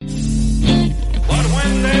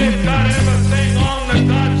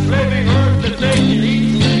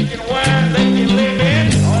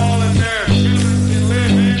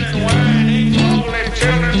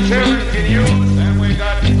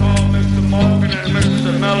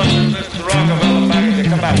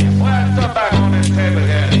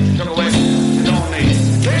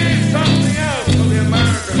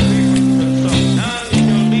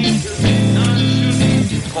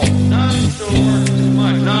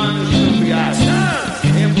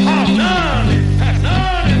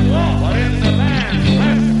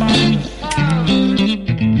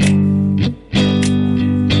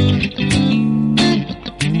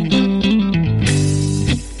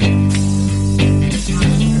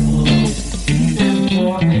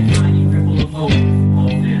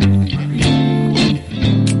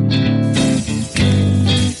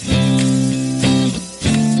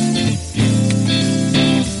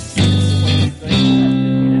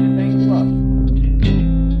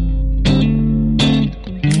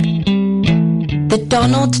The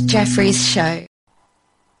Donald Jeffries Show.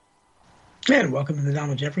 And welcome to the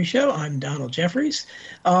Donald Jeffries Show. I'm Donald Jeffries.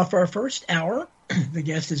 For our first hour, the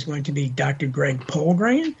guest is going to be Dr. Greg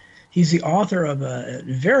Poulgrain. He's the author of a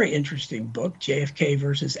very interesting book, JFK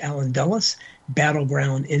versus Allen Dulles,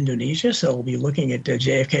 Battleground Indonesia. So we'll be looking at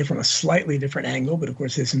JFK from a slightly different angle, but of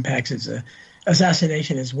course this impacts his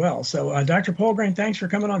assassination as well. So Dr. Poulgrain, thanks for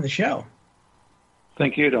coming on the show.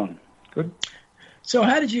 Thank you, Don. Good. So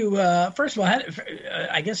how did you, first of all,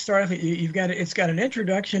 I guess start off, it's got an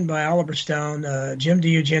introduction by Oliver Stone, Jim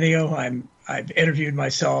DiEugenio. I've interviewed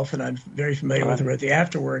myself and I'm very familiar with him at the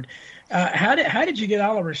afterword. How did you get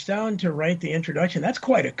Oliver Stone to write the introduction? That's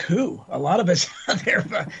quite a coup. A lot of us out there,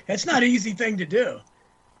 that's not an easy thing to do.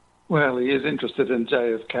 Well, he is interested in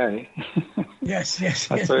JFK. Yes.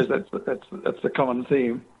 I suppose that's the common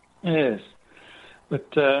theme. Yes, but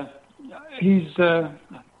he's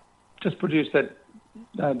just produced that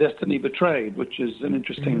Destiny Betrayed, which is an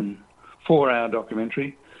interesting 4-hour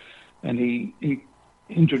documentary, and he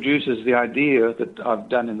introduces the idea that I've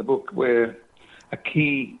done in the book, where a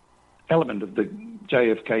key element of the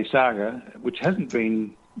JFK saga, which hasn't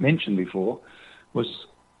been mentioned before, was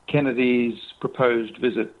Kennedy's proposed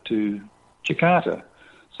visit to Jakarta.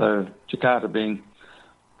 So Jakarta being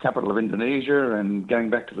capital of Indonesia, and going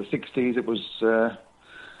back to the 60s, it was,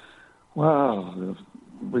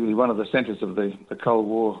 really one of the centres of the Cold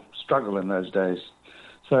War struggle in those days.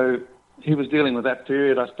 So he was dealing with that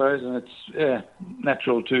period, I suppose, and it's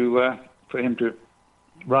natural for him to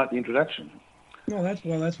write the introduction. Well,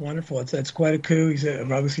 that's wonderful. That's quite a coup. He's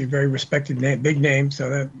obviously a very respected name, big name.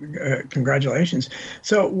 So congratulations.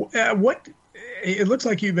 So what? It looks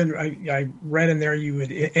like you've been. I read in there you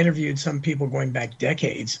had interviewed some people going back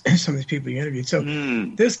decades. Some of these people you interviewed. So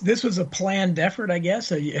this was a planned effort, I guess.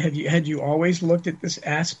 So had you always looked at this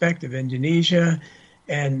aspect of Indonesia,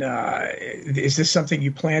 and is this something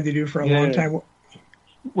you planned to do for a long time?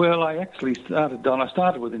 Well, I actually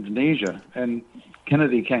started with Indonesia, and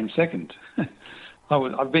Kennedy came second.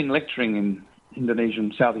 I've been lecturing in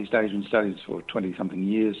Indonesian, Southeast Asian studies for 20-something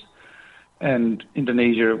years, and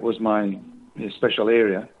Indonesia was my special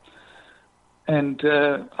area. And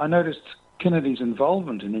I noticed Kennedy's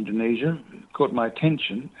involvement in Indonesia caught my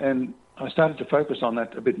attention, and I started to focus on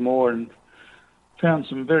that a bit more and found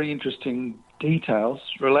some very interesting details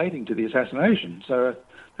relating to the assassination. So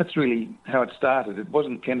that's really how it started. It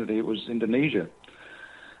wasn't Kennedy, it was Indonesia.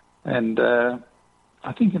 And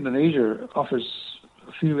I think Indonesia offers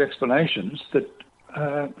a few explanations that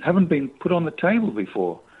haven't been put on the table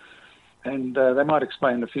before. And they might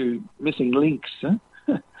explain a few missing links,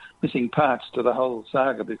 missing parts to the whole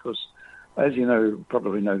saga, because, as you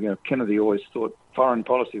probably know, Kennedy always thought foreign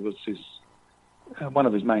policy was one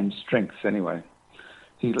of his main strengths anyway.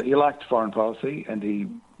 He liked foreign policy, and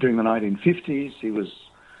during the 1950s, he was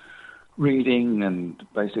reading and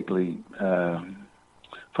basically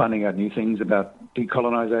finding out new things about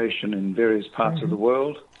decolonization in various parts of the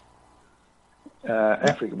world.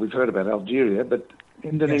 Africa, we've heard about Algeria, but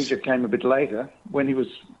Indonesia came a bit later, when he was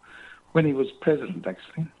president,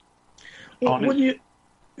 actually. Wouldn't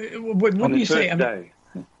you say? Day.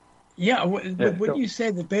 Wouldn't you say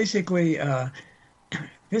that basically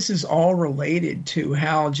this is all related to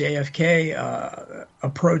how JFK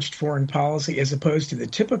approached foreign policy, as opposed to the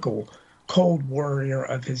typical Cold War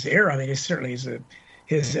of his era? I mean,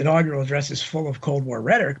 his inaugural address is full of Cold War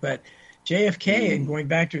rhetoric, but JFK, and going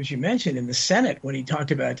back to, as you mentioned, in the Senate, when he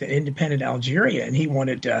talked about the independent Algeria, and he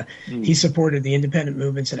wanted, he supported the independent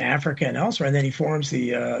movements in Africa and elsewhere, and then he forms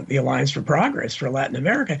the Alliance for Progress for Latin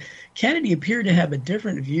America. Kennedy appeared to have a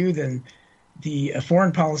different view than the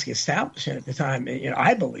foreign policy establishment at the time,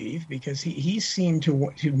 I believe, because he seemed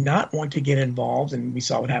to not want to get involved, and we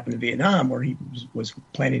saw what happened in Vietnam, where he was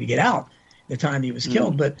planning to get out the time he was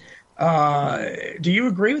killed. But do you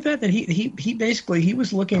agree with that? That he basically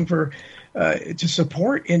was looking for to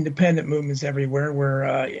support independent movements everywhere,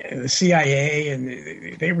 where the CIA and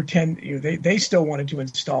they still wanted to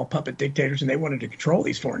install puppet dictators, and they wanted to control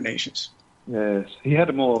these foreign nations. Yes, he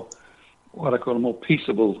had what I call a more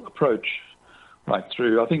peaceable approach right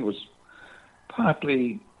through. I think it was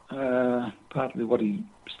partly what he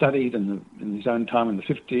studied in his own time in the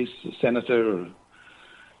 50s, as a senator,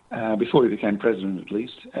 before he became president at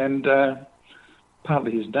least, and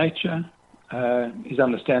partly his nature, his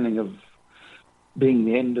understanding of being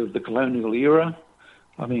the end of the colonial era.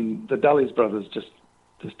 I mean, the Dulles brothers just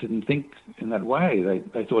didn't think in that way.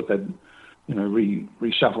 They thought they'd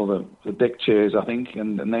reshuffle the deck chairs, I think,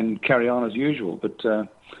 and then carry on as usual. But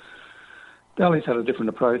Dulles had a different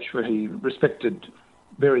approach, where he respected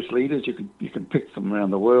various leaders. You can pick them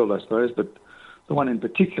around the world, I suppose, but the one in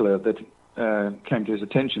particular that came to his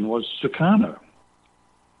attention was Sukarno.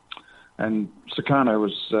 And Sukarno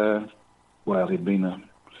was, he'd been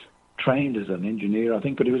trained as an engineer, I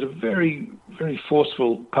think, but he was a very, very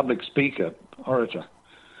forceful public speaker, orator.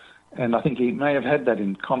 And I think he may have had that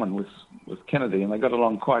in common with Kennedy, and they got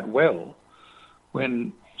along quite well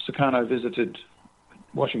when Sukarno visited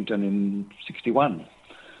Washington in 1961.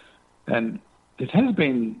 And it has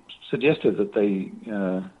been suggested that they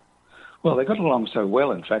got along so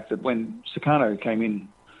well, in fact, that when Sukarno came in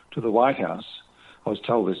to the White House, I was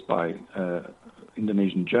told this by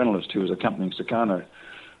Indonesian journalist who was accompanying Sukarno,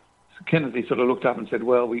 Kennedy sort of looked up and said,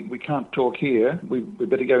 well, we can't talk here. We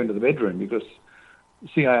better go into the bedroom because the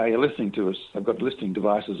CIA are listening to us. They've got listening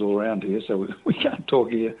devices all around here, so we can't talk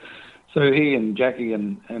here. So he and Jackie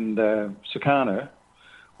and Sukarno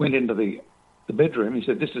went into the bedroom. He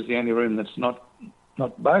said, this is the only room that's not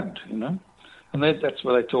bugged, And that's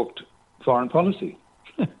where they talked foreign policy,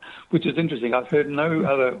 which is interesting. I've heard no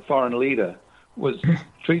other foreign leader was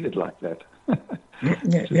treated like that.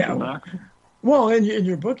 Yeah. Well, in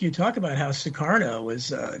your book, you talk about how Sukarno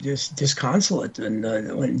was just disconsolate when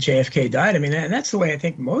JFK died. I mean, and that's the way I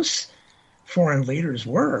think most foreign leaders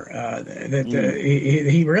were.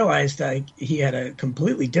 He realized he had a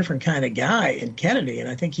completely different kind of guy in Kennedy, and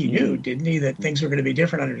I think he knew, didn't he, that things were going to be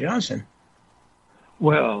different under Johnson.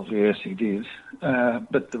 Well, yes, he did.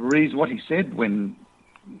 But the reason, what he said when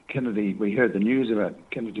we heard the news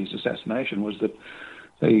about Kennedy's assassination was that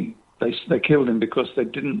they killed him because they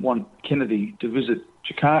didn't want Kennedy to visit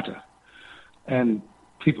Jakarta. And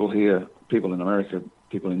people here, people in America,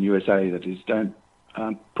 people in USA, that is, aren't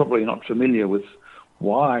probably not familiar with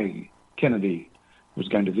why Kennedy was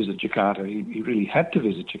going to visit Jakarta. He really had to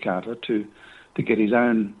visit Jakarta to get his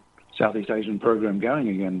own Southeast Asian program going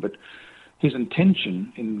again. But his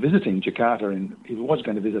intention in visiting Jakarta, he was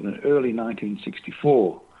going to visit in early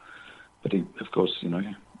 1964, but he, of course,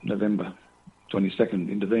 November 22nd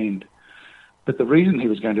intervened. But the reason he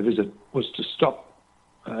was going to visit was to stop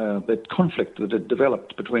that conflict that had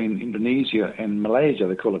developed between Indonesia and Malaysia.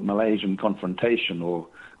 They call it Malaysian confrontation or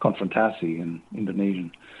konfrontasi in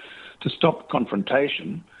Indonesian. To stop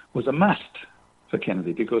confrontation was a must for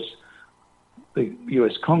Kennedy because the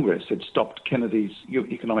US Congress had stopped Kennedy's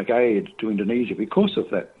economic aid to Indonesia because of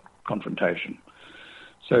that confrontation.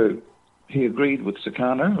 So he agreed with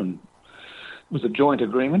Sukarno, and it was a joint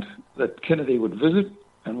agreement that Kennedy would visit,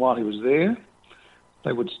 and while he was there,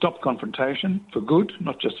 they would stop confrontation for good,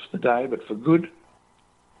 not just for the day, but for good,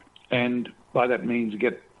 and by that means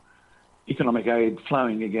get economic aid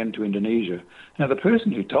flowing again to Indonesia. Now, the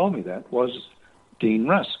person who told me that was Dean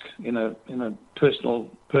Rusk in a personal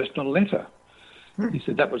letter. He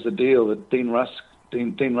said that was the deal that Dean Rusk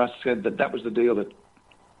said that was the deal that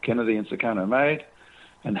Kennedy and Sukarno made,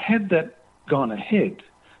 and had that gone ahead,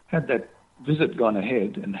 had that visit gone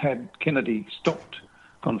ahead, and had Kennedy stopped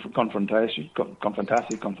confrontation,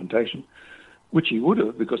 which he would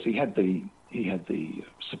have because he had the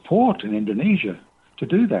support in Indonesia to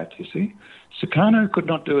do that. You see, Sukarno could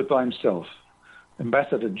not do it by himself.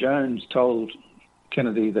 Ambassador Jones told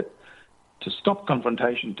Kennedy that to stop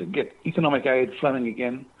confrontation, to get economic aid flowing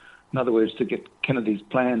again, in other words, to get Kennedy's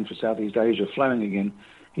plan for Southeast Asia flowing again,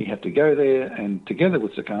 he had to go there and, together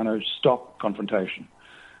with Sukarno, stop confrontation.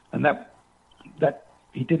 And that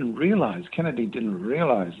Kennedy didn't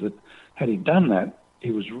realize that had he done that, he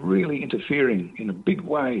was really interfering in a big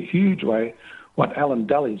way, huge way, what Allen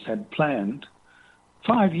Dulles had planned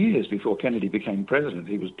 5 years before Kennedy became president.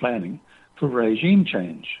 He was planning for regime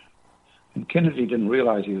change. And Kennedy didn't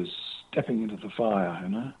realize he was stepping into the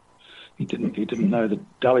fire, He didn't know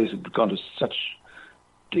that Dulles had gone to such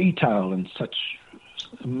detail and such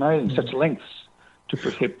lengths to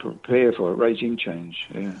prepare for a regime change.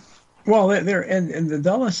 Yeah. Well, the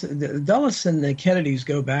Dulles and the Kennedys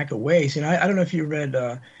go back a ways. I don't know if you read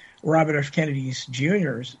Robert F. Kennedy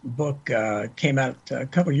Jr.'s book, came out a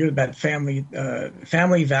couple of years about family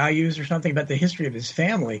values or something, about the history of his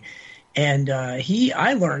family. And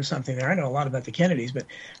I learned something there. I know a lot about the Kennedys, but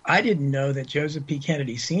I didn't know that Joseph P.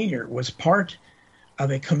 Kennedy Sr. was part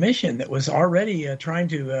of a commission that was already trying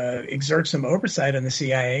to exert some oversight on the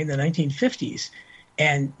CIA in the 1950s.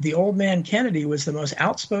 And the old man Kennedy was the most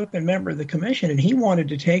outspoken member of the commission, and he wanted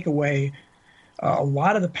to take away a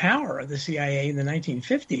lot of the power of the CIA in the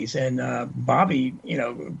 1950s. And Bobby,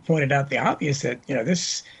 pointed out the obvious that,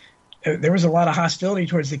 there was a lot of hostility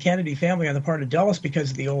towards the Kennedy family on the part of Dulles because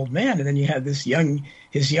of the old man. And then you had his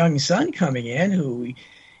young son coming in, who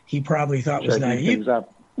he probably thought was naive.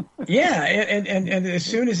 Yeah, and as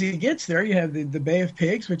soon as he gets there, you have the Bay of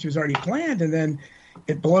Pigs, which was already planned, and then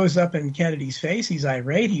it blows up in Kennedy's face. He's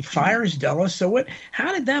irate. He fires Dulles. So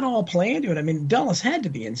how did that all play into it? I mean, Dulles had to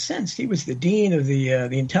be incensed. He was the dean of the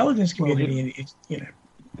intelligence community.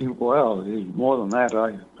 Well, more than that,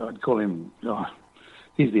 I'd call him.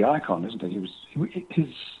 He's the icon, isn't he?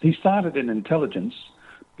 He started in intelligence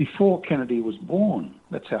before Kennedy was born.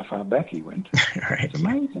 That's how far back he went. Right. It's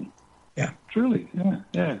amazing. Yeah. Truly.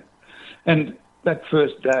 Yeah. And that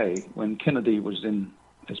first day when Kennedy was in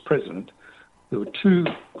as president, there were two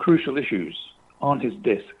crucial issues on his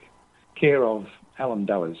desk, care of Allen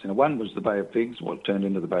Dulles. One was the Bay of Pigs, what turned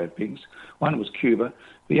into the Bay of Pigs. One was Cuba.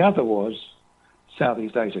 The other was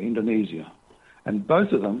Southeast Asia, Indonesia. And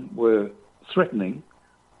both of them were threatening,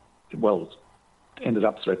 ended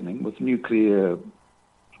up threatening with nuclear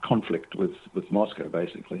conflict with Moscow,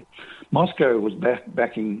 basically. Moscow was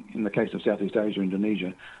backing, in the case of Southeast Asia,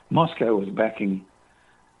 Indonesia, Moscow was backing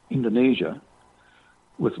Indonesia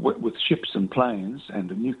with ships and planes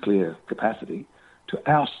and a nuclear capacity to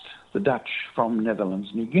oust the Dutch from Netherlands,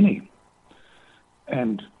 New Guinea.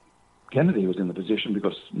 And Kennedy was in the position,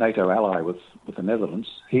 because NATO ally with the Netherlands,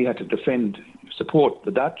 he had to support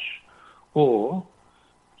the Dutch or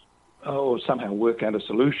somehow work out a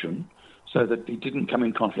solution so that he didn't come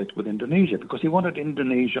in conflict with Indonesia, because he wanted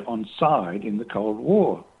Indonesia on side in the Cold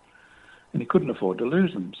War, and he couldn't afford to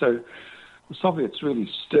lose them. So the Soviets really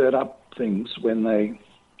stirred up things when they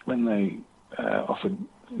offered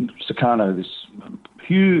Sukarno this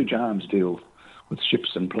huge arms deal with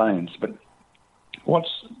ships and planes. But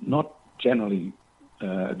what's not generally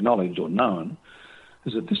acknowledged or known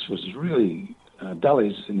is that this was really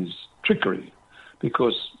Dulles in his trickery,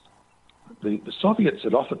 because the Soviets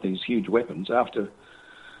had offered these huge weapons after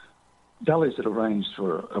Dulles had arranged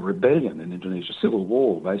for a rebellion in Indonesia, civil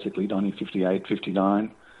war, basically, 1958,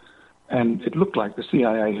 59. And it looked like the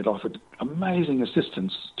CIA had offered amazing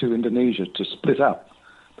assistance to Indonesia to split up.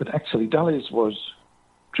 But actually, Dulles was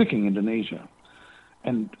tricking Indonesia.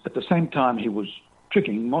 And at the same time, he was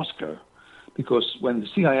tricking Moscow, because when the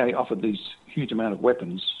CIA offered these huge amount of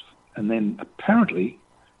weapons, and then apparently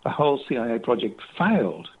the whole CIA project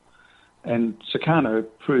failed, and Sukarno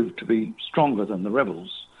proved to be stronger than the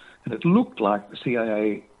rebels, and it looked like the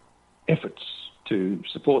CIA efforts to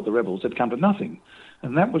support the rebels had come to nothing.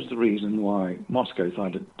 And that was the reason why Moscow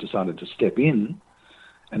decided to step in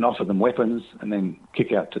and offer them weapons and then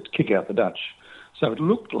kick out the Dutch. So it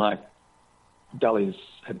looked like Dulles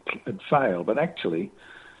had failed, but actually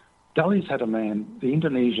Dulles had a man, the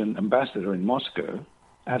Indonesian ambassador in Moscow,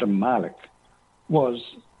 Adam Malik, was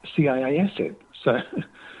a CIA asset. So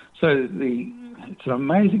it's an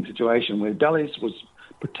amazing situation where Dulles was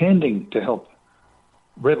pretending to help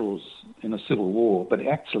rebels in a civil war, but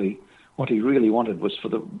actually what he really wanted was for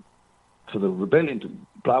the rebellion to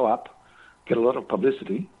blow up, get a lot of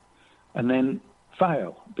publicity, and then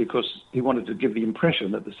fail, because he wanted to give the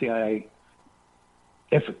impression that the CIA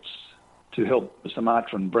efforts to help the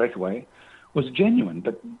Sumatran breakaway was genuine.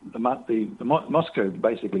 But Moscow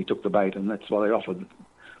basically took the bait, and that's why they offered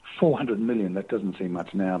 $400 million. That doesn't seem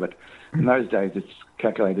much now, but in those days it's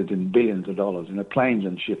calculated in billions of dollars, planes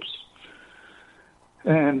and ships.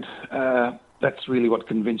 And that's really what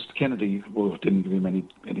convinced Kennedy. Well, it didn't give him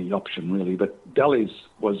any option, really. But Dulles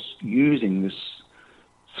was using this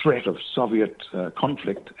threat of Soviet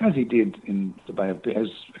conflict, as he did in the Bay of Pigs, as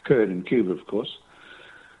occurred in Cuba, of course.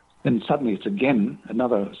 Then suddenly it's again,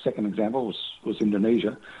 another second example was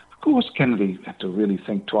Indonesia. Of course, Kennedy had to really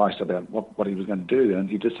think twice about what he was going to do, and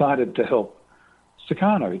he decided to help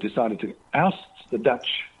Sukarno. He decided to oust the Dutch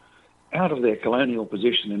out of their colonial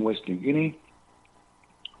position in West New Guinea,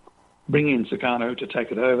 bring in Sukarno to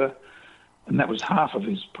take it over, and that was half of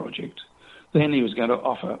his project. Then he was going to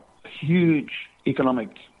offer a huge economic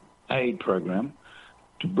aid program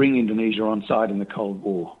to bring Indonesia on side in the Cold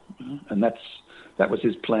War, and that was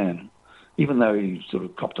his plan. Even though he sort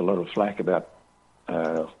of copped a lot of flack about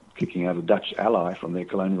kicking out a Dutch ally from their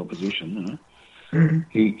colonial position,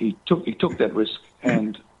 he took that risk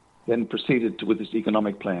and then proceeded with this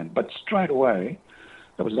economic plan. But straight away,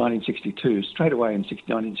 that was 1962. Straight away in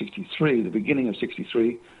 1963, the beginning of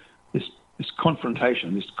 63, this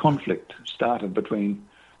confrontation, this conflict started between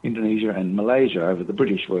Indonesia and Malaysia over the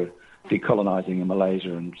British were decolonising in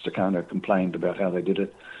Malaysia, and Sukarno complained about how they did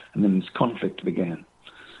it, and then this conflict began.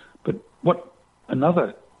 But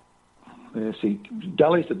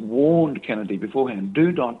Dulles had warned Kennedy beforehand,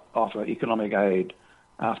 do not offer economic aid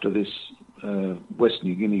after this West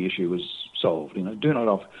New Guinea issue was solved. Do not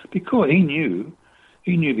offer, because he knew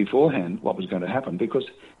beforehand what was going to happen, because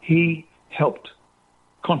he helped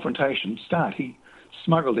confrontation start. He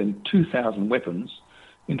smuggled in 2,000 weapons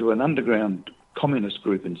into an underground communist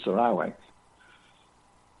group in Sarawak,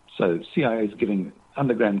 So the CIA is giving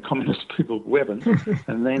underground communist people weapons,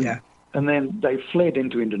 and then they fled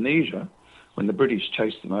into Indonesia when the British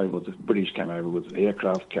chased them over. The British came over with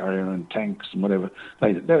aircraft carrier and tanks and whatever.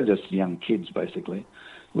 They were just young kids basically,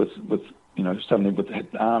 suddenly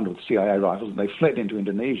armed with CIA rifles, and they fled into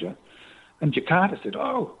Indonesia. And Jakarta said,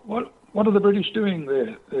 "Oh, what are the British doing?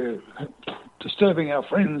 They're disturbing our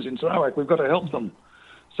friends in Sarawak. We've got to help them."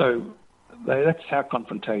 So that's how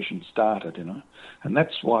confrontation started, and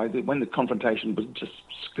that's why when the confrontation was just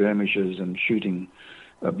skirmishes and shooting,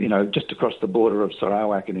 just across the border of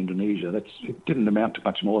Sarawak in Indonesia. It didn't amount to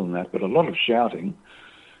much more than that, but a lot of shouting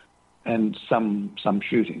and some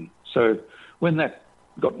shooting. So when that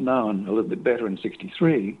got known a little bit better in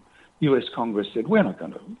 '63, U.S. Congress said we're not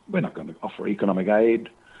going to offer economic aid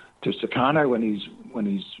to Sukarno when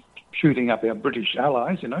he's shooting up our British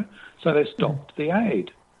allies, So they stopped the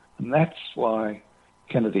aid, and that's why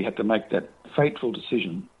Kennedy had to make that fateful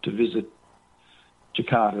decision to visit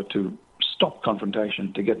Jakarta to stop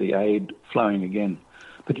confrontation, to get the aid flowing again.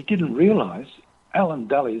 But he didn't realise Alan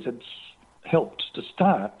Dulles had helped to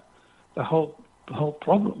start the whole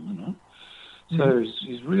problem, So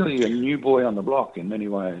he's really a new boy on the block in many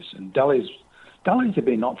ways. And Dulles had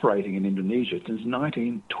been operating in Indonesia since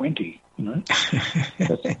 1920,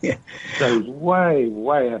 So he's way,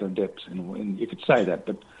 way out of depth, and you could say that.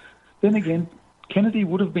 But then again, Kennedy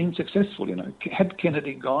would have been successful, Had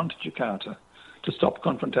Kennedy gone to Jakarta to stop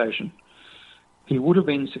confrontation, he would have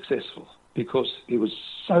been successful because he was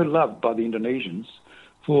so loved by the Indonesians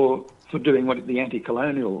for doing what the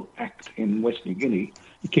Anti-Colonial Act in West New Guinea,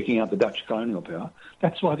 kicking out the Dutch colonial power.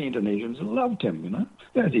 That's why the Indonesians loved him,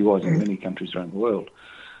 as he was in many countries around the world.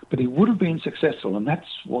 But he would have been successful, and that's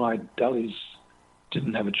why Dulles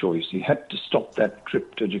didn't have a choice. He had to stop that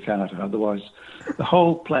trip to Jakarta. Otherwise, the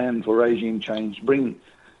whole plan for regime change,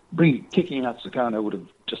 kicking out Sukarno would have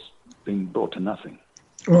just been brought to nothing.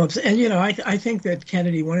 Well, I think that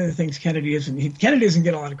Kennedy, one of the things Kennedy doesn't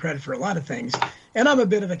get a lot of credit for a lot of things. And I'm a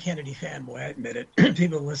bit of a Kennedy fanboy, I admit it.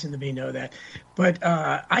 People who listen to me know that. But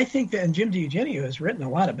I think that, and Jim DiEugenio has written a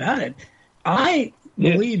lot about it, I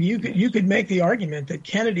believe you could make the argument that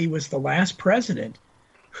Kennedy was the last president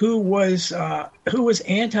who was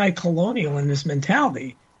anti-colonial in this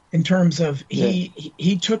mentality, in terms of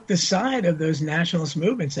he took the side of those nationalist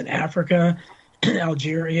movements in Africa,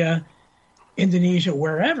 Algeria, Indonesia,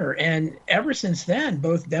 wherever. And ever since then,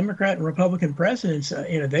 both Democrat and Republican presidents,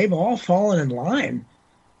 they've all fallen in line.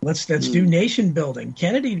 Let's do nation building.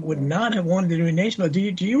 Kennedy would not have wanted to do a nation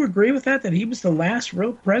building. Do you agree with that he was the last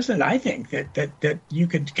real president? I think that you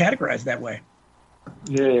could categorize that way.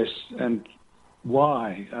 Yes, and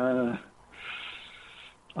why?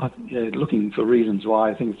 Looking for reasons why.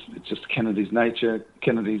 I think it's just Kennedy's nature,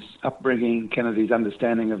 Kennedy's upbringing, Kennedy's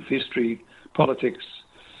understanding of history, politics,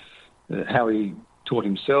 how he taught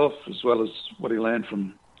himself, as well as what he learned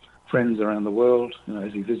from friends around the world,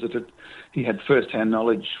 as he visited. He had first-hand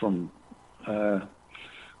knowledge from,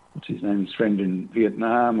 his friend in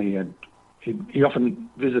Vietnam. He often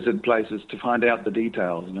visited places to find out the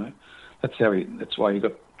details, That's why he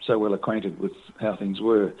got so well acquainted with how things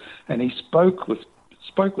were. And he spoke with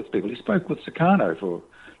people. He spoke with Sukarno for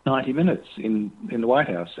 90 minutes in the White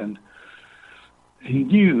House, and he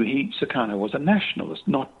knew Sukarno was a nationalist,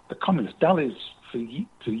 not a communist. Dulles, for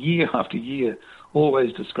year after year,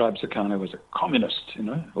 always described Sukarno as a communist,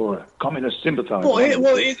 or a communist sympathizer. Well,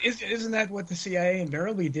 isn't that what the CIA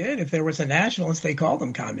invariably did? If there was a nationalist, they called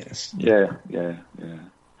them communists. Yeah.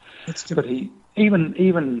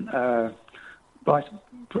 But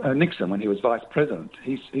Nixon, when he was vice president,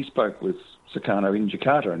 he spoke with Sukarno in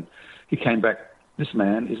Jakarta, and he came back. This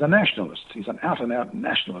man is a nationalist. He's an out-and-out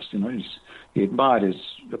nationalist. He admired his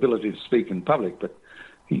ability to speak in public, but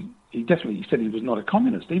he definitely said he was not a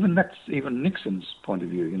communist. That's Nixon's point of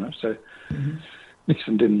view. So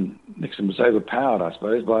Nixon was overpowered, I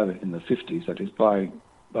suppose, in the 50s. That is by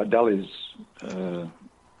Dulles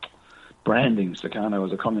branding Sukarno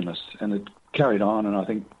as a communist, and it carried on. And I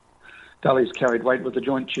think Dulles carried weight with the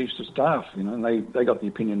Joint Chiefs of Staff. And they got the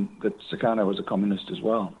opinion that Sukarno was a communist as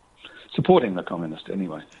well. Supporting the communist,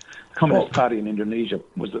 anyway. The Communist Party in Indonesia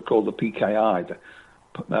was called the PKI, the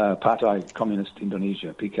Partai Communist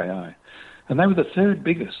Indonesia, PKI. And they were the third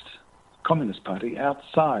biggest communist party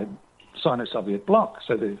outside Sino-Soviet bloc.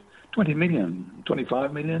 So they're 20 million,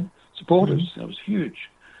 25 million supporters. That was huge.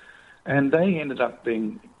 And they ended up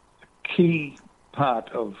being a key part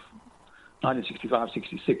of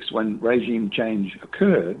 1965-66 when regime change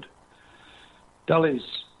occurred.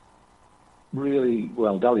 Dulles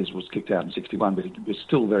was kicked out in 61, but he was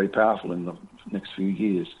still very powerful in the next few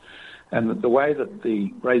years. And the way that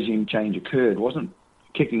the regime change occurred wasn't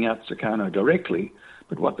kicking out Sukarno directly,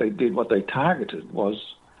 but what they targeted was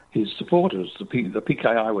his supporters. The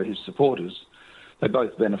PKI were his supporters. They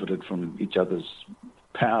both benefited from each other's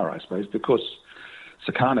power, I suppose, because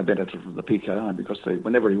Sukarno benefited from the PKI because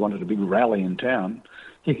whenever he wanted a big rally in town,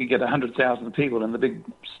 he could get 100,000 people in the big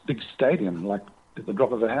stadium, like at the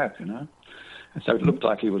drop of a hat, And so it looked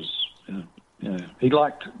like he was, he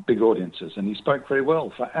liked big audiences, and he spoke very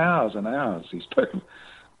well for hours and hours. He spoke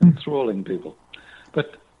enthralling people.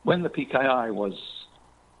 But when the PKI was,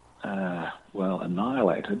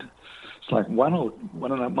 annihilated, it's like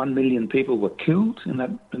 1 million people were killed, and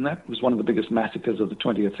that was one of the biggest massacres of the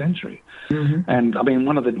 20th century. Mm-hmm. And I mean,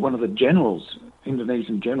 one of the generals,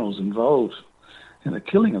 Indonesian generals involved in the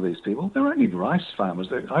killing of these people, they were only rice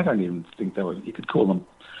farmers. I don't even think you could call them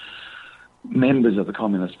members of the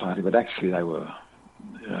Communist Party, but actually they were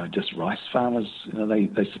just rice farmers.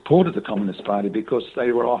 They supported the Communist Party because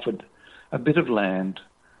they were offered a bit of land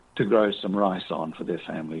to grow some rice on for their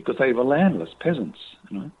family, because they were landless peasants,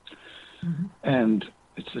 Mm-hmm. And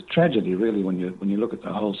it's a tragedy, really, when you look at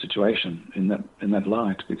the whole situation in that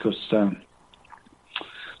light, because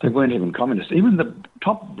they weren't even communists. Even the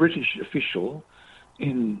top British official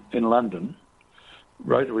in London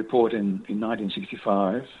wrote a report in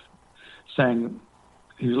 1965 saying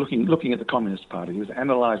he was looking at the Communist Party. He was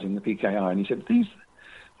analysing the PKI, and he said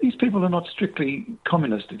these people are not strictly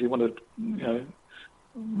communist. If you want to,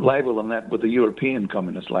 label them that with the European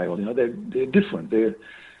communist label, they're different. They're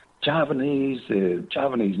Javanese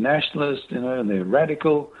nationalists, and they're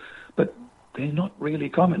radical, but they're not really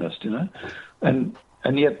communist, And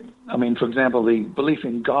yet, I mean, for example, the belief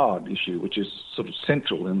in God issue, which is sort of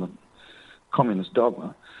central in the communist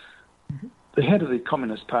dogma, mm-hmm. The head of the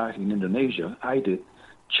Communist Party in Indonesia, Aidit,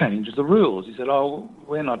 changed the rules. He said,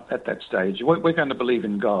 we're not at that stage. We're going to believe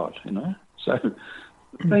in God, So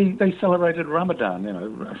they celebrated Ramadan,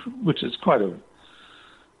 which is quite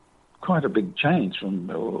a big change from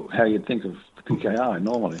how you'd think of the PKI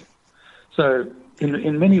normally. So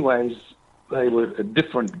in many ways, they were a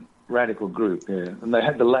different radical group, and they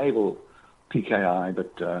had the label PKI,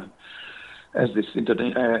 but as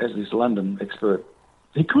this London expert,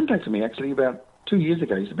 he contacted me actually about 2 years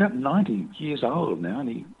ago. He's about 90 years old now, and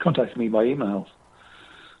he contacted me by email.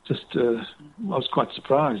 I was quite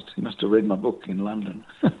surprised. He must have read my book in London.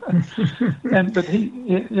 But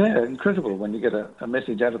incredible when you get a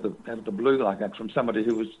message out of the blue like that from somebody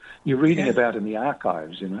who you're reading about in the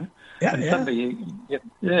archives, Yeah, and suddenly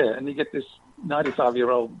you get this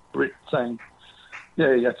 95-year-old Brit saying,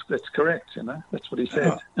 "Yeah, that's correct." That's what he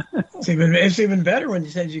said. It's even better when he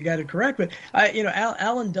says you got it correct. But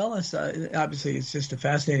Alan Dulles, obviously, is just a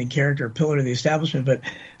fascinating character, a pillar of the establishment. But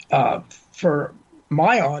for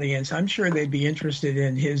my audience, I'm sure they'd be interested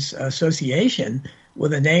in his association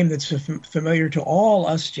with a name that's familiar to all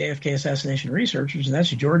us JFK assassination researchers, and that's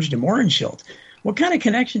George de Mohrenschildt. What kind of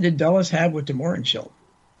connection did Dulles have with de Mohrenschildt?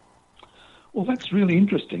 Well, that's really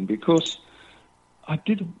interesting, because I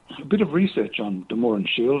did a bit of research on de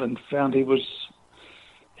Mohrenschildt and found he was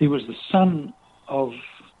the son of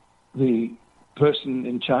the person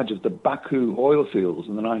in charge of the Baku oil fields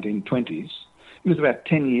in the 1920s. He was about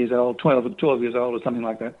 10 years old, 12 years old or something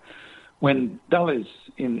like that, when Dulles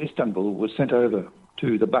in Istanbul was sent over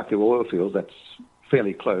to the Baku oil fields. That's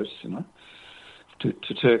fairly close,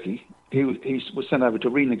 to Turkey. He was sent over to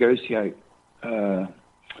renegotiate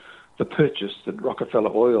the purchase that Rockefeller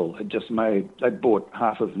Oil had just made. They bought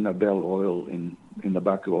half of Nobel Oil in the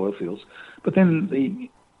Baku oil fields, but then the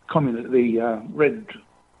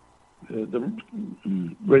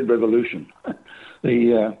Red Revolution,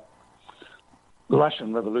 the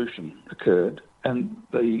Russian Revolution occurred, and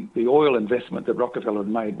the oil investment that Rockefeller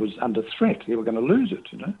had made was under threat. They were going to lose it,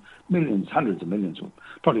 millions, hundreds of millions,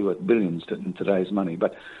 probably worth billions in today's money.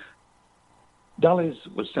 But Dulles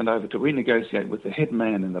was sent over to renegotiate with the head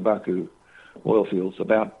man in the Baku oil fields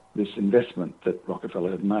about this investment that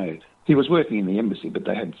Rockefeller had made. He was working in the embassy, but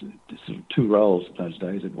they had sort of two roles in those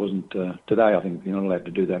days. It wasn't today. I think you're not allowed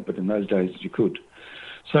to do that, but in those days you could.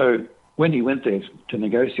 So when he went there to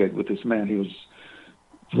negotiate with this man, he was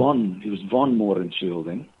von Mohrenschildt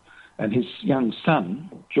then, and his young son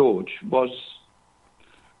George was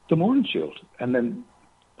de Mohrenschildt. And then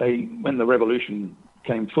when the revolution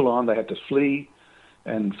came full on, they had to flee,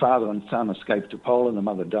 and father and son escaped to Poland. The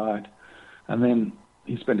mother died, and then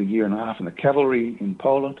he spent a year and a half in the cavalry in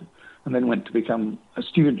Poland, and then went to become a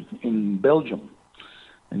student in Belgium,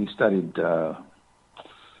 and he studied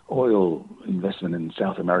oil investment in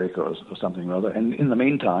South America or something or other. And in the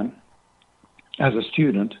meantime, as a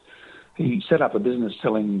student, he set up a business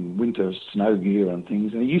selling winter snow gear and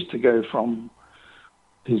things, and he used to go from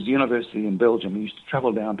his university in Belgium, he used to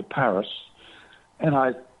travel down to Paris, and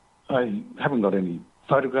I haven't got any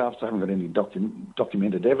photographs, I haven't got any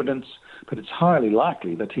documented evidence, but it's highly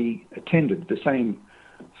likely that he attended the same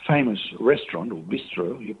famous restaurant, or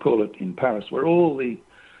bistro, you call it, in Paris, where all the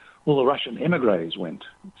Russian emigres went,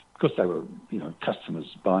 because they were, customers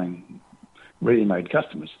buying ready-made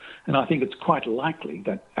customers. And I think it's quite likely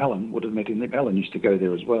that Alan would have met him. Alan used to go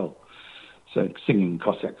there as well, so singing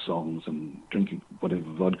Cossack songs and drinking whatever,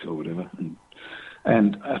 vodka or whatever.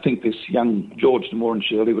 And I think this young George de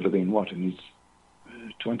Mohrenschildt, he would have been, in his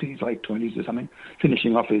 20s, late 20s or something,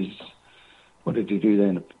 finishing off his, what did he do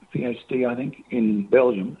then, a PhD, I think, in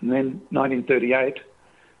Belgium. And then 1938,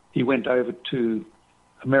 he went over to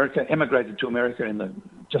America, emigrated to America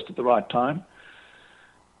just at the right time.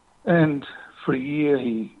 And for a year,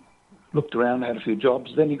 he looked around, had a few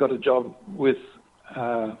jobs. Then he got a job with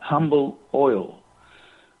Humble Oil.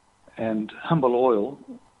 And Humble Oil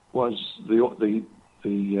was the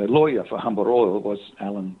lawyer for Humble Oil was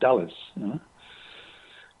Alan Dulles.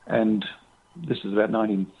 And this is about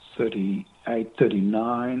 1938,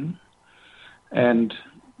 39. And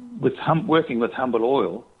working with Humble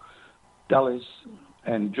Oil, Dulles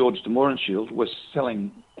and George de Mohrenschildt were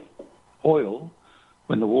selling oil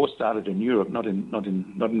when the war started in Europe, not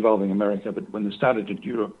involving America, but when they started in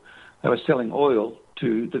Europe, they were selling oil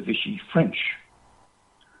to the Vichy French.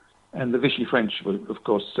 And the Vichy French were, of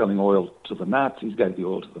course, selling oil to the Nazis, gave the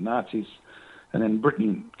oil to the Nazis. And then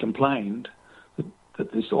Britain complained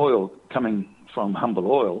that this oil coming from Humble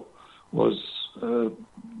Oil was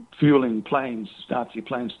fueling Nazi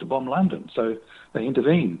planes to bomb London. So they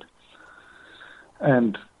intervened.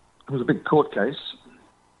 And it was a big court case.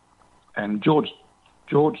 And George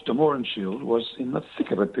de Mohrenschildt was in the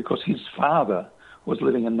thick of it because his father was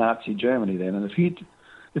living in Nazi Germany then. And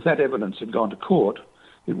if that evidence had gone to court,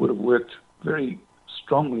 it would have worked very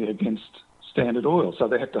strongly against Standard Oil. So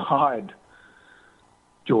they had to hide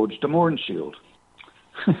George de Mohrenschildt.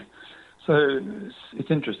 So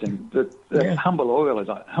it's interesting that Humble Oil,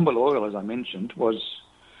 as I mentioned, was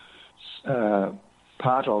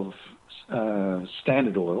part of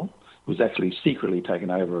Standard Oil. It was actually secretly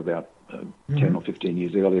taken over about 10 or 15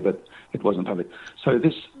 years earlier, but it wasn't public. So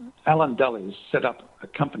this Alan Dulles set up a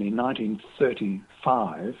company in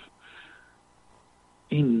 1935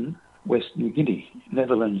 in West New Guinea,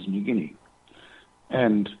 Netherlands, New Guinea.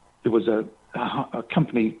 And it was a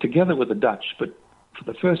company together with the Dutch, but for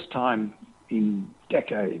the first time in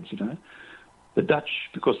decades, the Dutch,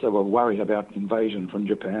 because they were worried about invasion from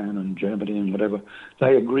Japan and Germany and whatever,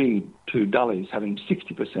 they agreed to Dulles having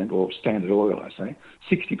 60%, or Standard Oil, I say,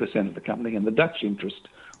 60% of the company, and the Dutch interest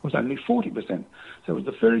was only 40%. So it was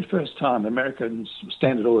the very first time American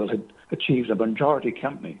Standard Oil had achieved a majority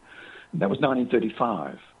company. And that was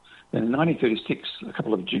 1935. Then in 1936, a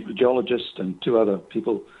couple of geologists and two other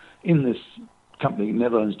people in this company,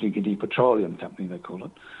 Netherlands New Guinea Petroleum Company, they call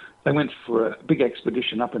it, they went for a big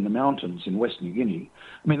expedition up in the mountains in West New Guinea.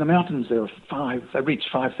 I mean, the mountains there they reach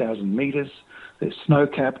 5,000 meters. They're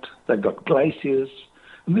snow-capped. They've got glaciers.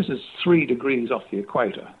 And this is 3 degrees off the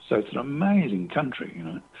equator. So it's an amazing country,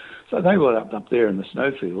 So they were up there in the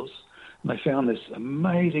snowfields, and they found this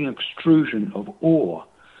amazing extrusion of ore.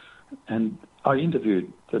 And I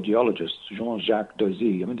interviewed the geologist, Jean-Jacques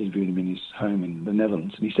Dozy. I interviewed him in his home in the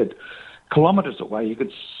Netherlands, and he said, kilometres away, you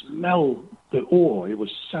could smell the ore. It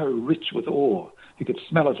was so rich with ore. You could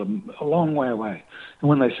smell it a long way away. And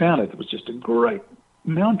when they found it was just a great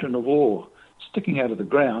mountain of ore sticking out of the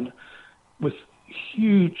ground with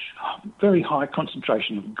huge, very high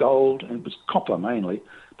concentration of gold, and it was copper mainly,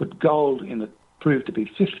 but gold in it proved to be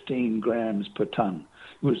 15 grams per tonne.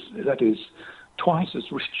 That is twice as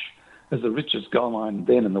rich as the richest gold mine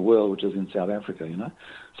then in the world, which is in South Africa,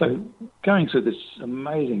 So going through this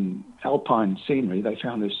amazing alpine scenery, they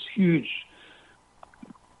found this huge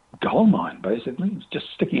gold mine, basically. It was just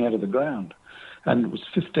sticking out of the ground. And it was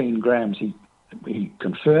 15 grams. He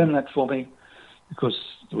confirmed that for me because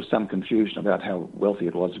there was some confusion about how wealthy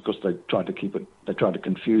it was because they tried to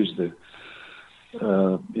confuse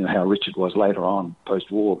how rich it was later on,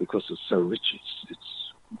 post-war, because it was so rich, it's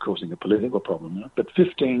causing a political problem, But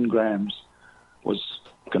 15 grams was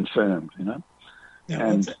confirmed, Yeah,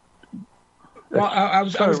 and I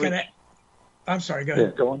was going to. I'm sorry. Go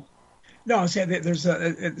ahead. Yeah, go on. No, I said that there's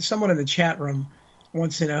someone in the chat room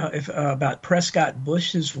wants to know about Prescott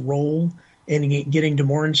Bush's role in getting de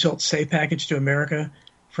Mohrenschildt's safe package to America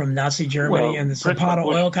from Nazi Germany and the Zapata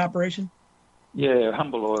Oil Corporation. Yeah,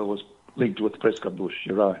 Humble Oil was linked with Prescott Bush.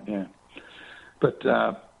 You're right. Yeah, but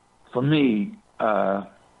for me.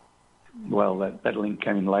 That link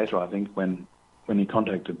came in later, I think, when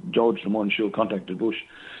George de Mohrenschildt contacted Bush,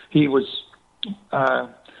 he was,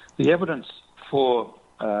 the evidence for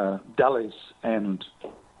Dulles and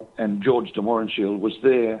George de Mohrenschildt was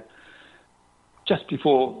there just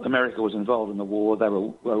before America was involved in the war. They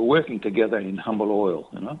were working together in Humble Oil,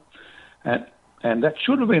 and that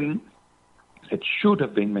should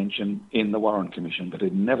have been mentioned in the Warren Commission, but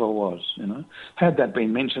it never was. Had that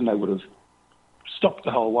been mentioned, they would have stopped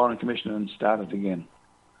the whole Warren Commission and started again.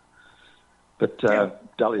 But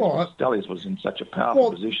Dulles was in such a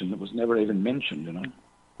powerful position that was never even mentioned.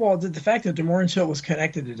 Well, the fact that de Mohrenschildt was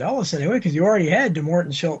connected to Dulles anyway, because you already had de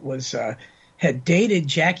Mohrenschildt had dated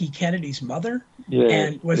Jackie Kennedy's mother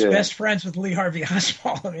and was best friends with Lee Harvey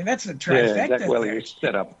Oswald. I mean, that's a trifecta. Yeah, exactly. Well, he was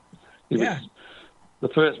set up. The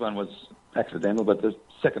first one was accidental, but the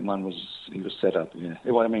second one he was set up. Yeah,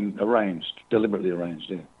 well, I mean, deliberately arranged.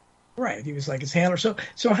 Yeah. Right. He was like his handler. So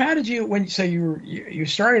how did you you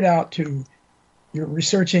started out you're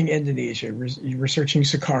researching Indonesia, you're researching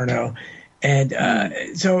Sukarno, and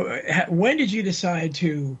so when did you decide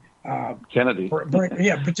to Kennedy?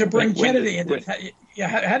 To bring Kennedy into.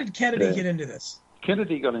 How did Kennedy get into this?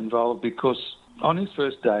 Kennedy got involved because on his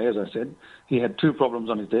first day, as I said, he had two problems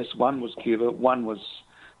on his desk. One was Cuba. One was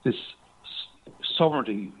this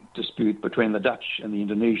sovereignty dispute between the Dutch and the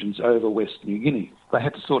Indonesians over West New Guinea. They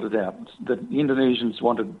had to sort it out. The Indonesians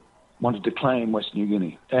wanted to claim West New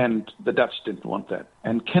Guinea, and the Dutch didn't want that.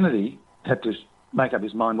 And Kennedy had to make up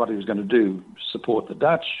his mind what he was going to do, support the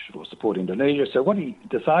Dutch or support Indonesia. So what he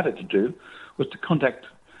decided to do was to contact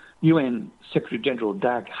UN Secretary General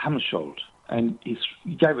Dag Hammarskjöld, and he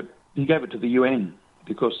gave it to the UN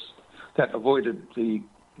because that avoided the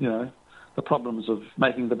problems of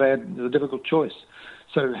making the difficult choice.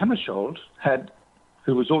 So Hammarskjöld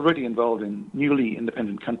who was already involved in newly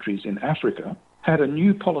independent countries in Africa, had a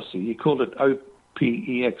new policy. He called it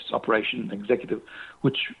OPEX, Operation Executive,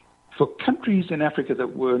 which for countries in Africa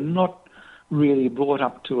that were not really brought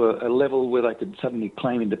up to a level where they could suddenly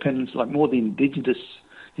claim independence, like more the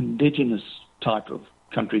indigenous type of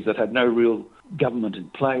countries that had no real government in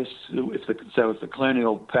place. If the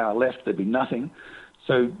colonial power left, there'd be nothing.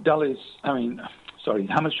 So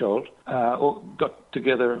Hammarskjöld got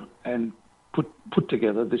together and put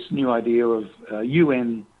together this new idea of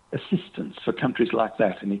UN assistance for countries like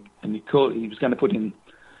that, and he was going to put in,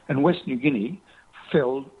 and West New Guinea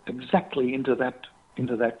fell exactly into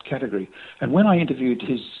that category. And when I interviewed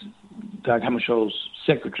Dag Hammarskjöld's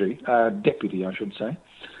deputy, I should say,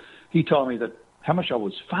 he told me that Hammarskjöld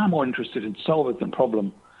was far more interested in solving the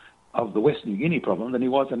problem of the West New Guinea problem than he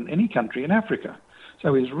was in any country in Africa.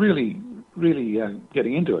 So he was really, really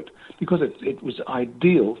getting into it because it was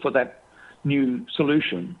ideal for that new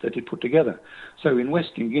solution that he put together. So in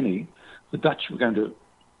West New Guinea, the Dutch were going to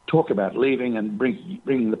talk about leaving and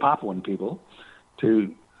bringing the Papuan people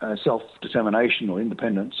to self-determination or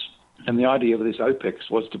independence. And the idea of this OPEX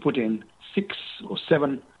was to put in 6 or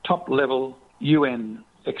 7 top-level UN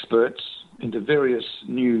experts into various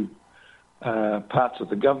new parts of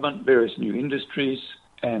the government, various new industries,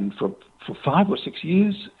 and for 5 or 6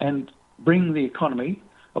 years, and bring the economy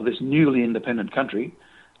of this newly independent country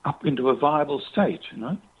up into a viable state,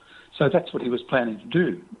 So that's what he was planning to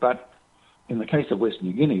do. But in the case of West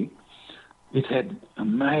New Guinea, it had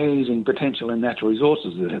amazing potential in natural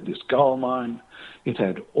resources. It had this gold mine. It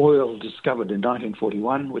had oil discovered in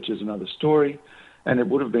 1941, which is another story. And it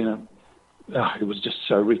would have been it was just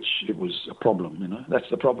so rich, it was a problem, That's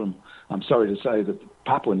the problem, I'm sorry to say, that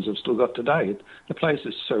Papuans have still got today. The place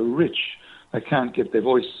is so rich, they can't get their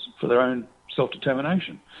voice for their own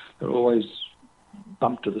self-determination. They're always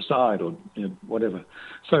bumped to the side or whatever.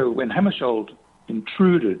 So when Hammarskjöld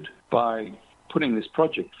intruded by putting this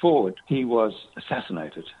project forward, he was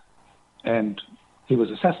assassinated. And he was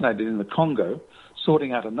assassinated in the Congo,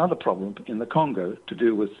 sorting out another problem in the Congo to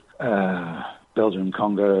do with Belgium,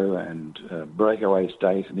 Congo, and breakaway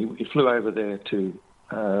state. And he flew over there to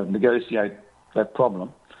negotiate that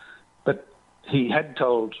problem. But he had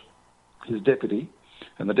told his deputy,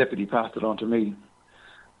 and the deputy passed it on to me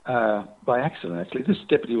by accident, actually. This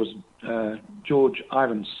deputy was George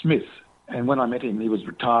Ivan Smith. And when I met him, he was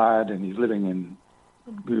retired and he's living in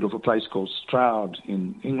a beautiful place called Stroud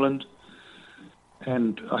in England.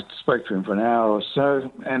 And I spoke to him for an hour or so,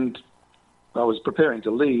 and I was preparing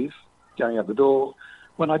to leave, going out the door,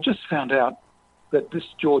 when I just found out that this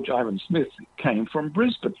George Ivan Smith came from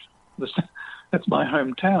Brisbane. That's my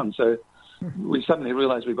hometown. So we suddenly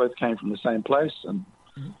realised we both came from the same place and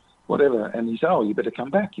whatever. And he said, "Oh, you better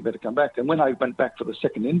come back, you better come back." And when I went back for the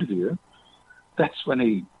second interview, that's when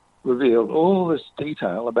he revealed all this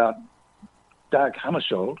detail about Dag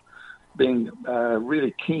Hammarskjöld being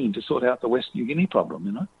really keen to sort out the West New Guinea problem,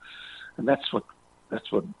 you know, and that's what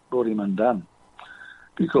brought him undone,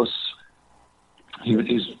 because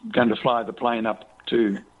he's going to fly the plane up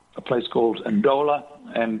to a place called Ndola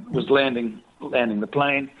and was landing the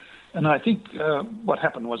plane, and I think what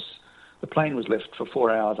happened was the plane was left for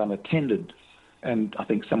 4 hours unattended, and I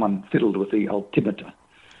think someone fiddled with the altimeter.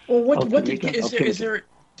 Well,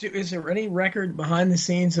 is there any record behind the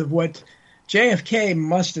scenes of what JFK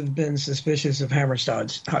must have been suspicious of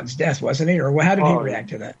Hammerstad's death, wasn't he? Or how did he react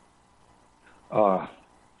to that?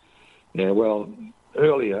 Yeah, well,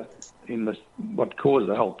 earlier what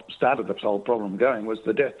started this whole problem going was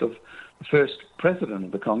the death of the first president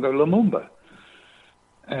of the Congo, Lumumba.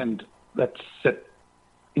 And that set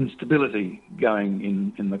instability going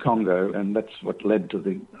in the Congo, and that's what led to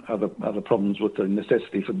the other problems with the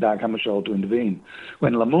necessity for Dag Hammarskjöld to intervene.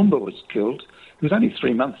 When Lumumba was killed, he was only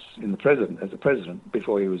 3 months as a president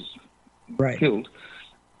before he was killed,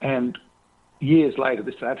 and years later,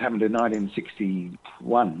 that happened in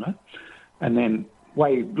 1961, and then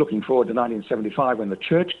looking forward to 1975 when the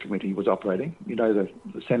Church Committee was operating, you know, the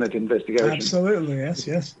Senate investigation. Absolutely,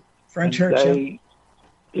 yes. Frank Church.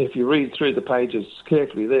 If you read through the pages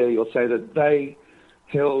carefully there, you'll say that they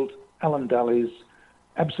held Alan Dulles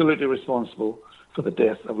absolutely responsible for the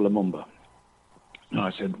death of Lumumba.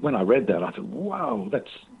 And when I read that, I thought, wow, that's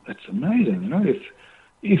amazing. You know,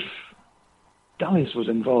 if Dulles was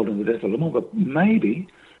involved in the death of Lumumba, maybe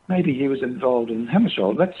he was involved in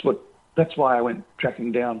Hammarskjöld. That's why I went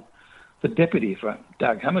tracking down the deputy for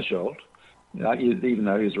Dag Hammarskjöld, even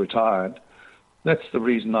though he's retired. That's the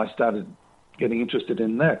reason I started getting interested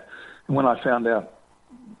in that. And when I found out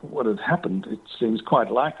what had happened, it seems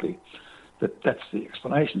quite likely that that's the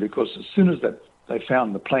explanation, because as soon as they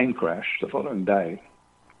found the plane crash the following day,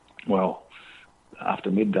 well,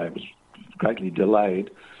 after midday, it was greatly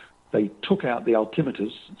delayed, they took out the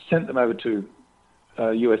altimeters, sent them over to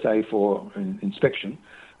USA for inspection,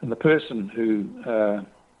 and the person who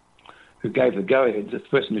gave the go-ahead, the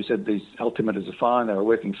person who said these altimeters are fine, they were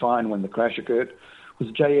working fine when the crash occurred,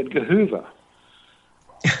 was J. Edgar Hoover.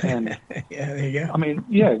 And yeah, there you go. I mean,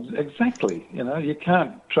 yeah, exactly. You know, you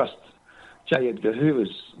can't trust J. Edgar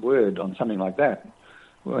Hoover's word on something like that.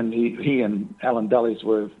 When he and Alan Dulles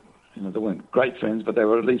were, you know, they weren't great friends, but they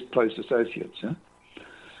were at least close associates. Yeah?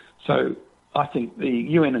 So I think the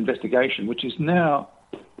UN investigation, which is now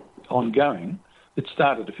ongoing, it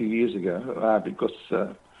started a few years ago because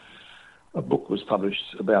a book was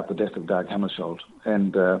published about the death of Dag Hammarskjöld,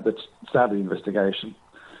 and that started the investigation.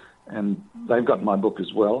 And they've got my book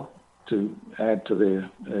as well to add to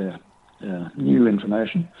their new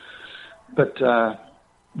information. But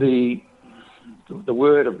the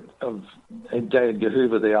word of J. Edgar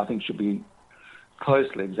Hoover there, I think, should be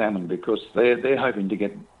closely examined, because they're hoping to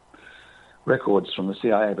get records from the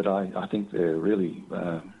CIA, but I think they're really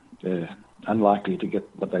they're unlikely to get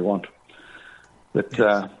what they want. But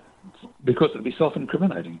because it'd be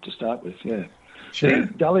self-incriminating to start with, yeah. Sure.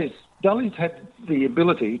 Dulles had the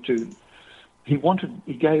ability to. He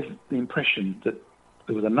gave the impression that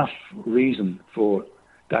there was enough reason for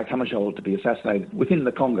Dag Hammarskjöld to be assassinated within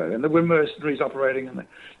the Congo, and there were mercenaries operating, and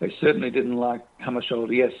they certainly didn't like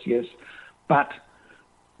Hammarskjöld. Yes, but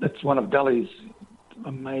that's one of Dulles'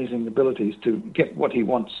 amazing abilities to get what he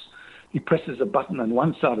wants. He presses a button on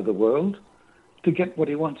one side of the world to get what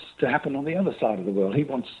he wants to happen on the other side of the world.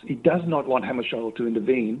 He does not want Hammarskjöld to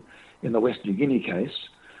intervene in the West New Guinea case.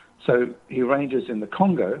 So he arranges in the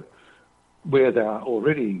Congo, where there are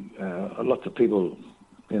already lots of people,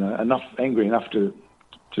 you know, angry enough to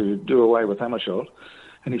do away with Hammarskjöld,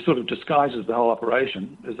 and he sort of disguises the whole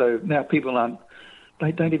operation as though now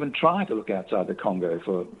they don't even try to look outside the Congo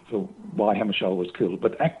for why Hammarskjöld was killed.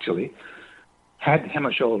 But actually, had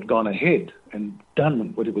Hammarskjöld gone ahead and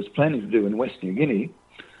done what he was planning to do in West New Guinea,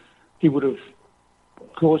 he would have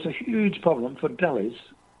caused a huge problem for Dulles'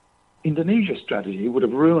 Indonesia strategy. He would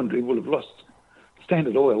have lost,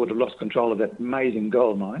 Standard Oil would have lost control of that amazing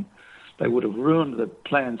gold mine. They would have ruined the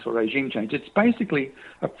plans for regime change. It's basically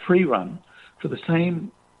a pre-run for the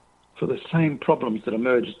same problems that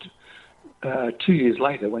emerged 2 years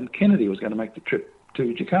later when Kennedy was going to make the trip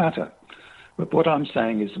to Jakarta. But what I'm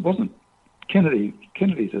saying is, it wasn't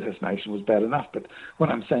Kennedy's assassination was bad enough, but what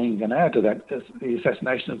I'm saying can add to that is the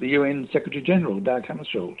assassination of the UN Secretary General, Dag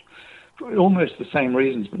Hammarskjöld, for almost the same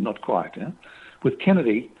reasons, but not quite. Yeah? With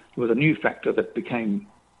Kennedy, there was a new factor that became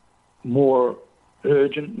more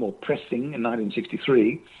urgent, more pressing in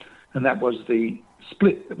 1963, and that was the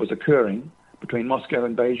split that was occurring between Moscow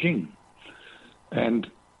and Beijing.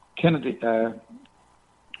 And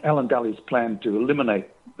Alan Dulles planned to eliminate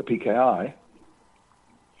the PKI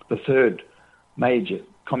the third major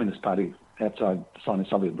communist party outside the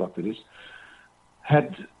Sino-Soviet bloc, that is,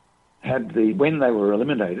 when they were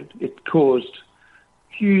eliminated, it caused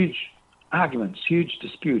huge arguments, huge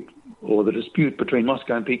dispute, or the dispute between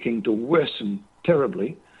Moscow and Peking to worsen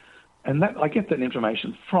terribly. And that I get that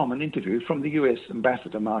information from an interview from the US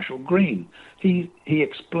Ambassador Marshall Green. He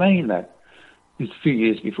explained that a few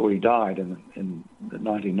years before he died in the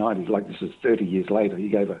 1990s, like this is 30 years later. He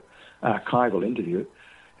gave an archival interview,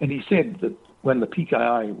 and he said that when the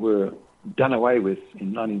PKI were done away with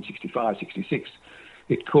in 1965-66,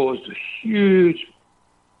 it caused a huge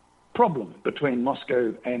problem between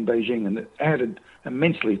Moscow and Beijing, and it added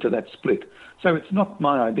immensely to that split. So it's not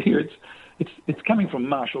my idea. It's coming from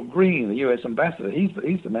Marshall Green, the U.S. ambassador. He's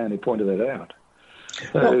the man who pointed that out.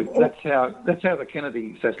 So that's how the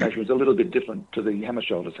Kennedy assassination was a little bit different to the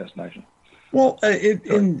Hammarskjöld assassination. Well,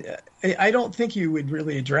 I don't think you would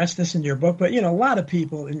really address this in your book, but a lot of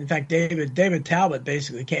people, in fact, David Talbot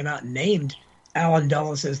basically came out and named Allen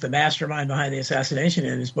Dulles as the mastermind behind the assassination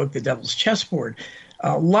in his book, The Devil's Chessboard.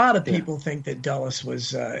 A lot of people think that Dulles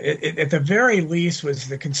was, at the very least, was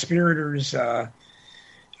the conspirators'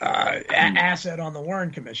 asset on the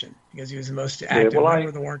Warren Commission, because he was the most active member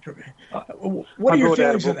of the Warren Commission. What are your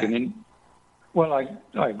feelings of that? Well, I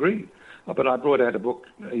agree. But I brought out a book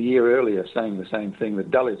a year earlier saying the same thing,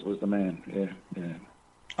 that Dulles was the man. Yeah.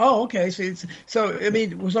 Oh, okay. So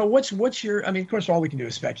what's your? I mean, of course, all we can do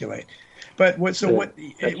is speculate. But what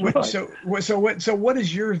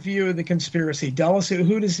is your view of the conspiracy? Dulles,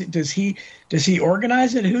 who does he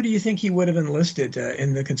organize it? Who do you think he would have enlisted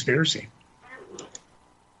in the conspiracy?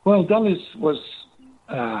 Well, Dulles was.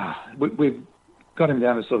 We've got him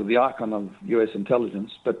down as sort of the icon of U.S.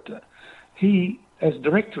 intelligence, but he, as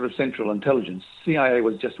director of Central Intelligence, CIA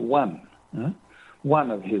was just one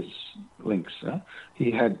of his links.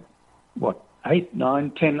 He had, 8,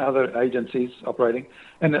 9, 10 other agencies operating.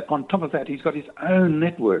 And on top of that, he's got his own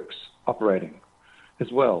networks operating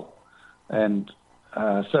as well. And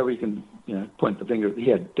so we can point the finger. He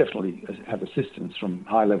had definitely have assistance from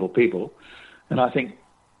high-level people. And I think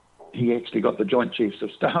he actually got the Joint Chiefs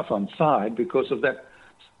of Staff on side because of that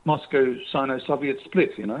Moscow Sino-Soviet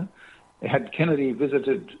split, Had Kennedy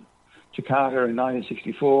visited Jakarta in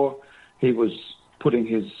 1964, he was putting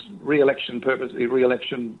his re-election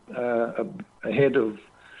ahead of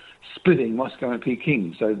splitting Moscow and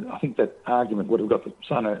Peking. So I think that argument would have got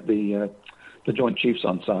the Joint Chiefs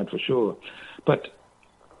on side for sure. But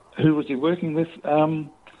who was he working with?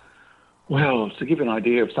 Well, to give you an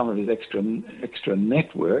idea of some of his extra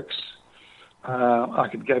networks, I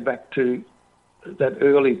could go back to that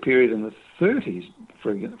early period in the 30s,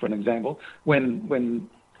 for an example, when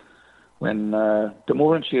de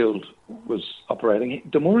Mohrenschildt was operating.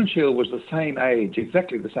 De Mohrenschildt was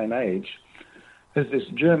exactly the same age, as this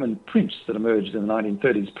German prince that emerged in the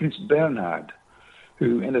 1930s, Prince Bernhard,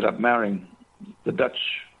 who ended up marrying the Dutch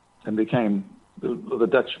and became the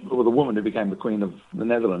woman who became the Queen of the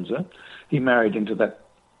Netherlands. He married into that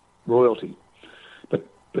royalty. But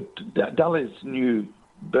Dulles knew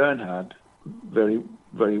Bernhard very,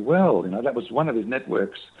 very well. That was one of his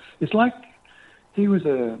networks. It's like he was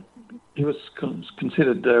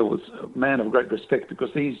considered was a man of great respect because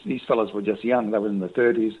these fellows were just young. They were in the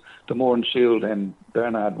 30s. De Mohrenschildt and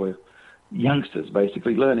Bernhard were youngsters,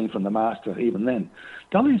 basically learning from the master even then.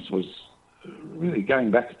 Dulles was really going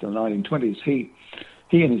back to the 1920s.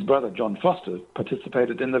 He and his brother John Foster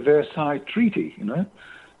participated in the Versailles Treaty.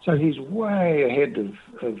 So he's way ahead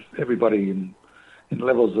of everybody in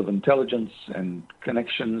levels of intelligence and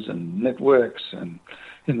connections and networks. And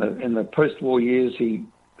in the post-war years, he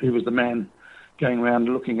was the man going around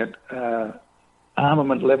looking at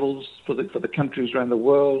armament levels for the countries around the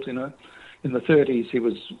world. In the 30s, he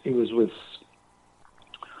was with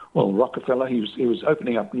Rockefeller. He was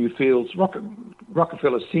opening up new fields.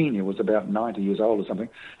 Rockefeller Senior was about 90 years old or something,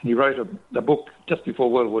 and he wrote a book just before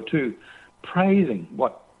World War II, praising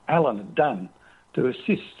what Allen had done to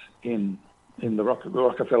assist in the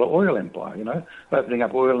Rockefeller oil empire, opening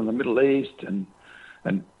up oil in the Middle East and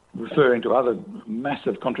referring to other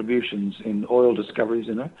massive contributions in oil discoveries.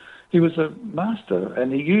 He was a master,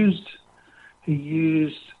 and he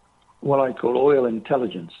used what I call oil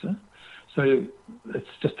intelligence. So it's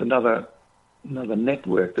just another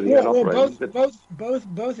network that he had operating.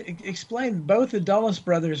 Both explain. Both the Dulles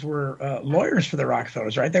brothers were lawyers for the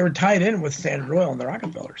Rockefellers, right? They were tied in with Standard Oil and the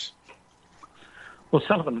Rockefellers. Well,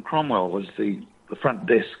 Sullivan Cromwell was the front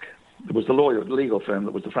desk. It was the legal firm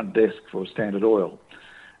that was the front desk for Standard Oil.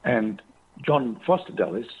 And John Foster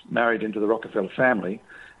Dulles married into the Rockefeller family,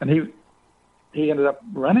 and he ended up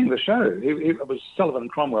running the show. It was Sullivan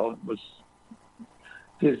Cromwell was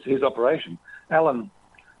his operation. Alan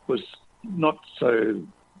was not so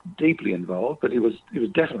deeply involved, but he was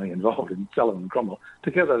definitely involved in Sullivan and Cromwell.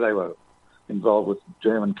 Together they were involved with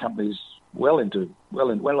German companies well after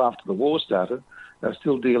the war started. They were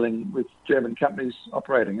still dealing with German companies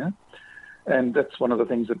operating, and that's one of the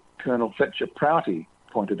things that Colonel Fletcher Prouty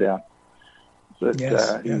pointed out, that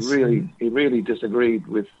he really disagreed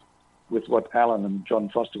with what Alan and John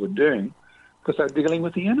Foster were doing, because they were dealing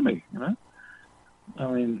with the enemy. I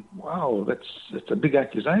mean, wow, that's a big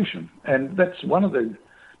accusation, and that's one of the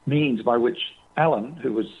means by which Alan,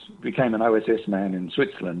 who became an OSS man in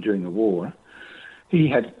Switzerland during the war, he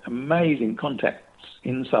had amazing contacts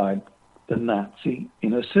inside the Nazi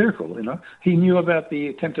inner circle. He knew about the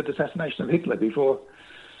attempted assassination of Hitler before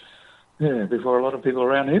a lot of people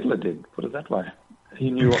around Hitler did. Put it that way, he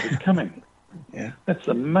knew what was coming. Yeah, that's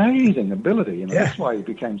amazing ability. That's why he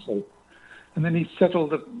became so. And then he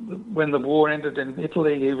settled when the war ended in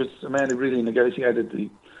Italy. He was a man who really negotiated the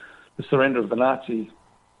surrender of the Nazis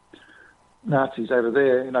over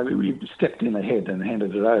there. He stepped in ahead and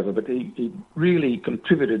handed it over, but he really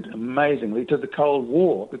contributed amazingly to the Cold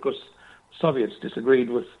War, because Soviets disagreed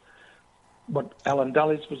with what Alan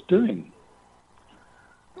Dulles was doing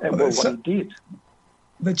and what he did.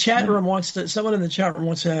 The chat room someone in the chat room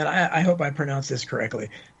wants to know, I hope I pronounced this correctly.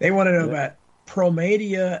 They want to know about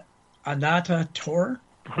Promedia Anantatur.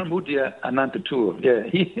 Promedia Anantatur,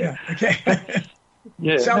 yeah. Okay.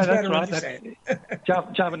 Yeah, sounds that's better right. when you say it.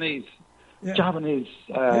 Javanese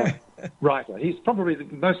writer. He's probably the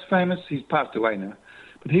most famous. He's passed away now,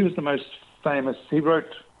 but he was the most famous. He wrote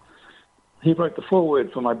the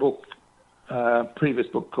foreword for my book, previous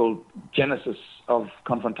book called Genesis of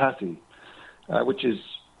Confrontati, which is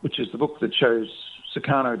the book that shows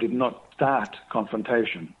Sukarno did not start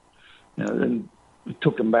confrontation. And it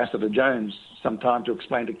took Ambassador Jones some time to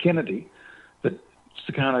explain to Kennedy that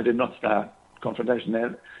Sukarno did not start confrontation.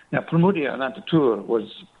 Now Promedia Anantatur was,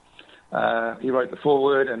 he wrote the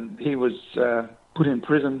foreword, and he was put in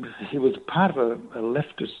prison. He was part of a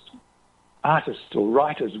leftist artists or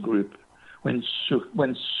writers group. When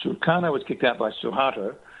Sukarno was kicked out by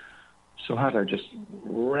Suharto just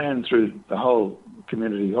ran through the whole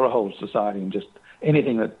community or the whole society, and just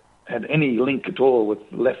anything that had any link at all with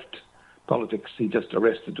left politics, he just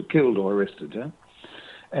arrested or killed or arrested.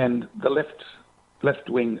 And the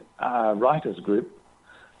left-wing writers group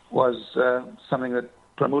was something that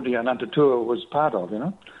Promedia Anantatur was part of,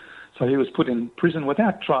 So he was put in prison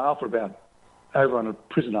without trial for over on a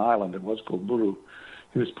prison island, it was called Buru.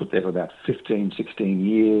 He was put there for about 15, 16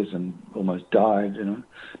 years and almost died,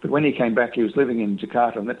 But when he came back, he was living in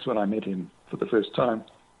Jakarta, and that's when I met him for the first time.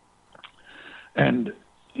 And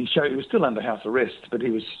he was still under house arrest, but he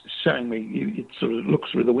was showing me, he'd sort of look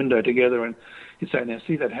through the window together, and he'd say, now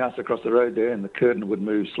see that house across the road there, and the curtain would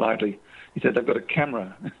move slightly. He said, they've got a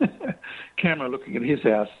camera looking at his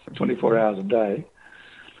house 24 hours a day.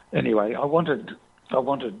 Anyway, I wanted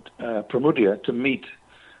Promedia to meet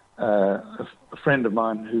a friend of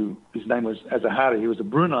mine his name was Azahari. He was a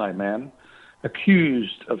Brunei man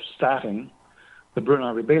accused of starting the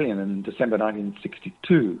Brunei Rebellion in December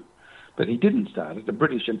 1962. But he didn't start it. The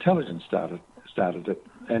British intelligence started it.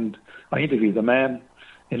 And I interviewed the man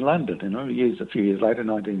in London, a few years later,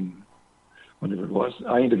 whenever it was.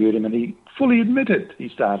 I interviewed him, and he fully admitted he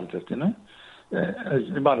started it, As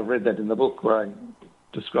you might have read that in the book where I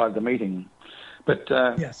described the meeting. But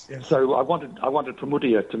yes. So I wanted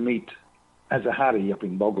Promedia to meet Azahari up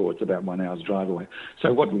in Bogor. It's about 1 hour's drive away.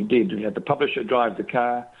 So what we did, we had the publisher drive the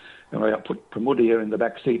car, and I put Promedia in the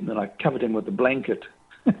back seat, and then I covered him with a blanket.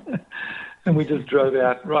 And we just drove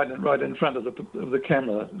out right in front of the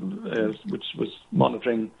camera, which was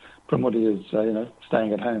monitoring Promedia's,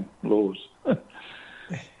 staying at home laws.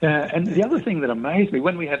 And the other thing that amazed me,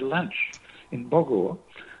 when we had lunch in Bogor,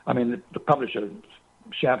 the publisher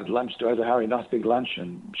shouted lunch to Azahari, nice big lunch,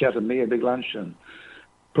 and shouted me a big lunch, and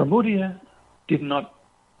Promedia did not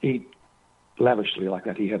eat lavishly like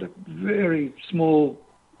that. He had a very small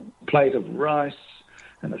plate of rice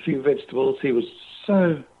and a few vegetables. He was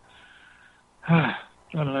so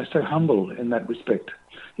humble in that respect.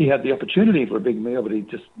 He had the opportunity for a big meal, but he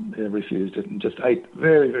just refused it and just ate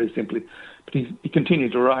very, very simply. But he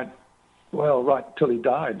continued to write till he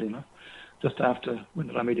died, just after, when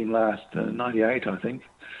did I meet him last? 98, I think.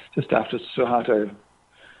 Just after Suharto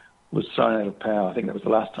was thrown out of power. I think that was the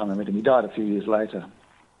last time I met him. He died a few years later.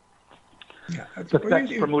 Yeah, but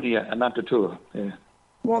that's Promedia Anantatur, yeah.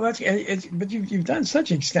 Well, but you've done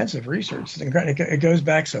such extensive research. It goes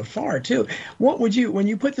back so far too. What would you, when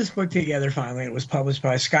you put this book together? Finally, it was published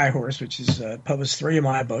by Skyhorse, which has published 3 of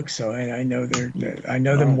my books, so I know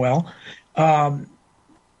them well.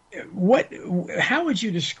 how would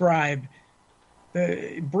you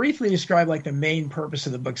briefly describe like the main purpose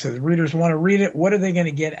of the book? So the readers want to read it. What are they going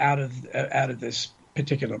to get out of this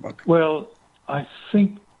particular book? Well, I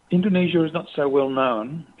think Indonesia is not so well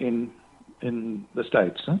known in the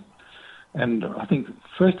States, huh? And I think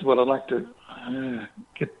first of all I'd like to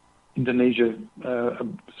get Indonesia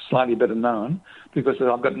slightly better known, because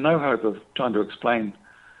I've got no hope of trying to explain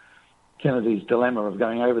Kennedy's dilemma of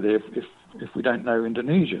going over there if we don't know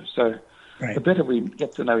Indonesia. So right. The better we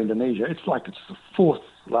get to know Indonesia, it's the fourth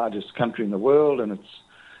largest country in the world, and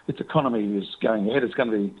its economy is going ahead. It's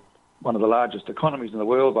going to be one of the largest economies in the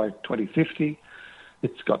world by 2050.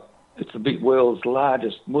 It's the world's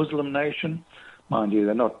largest Muslim nation. Mind you,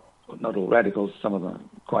 they're not all radicals. Some of them are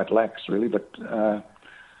quite lax, really, but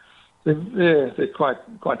they're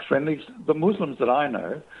quite friendly. The Muslims that I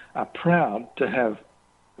know are proud to have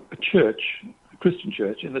a Christian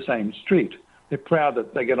church, in the same street. They're proud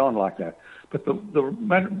that they get on like that. But the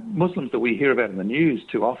Muslims that we hear about in the news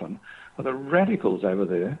too often are the radicals over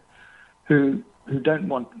there who don't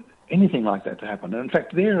want anything like that to happen. And in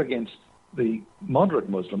fact, they're against the moderate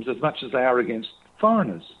Muslims as much as they are against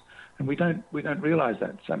foreigners. And we don't realise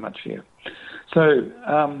that so much here. So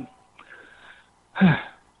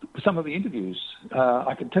some of the interviews,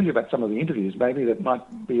 I can tell you about some of the interviews maybe that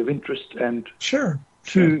might be of interest. And sure.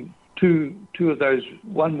 Two of those.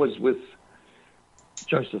 One was with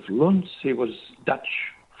Joseph Luns. He was Dutch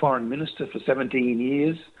foreign minister for 17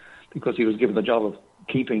 years because he was given the job of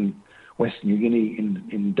keeping West New Guinea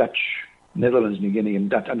in Netherlands New Guinea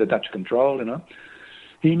under Dutch control. You know,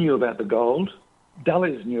 he knew about the gold.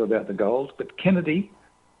 Dulles knew about the gold, but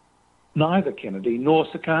neither Kennedy nor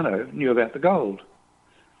Sukarno knew about the gold.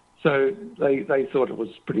 So they thought it was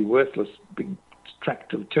pretty worthless, big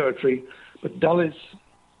tract of territory. But Dulles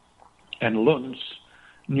and Luns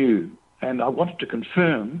knew, and I wanted to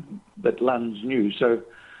confirm that Luns knew. So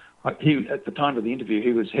he, at the time of the interview,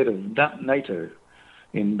 he was head of NATO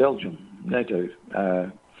in Belgium. NATO.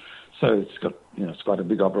 So it's quite a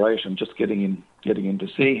big operation. Just getting in to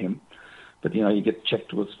see him, but you get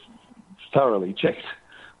thoroughly checked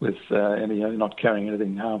with not carrying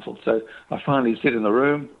anything harmful. So I finally sit in the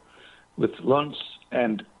room with Luns,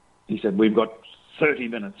 and he said, "We've got 30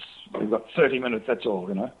 minutes. We've got 30 minutes, that's all,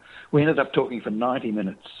 We ended up talking for 90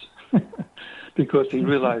 minutes because he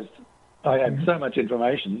realised I had so much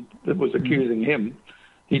information that was accusing him.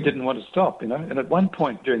 He didn't want to stop, And at one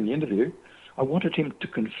point during the interview, I wanted him to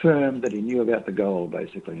confirm that he knew about the gold,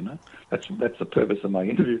 basically, That's the purpose of my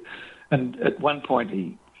interview. And at one point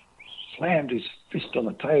he slammed his fist on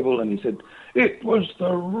the table and he said, "It was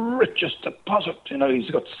the richest deposit."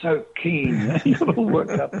 He's got so keen. He got all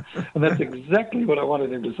worked up. And that's exactly what I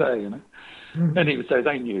wanted him to say, And he would say,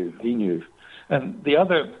 he knew. And the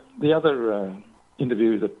other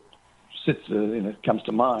interview that comes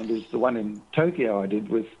to mind is the one in Tokyo I did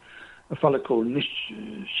with a fellow called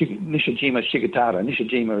Nishijima Shigetara.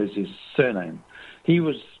 Nishijima is his surname.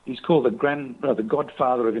 He's called the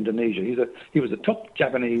godfather of Indonesia. He was a top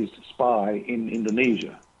Japanese spy in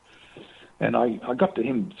Indonesia. And I got to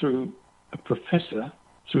him through a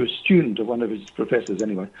student of one of his professors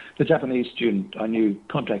anyway. The Japanese student I knew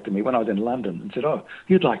contacted me when I was in London and said, "Oh,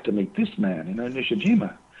 you'd like to meet this man,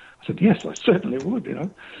 Nishijima." I said, "Yes, I certainly would,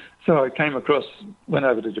 So I went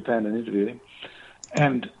over to Japan and interviewed him.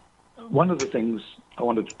 And one of the things I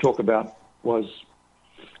wanted to talk about was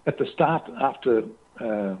at the start, after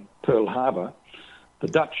Pearl Harbor, the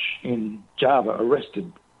Dutch in Java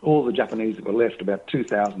arrested all the Japanese that were left. About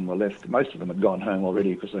 2,000 were left. Most of them had gone home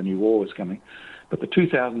already because they knew war was coming. But the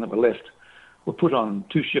 2,000 that were left were put on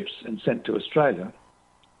 2 ships and sent to Australia.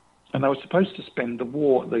 And they were supposed to spend the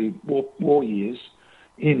war years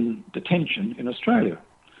in detention in Australia.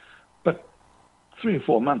 But 3 or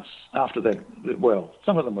 4 months after that,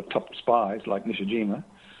 some of them were top spies like Nishijima,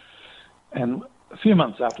 and a few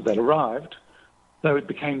months after that arrived, they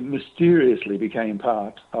mysteriously became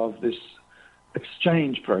part of this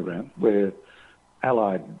exchange program where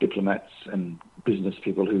Allied diplomats and business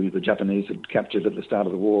people who the Japanese had captured at the start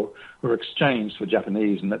of the war were exchanged for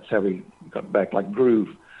Japanese, and that's how we got back. Like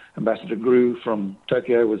Ambassador Grew from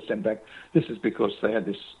Tokyo was sent back. This is because they had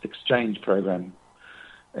this exchange program.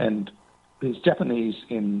 And these Japanese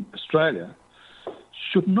in Australia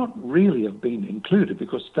should not really have been included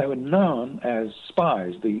because they were known as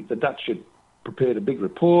spies. The Dutch had prepared a big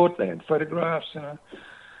report, they had photographs,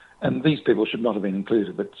 and these people should not have been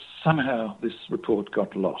included. But somehow this report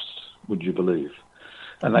got lost, would you believe?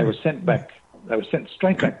 And they were sent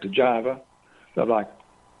straight back to Java. There were like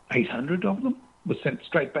 800 of them were sent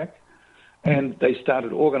straight back. And they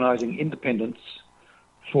started organising independence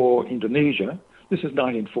for Indonesia. This is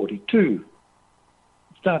 1942.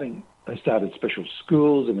 They started special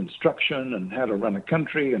schools of instruction and how to run a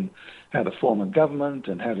country and how to form a government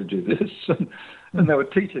and how to do this. And they were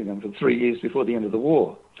teaching them for 3 years before the end of the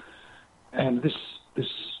war. And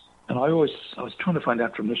and I was trying to find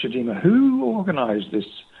out from Nishijima who organised this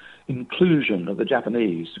inclusion of the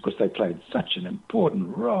Japanese, because they played such an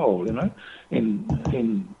important role,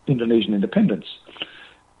 in Indonesian independence.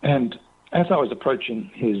 And as I was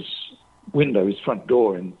approaching his window, his front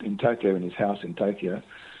door in Tokyo, in his house in Tokyo,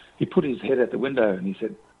 he put his head out the window and he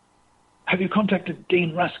said, "Have you contacted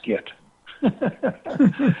Dean Rusk yet?"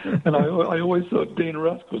 And I always thought Dean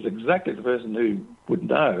Rusk was exactly the person who would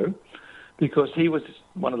know, because he was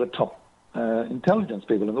one of the top intelligence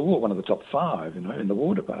people in the war, one of the top 5, in the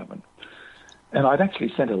War Department. And I'd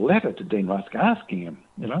actually sent a letter to Dean Rusk asking him,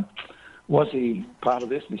 was he part of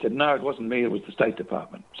this? And he said, "No, it wasn't me, it was the State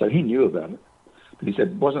Department." So he knew about it. But he said,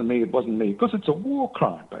 it wasn't me, because it's a war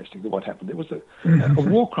crime, basically, what happened. It was a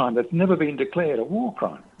war crime that's never been declared a war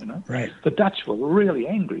crime, Right. The Dutch were really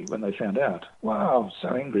angry when they found out. Wow, so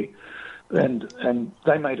angry. And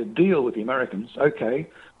they made a deal with the Americans. "Okay,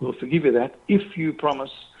 we'll forgive you that if you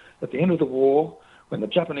promise at the end of the war, when the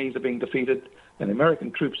Japanese are being defeated and the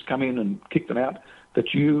American troops come in and kick them out,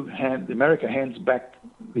 that America hands back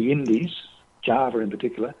the Indies, Java in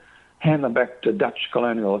particular, hand them back to Dutch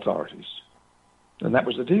colonial authorities." And that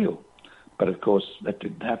was the deal. But of course, that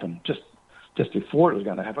didn't happen. Just before it was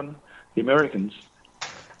going to happen, the Americans,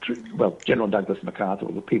 General Douglas MacArthur,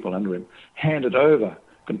 or the people under him, handed over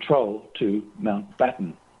control to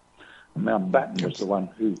Mountbatten. And Mountbatten was the one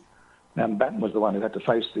who had to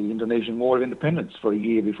face the Indonesian War of Independence for a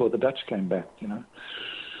year before the Dutch came back.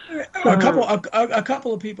 A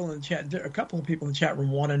couple of people in the chat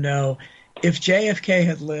room want to know, if JFK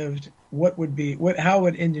had lived, how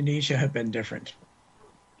would Indonesia have been different?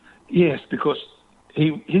 Yes, because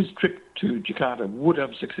his trip to Jakarta would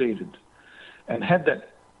have succeeded, and had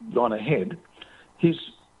that gone ahead, his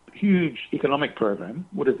huge economic program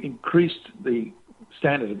would have increased the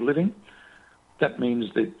standard of living. That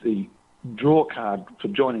means that the draw card for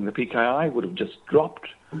joining the PKI would have just dropped.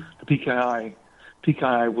 The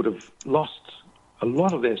PKI would have lost a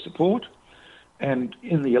lot of their support, and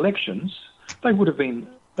in the elections they would have been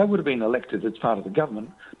elected as part of the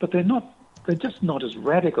government, but they're just not as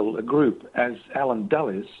radical a group as Alan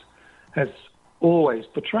Dulles has always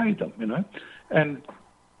portrayed them, and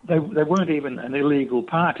they weren't even an illegal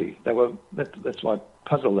party. That's why it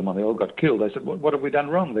puzzled them when they all got killed. They said, what have we done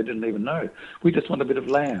wrong? They didn't even know. We just want a bit of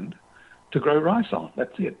land to grow rice on.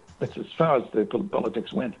 That's it. That's as far as the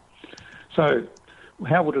politics went. So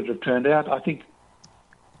how would it have turned out? I think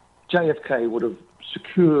JFK would have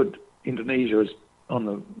secured Indonesia on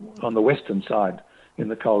the western side in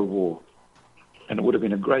the Cold War, and it would have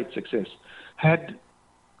been a great success. Had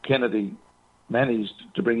Kennedy managed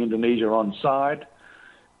to bring Indonesia on side,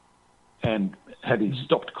 and had he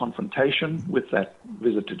stopped confrontation with that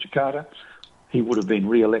visit to Jakarta, he would have been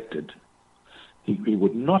re-elected. He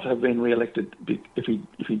would not have been re-elected if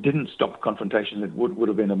he didn't stop confrontation. It would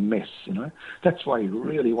have been a mess, That's why he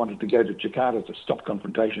really wanted to go to Jakarta, to stop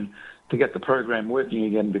confrontation, to get the program working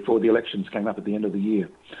again before the elections came up at the end of the year.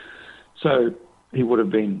 So he would have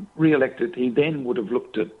been re-elected. He then would have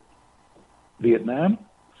looked at Vietnam.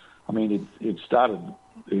 I mean, he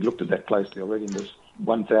looked at that closely already, and there's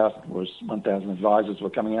 1,000 advisors were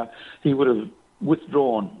coming out. He would have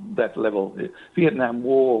withdrawn that level. The Vietnam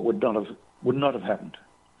War would not have happened.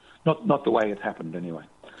 Not the way it happened anyway,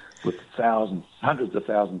 with hundreds of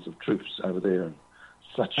thousands of troops over there, and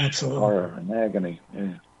such horror and agony.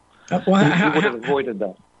 Yeah. He would have avoided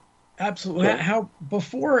that. Absolutely. Yeah. How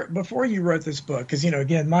before you wrote this book, because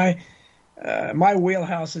again, my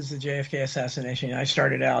wheelhouse is the JFK assassination. I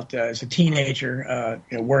started out as a teenager,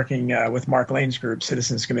 working with Mark Lane's group,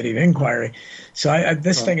 Citizens Committee of Inquiry. So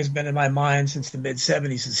this thing has been in my mind since the mid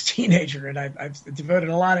 '70s as a teenager, and I've devoted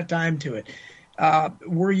a lot of time to it.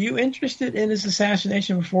 Were you interested in his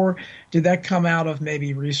assassination before? Did that come out of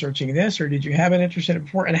maybe researching this, or did you have an interest in it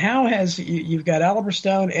before? And how has you've got Oliver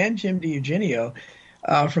Stone and Jim DiEugenio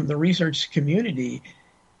from the research community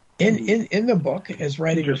in the book as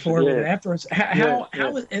writing before and afterwards? How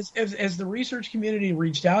has the research community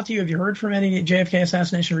reached out to you? Have you heard from any JFK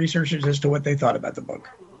assassination researchers as to what they thought about the book?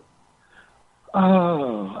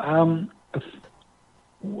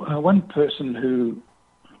 One person who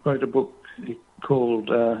wrote a book called,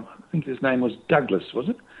 I think his name was Douglas, was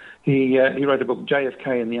it? He wrote a book,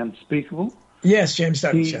 JFK and the Unspeakable. Yes, James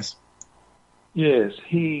Douglas, Yes,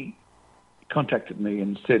 he contacted me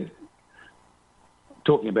and said,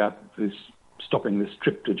 talking about stopping this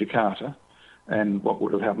trip to Jakarta, and what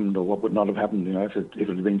would have happened or what would not have happened, if it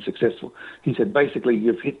had been successful. He said, basically,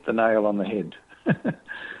 you've hit the nail on the head.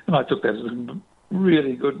 And I took that as a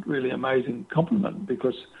really good, really amazing compliment,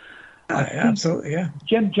 because absolutely, yeah.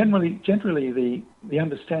 Generally, the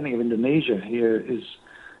understanding of Indonesia here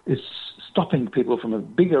is stopping people from a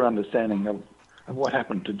bigger understanding of what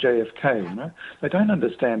happened to JFK. They don't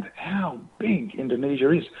understand how big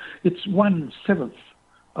Indonesia is. It's 1/7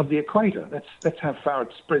 of the equator. That's how far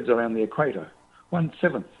it spreads around the equator.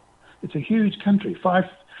 1/7. It's a huge country.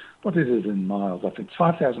 What is it in miles? I think it's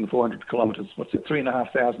 5,400 kilometres. What's it?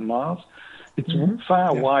 3,500 miles. It's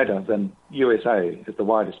far wider than USA is the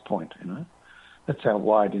widest point. That's how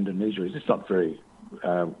wide Indonesia is. It's not very.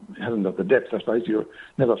 Hasn't got the depth. I suppose you're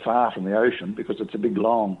never far from the ocean because it's a big,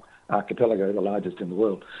 long archipelago, the largest in the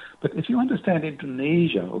world. But if you understand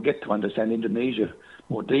Indonesia, or get to understand Indonesia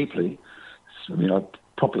more deeply,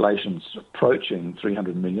 population's approaching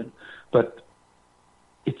 300 million, but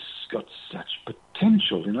it's got such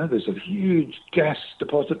potential. There's a huge gas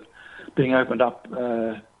deposit being opened up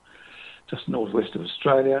just northwest of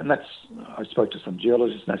Australia, and I spoke to some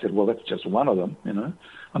geologists, and they said, well, that's just one of them.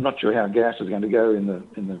 I'm not sure how gas is going to go in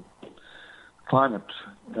the climate,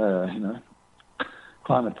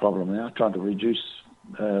 climate problem now, trying to reduce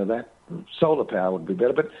that. Solar power would be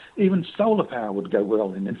better, but even solar power would go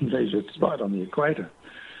well in Indonesia. It's right on the equator,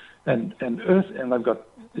 and Earth, and they've got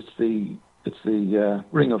it's the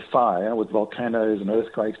ring of fire with volcanoes and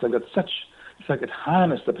earthquakes. They've got so they could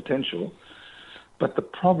harness the potential. But the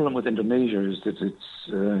problem with Indonesia is that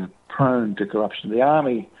it's prone to corruption. The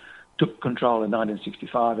army took control in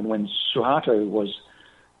 1965, and when Suharto was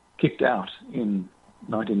kicked out in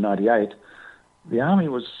 1998, the army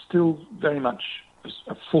was still very much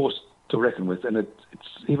a force to reckon with. And it's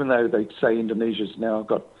even though they say Indonesia's now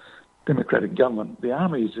got democratic government, the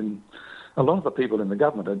armies and a lot of the people in the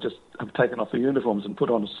government have taken off their uniforms and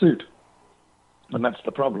put on a suit. And that's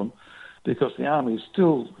the problem, because the army is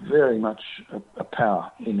still very much a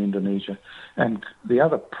power in Indonesia. And the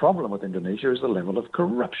other problem with Indonesia is the level of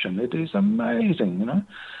corruption. It is amazing,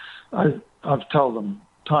 I've told them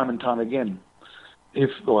time and time again, I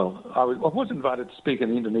was invited to speak in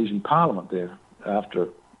the Indonesian parliament there after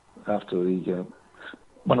the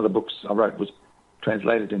one of the books I wrote was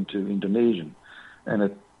translated into Indonesian, and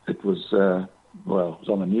it was it was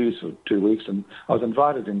on the news for 2 weeks, and I was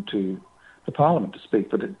invited into the Parliament to speak,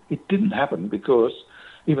 but it didn't happen because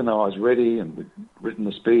even though I was ready and we'd written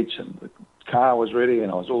the speech and the car was ready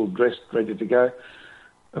and I was all dressed, ready to go,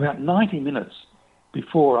 about 90 minutes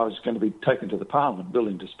before I was going to be taken to the Parliament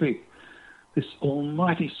building to speak, this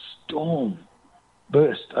almighty storm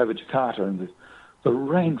burst over Jakarta, and the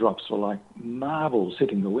raindrops were like marbles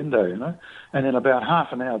hitting the window, and in about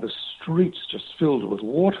half an hour the streets just filled with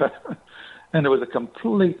water. And it was a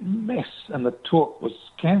complete mess, and the talk was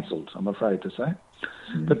cancelled, I'm afraid to say.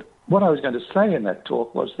 But what I was going to say in that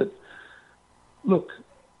talk was that, look,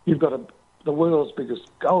 you've got the world's biggest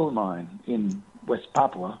gold mine in West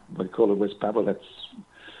Papua. We call it West Papua. That's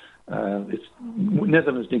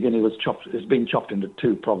Netherlands New Guinea has been chopped into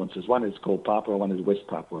two provinces. One is called Papua, one is West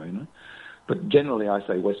Papua, But generally I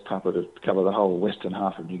say West Papua to cover the whole western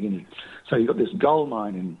half of New Guinea. So you've got this gold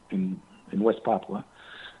mine in West Papua,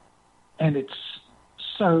 and it's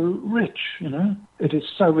so rich, It is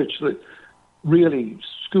so rich that really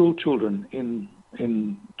school children in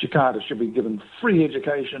Jakarta should be given free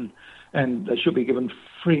education, and they should be given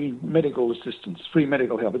free medical assistance, free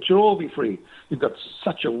medical help. It should all be free. You've got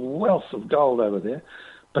such a wealth of gold over there,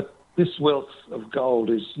 but this wealth of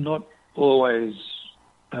gold is not always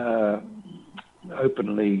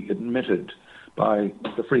openly admitted by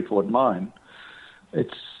the Freeport mine.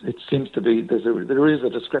 It seems to be there is a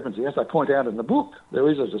discrepancy. As I point out in the book, there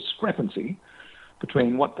is a discrepancy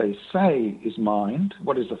between what they say is mined,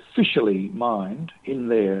 what is officially mined in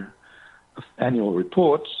their annual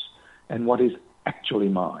reports, and what is actually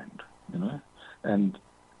mined. And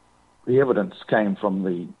the evidence came from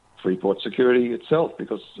the Freeport security itself,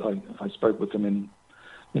 because I spoke with them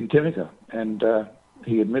in Timika, and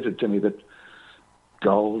he admitted to me that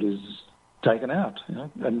gold is taken out,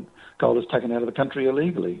 and gold is taken out of the country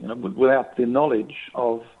illegally, without the knowledge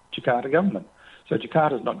of Jakarta government. So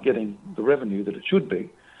Jakarta's not getting the revenue that it should be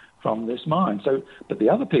from this mine. But the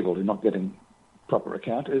other people who are not getting proper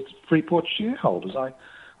account is Freeport shareholders.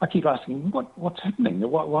 I keep asking, what's happening?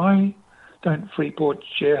 Why don't Freeport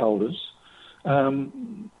shareholders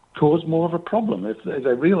cause more of a problem? If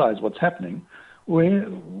they realise what's happening,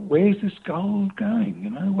 where's this gold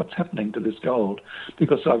going? What's happening to this gold?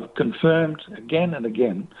 Because I've confirmed again and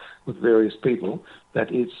again with various people that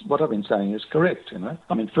what I've been saying is correct.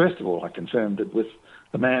 I mean, first of all, I confirmed it with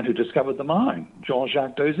the man who discovered the mine,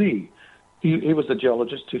 Jean-Jacques Dozy. He was the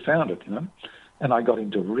geologist who found it. And I got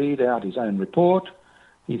him to read out his own report.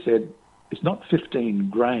 He said it's not 15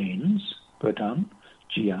 grains per tonne,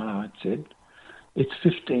 GR, it said. It's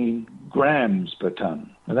 15 grams per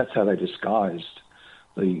tonne. And that's how they disguised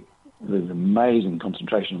the amazing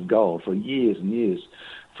concentration of gold for years and years.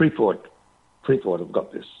 Freeport have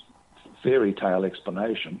got this fairy tale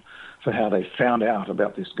explanation for how they found out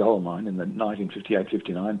about this gold mine in the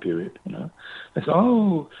 1958-59 period. They said,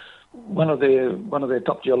 one of their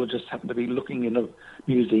top geologists happened to be looking in a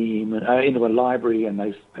museum, into a library, and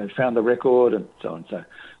they found the record, and so on. So,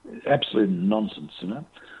 absolute nonsense.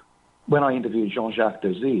 When I interviewed Jean-Jacques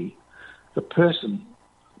Dozy, the person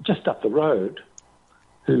just up the road,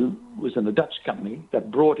 who was in the Dutch company that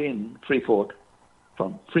brought in Freeport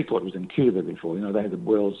was in Cuba before. They had the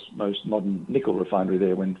world's most modern nickel refinery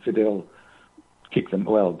there when Fidel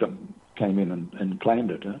came in and claimed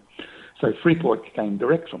it. So Freeport came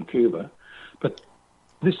direct from Cuba, but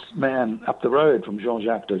this man up the road from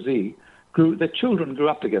Jean-Jacques Dozy, their children grew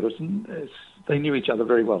up together, and they knew each other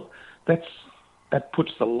very well. That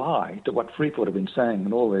puts the lie to what Freeport have been saying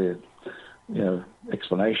and all their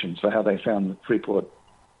explanations for how they found the Freeport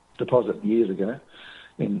deposit years ago.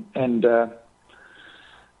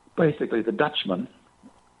 Basically the Dutchman,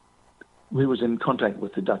 who was in contact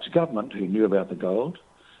with the Dutch government, who knew about the gold,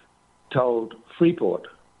 told Freeport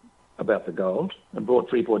about the gold and brought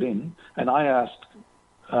Freeport in. And I asked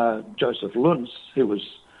Joseph Luns, who was,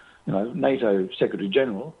 NATO Secretary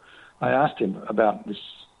General, I asked him about this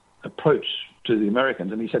approach to the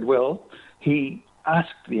Americans, and he said, well, he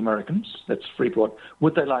asked the Americans, that's Freeport,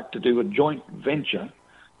 would they like to do a joint venture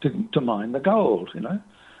to mine the gold,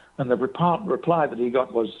 And the reply that he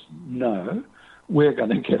got was, no, we're going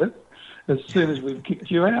to get it as soon as we've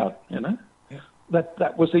kicked you out, Yeah.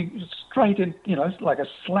 That was straight in, like a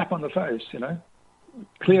slap on the face,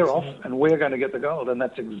 Clear off, and we're going to get the gold, and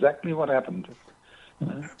that's exactly what happened.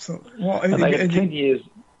 Absolutely. Well, and they had 10 years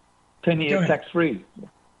tax-free.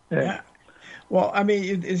 Yeah. Well, I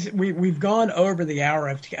mean, we've gone over the hour.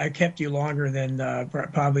 I kept you longer than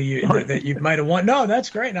probably that you might have wanted. No, that's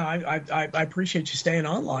great. No, I appreciate you staying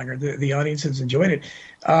on longer. The audience has enjoyed it.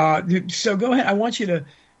 So go ahead. I want you to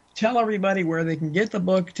tell everybody where they can get the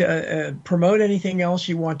book, to promote anything else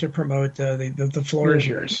you want to promote. The floor is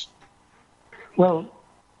yours. Well,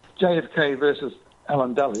 JFK versus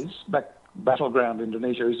Alan Dulles, Battleground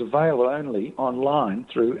Indonesia, is available only online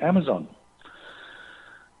through Amazon.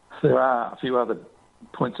 There are a few other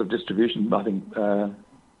points of distribution. I think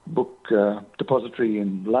Book Depository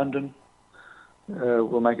in London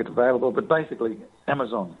will make it available, but basically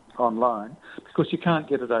Amazon online, because you can't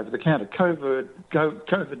get it over the counter.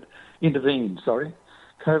 COVID intervened,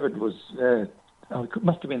 COVID was, it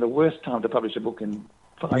must have been the worst time to publish a book in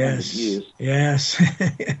 500 years. Yes,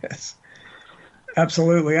 yes.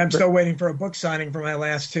 Absolutely. I'm still waiting for a book signing for my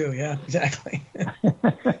last two. Yeah, exactly.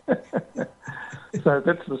 So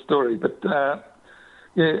that's the story. But,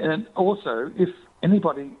 and also, if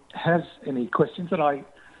anybody has any questions, that I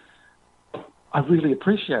really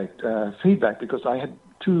appreciate feedback, because I had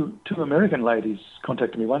two American ladies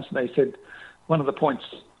contact me once, and they said one of the points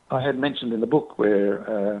I had mentioned in the book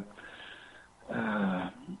where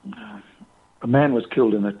a man was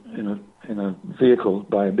killed in a vehicle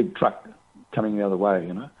by a big truck coming the other way,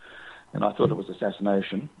 and I thought it was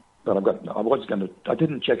assassination. But I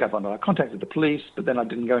didn't check up on it. I contacted the police, but then I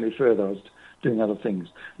didn't go any further. I was doing other things.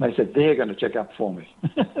 And they said, they're going to check up for me.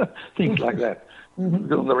 Things like that.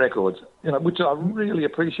 On the records, which I really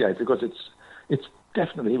appreciate, because he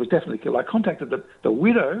was definitely killed. I contacted the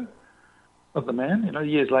widow of the man,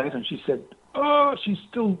 years later, and she said, she's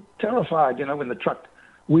still terrified, when the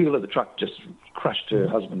wheel of the truck just crushed her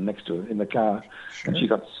husband next to her in the car. Sure. And she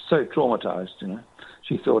got so traumatized,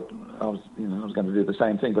 She thought I was going to do the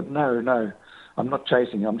same thing, but no, I'm not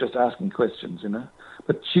chasing. I'm just asking questions,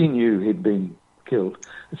 But she knew he'd been killed.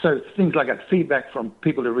 So things like that, feedback from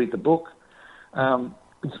people who read the book,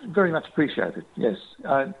 it's very much appreciated. Yes.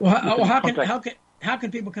 How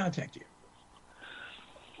can people contact you?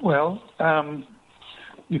 Well,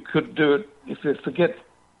 you could do it if you forget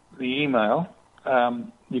the email.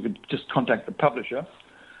 You could just contact the publisher,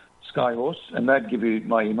 Skyhorse, and they'd give you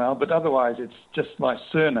my email. But otherwise, it's just my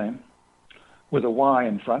surname with a Y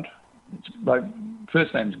in front. My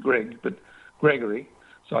first name's Greg, but Gregory,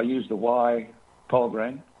 so I use the Y,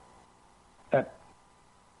 Polgrain, at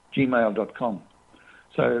gmail.com.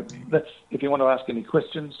 So that's, if you want to ask any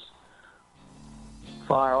questions,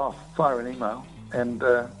 fire an email. And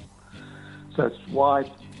so it's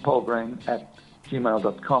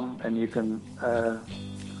ypolgreen@gmail.com, and you can,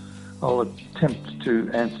 I'll attempt to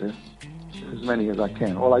answer as many as I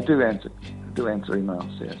can. Well, I do answer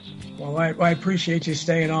emails, yes. Well, I appreciate you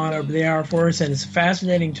staying on over the hour for us, and it's a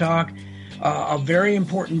fascinating talk. A very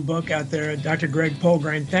important book out there. Dr. Greg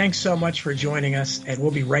Polgreen, thanks so much for joining us, and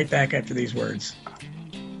we'll be right back after these words.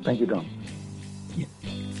 Thank you, Don. Yeah.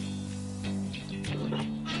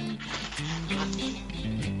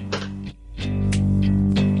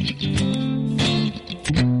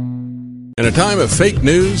 In a time of fake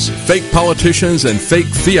news, fake politicians, and fake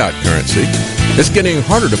fiat currency, it's getting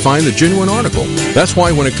harder to find the genuine article. That's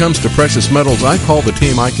why when it comes to precious metals, I call the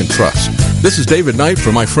team I can trust. This is David Knight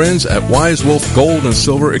for my friends at Wise Wolf Gold and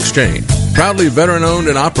Silver Exchange. Proudly veteran-owned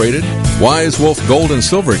and operated, Wise Wolf Gold and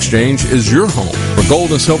Silver Exchange is your home for gold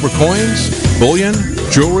and silver coins, bullion,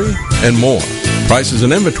 jewelry, and more. Prices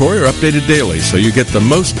and inventory are updated daily, so you get the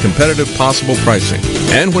most competitive possible pricing.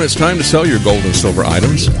 And when it's time to sell your gold and silver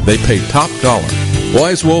items, they pay top dollar.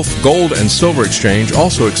 Wise Wolf Gold and Silver Exchange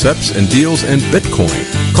also accepts and deals in Bitcoin.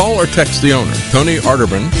 Call or text the owner, Tony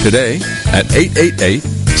Arterburn, today at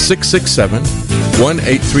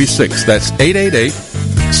 888-667-1836. That's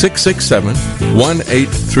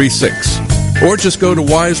 888-667-1836. Or just go to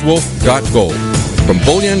wisewolf.gold. From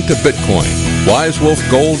bullion to Bitcoin, Wise Wolf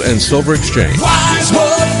Gold and Silver Exchange. Wise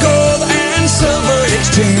Wolf Gold and Silver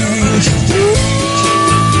Exchange.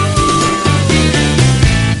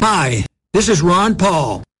 Hi, this is Ron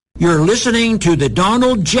Paul. You're listening to The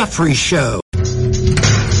Donald Jeffries Show.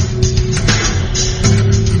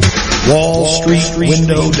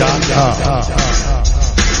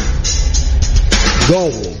 WallStreetWindow.com.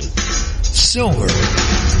 Gold, silver,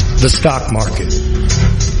 the stock market.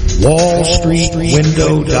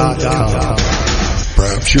 WallStreetWindow.com.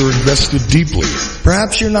 Perhaps you're invested deeply.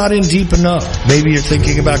 Perhaps you're not in deep enough. Maybe you're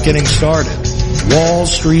thinking about getting started.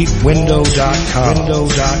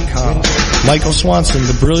 WallStreetWindow.com. Michael Swanson,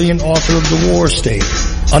 the brilliant author of The War State,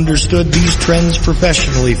 understood these trends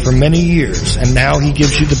professionally for many years, and now he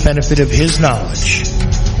gives you the benefit of his knowledge.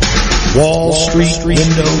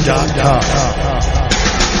 WallStreetWindow.com.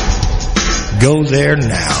 Go there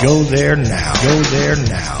now. Go there now. Go there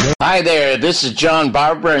now. Hi there, this is John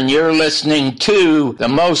Barber, and you're listening to the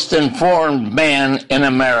most informed man in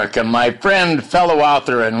America, my friend, fellow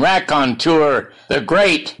author, and raconteur, the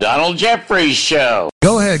great Donald Jeffries Show.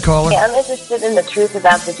 Go ahead, caller. I'm interested in the truth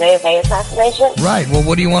about the JFK assassination. Right, well,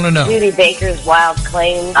 what do you want to know? Judy Baker's wild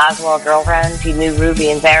claim, Oswald girlfriend, she knew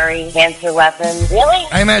Ruby and Barry, cancer weapons. Really?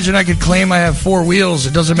 I imagine I could claim I have 4 wheels.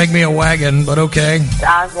 It doesn't make me a wagon, but okay.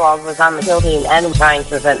 Oswald was on the kill team and trying to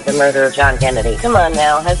prevent the murder of John Kennedy. Come on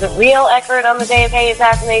now, has a real expert on the JFK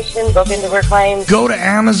assassination looked into her claims? Go to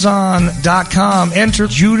Amazon.com, enter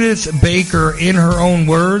Judith Baker in her own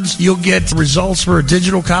words. You'll get results for a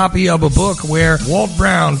digital copy of a book where Walt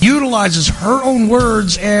Brown utilizes her own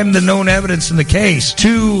words and the known evidence in the case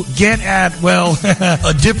to get at, well,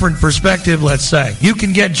 a different perspective, let's say. You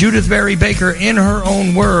can get Judith Barry Baker in her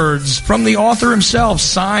own words from the author himself,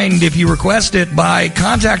 signed if you request it, by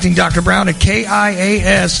contacting Dr. Brown at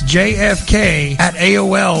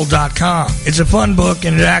KIASJFK@AOL.com. It's a fun book,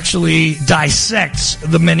 and it actually dissects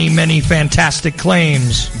the many, many fantastic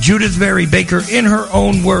claims. Judith Barry Baker in her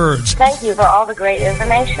own words. Thank you for all the great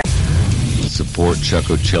information. Support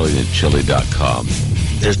Chuckochili at chili.com.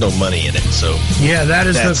 There's no money in it, so yeah,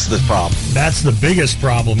 that's the problem. That's the biggest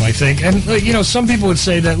problem, I think. And, you know, some people would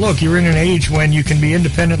say that, look, you're in an age when you can be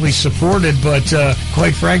independently supported, but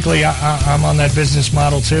quite frankly, I'm on that business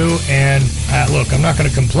model too, and look, I'm not going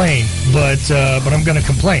to complain, but I'm going to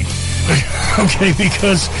complain. Okay,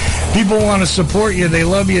 because people want to support you, they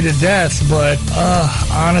love you to death, but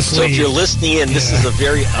honestly... So if you're listening in, this is a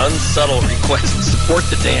very unsubtle request to support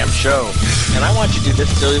the damn show. And I want you to do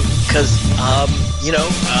this because,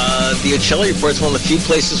 the Ocelli Report is one of the few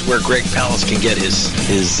places where Greg Palast can get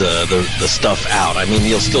the stuff out. I mean,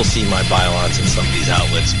 you'll still see my bylaws in some of these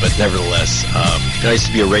outlets, but nevertheless, I used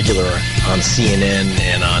to be a regular on CNN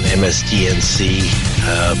and on MSDNC,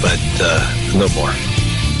 but no more.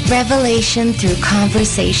 Revelation through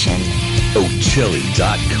conversation.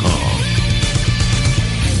 Ocelli.com.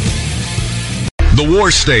 The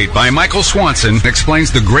War State by Michael Swanson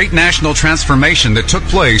explains the great national transformation that took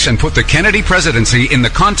place and put the Kennedy presidency in the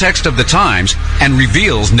context of the times and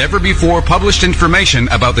reveals never-before published information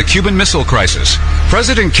about the Cuban Missile Crisis.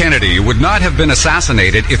 President Kennedy would not have been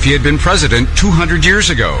assassinated if he had been president 200 years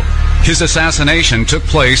ago. His assassination took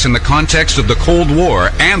place in the context of the Cold War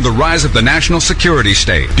and the rise of the national security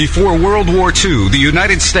state. Before World War II, the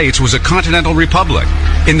United States was a continental republic.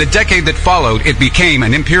 In the decade that followed, it became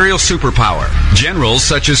an imperial superpower. Generals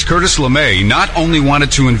such as Curtis LeMay not only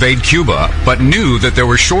wanted to invade Cuba, but knew that there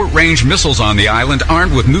were short-range missiles on the island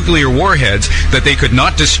armed with nuclear warheads that they could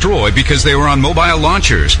not destroy because they were on mobile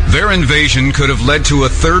launchers. Their invasion could have led to a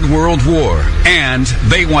third world war, and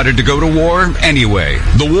they wanted to go to war anyway.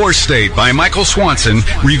 The War State by Michael Swanson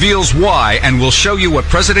reveals why and will show you what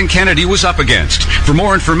President Kennedy was up against. For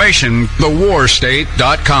more information,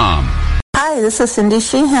 thewarstate.com. Hi, this is Cindy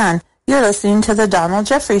Sheehan. You're listening to The Donald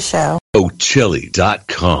Jeffrey Show.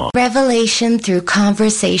 Chili.com. Revelation through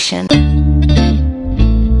conversation.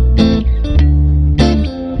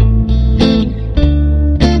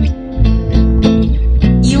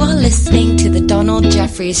 You are listening to The Donald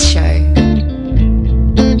Jeffries Show.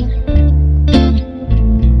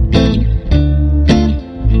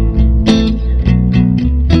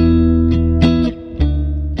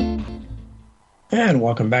 And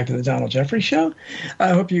welcome back to the Donald Jeffries Show. I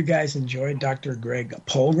hope you guys enjoyed Dr. Greg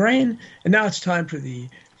Polgrain. And now it's time for the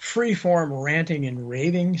free-form ranting and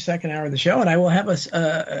raving second hour of the show. And I will have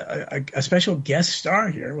a special guest star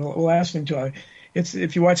here. We'll ask him to.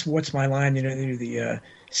 If you watch What's My Line, you know, they do the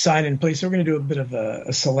sign-in, please. So we're going to do a bit of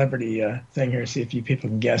a celebrity thing here, see if you people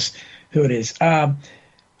can guess who it is. And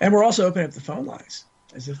we're also opening up the phone lines.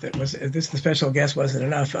 As if the special guest wasn't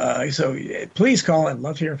enough. So please call in.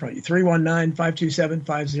 Love hearing from you.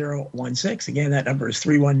 319-527-5016. Again, that number is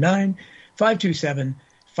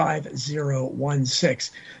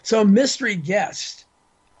 319-527-5016. So mystery guest,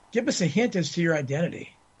 give us a hint as to your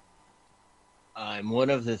identity. I'm one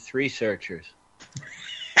of the three searchers.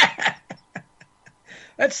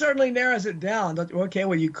 That certainly narrows it down. Okay,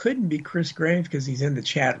 well, you couldn't be Chris Graves because he's in the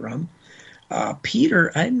chat room.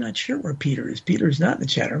 Peter, I'm not sure where Peter is. Peter's not in the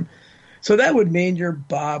chat room. So that would mean you're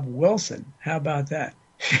Bob Wilson. How about that?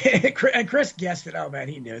 And Chris guessed it. Oh, man,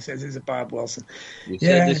 he knew. Says it's Bob Wilson. You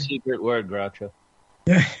said the secret word, Groucho.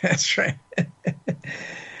 Yeah, that's right.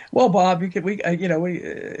 Well, Bob, we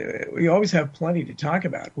always have plenty to talk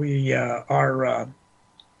about. We are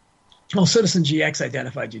Citizen GX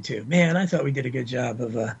identified you too. Man, I thought we did a good job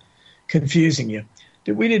of confusing you.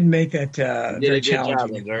 We didn't make that very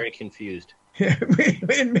challenging. I'm very confused. we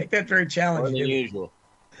didn't make that very challenging. More than usual.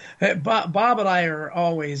 Bob and I are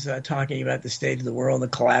always talking about the state of the world, the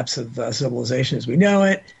collapse of civilization as we know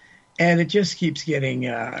it, and it just keeps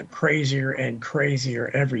getting crazier and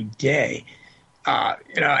crazier every day. I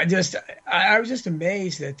was just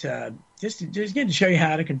amazed that just getting to show you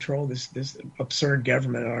how to control this absurd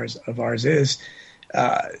government of ours is.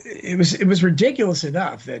 It was ridiculous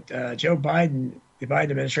enough that Joe Biden, the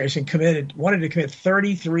Biden administration, wanted to commit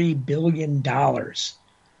 $33 billion to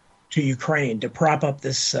Ukraine to prop up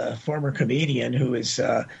this former comedian who's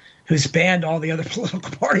banned all the other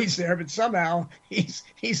political parties there, but somehow he's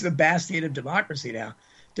the bastion of democracy now.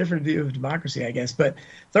 Different view of democracy, I guess. But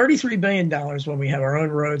 $33 billion when we have our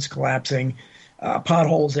own roads collapsing,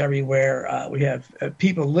 potholes everywhere. We have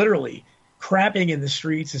people literally crapping in the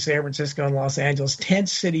streets of San Francisco and Los Angeles, tent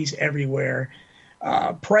cities everywhere,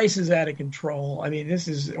 prices out of control. I mean, this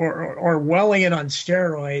is Orwellian on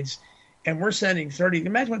steroids, and we're sending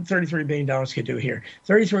imagine what $33 billion could do here.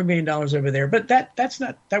 $33 billion over there. But that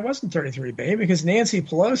wasn't $33 billion because Nancy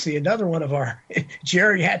Pelosi, another one of our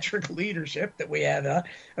geriatric leadership that we have. I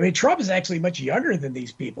mean, Trump is actually much younger than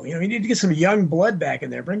these people. You know, we need to get some young blood back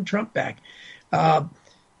in there. Bring Trump back.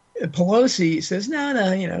 Pelosi says, no,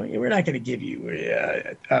 we're not going to give you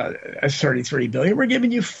a $33 billion. We're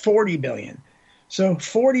giving you $40 billion. So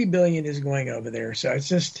 $40 billion is going over there. So it's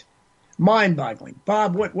just mind-boggling.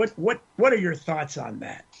 Bob, what are your thoughts on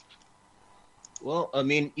that? Well, I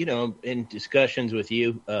mean, in discussions with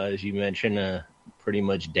you, as you mentioned, pretty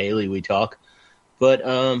much daily we talk, but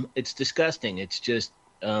it's disgusting. It's just,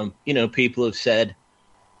 people have said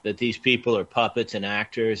that these people are puppets and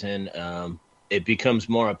actors, and it becomes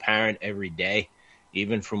more apparent every day,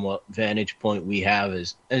 even from what vantage point we have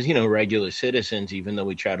as regular citizens, even though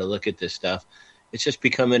we try to look at this stuff, it's just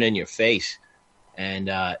becoming in your face. And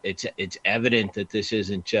it's evident that this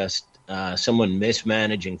isn't just someone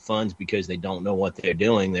mismanaging funds because they don't know what they're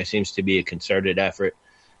doing. There seems to be a concerted effort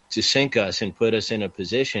to sink us and put us in a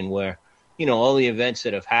position where, all the events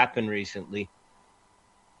that have happened recently,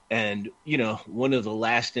 and, one of the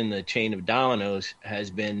last in the chain of dominoes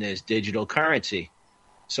has been this digital currency.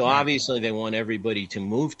 So obviously they want everybody to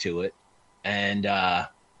move to it. And,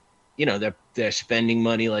 they're spending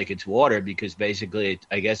money like it's water because basically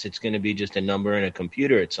I guess it's going to be just a number in a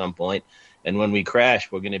computer at some point. And when we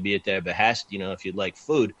crash, we're going to be at their behest. If you'd like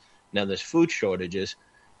food, Now there's food shortages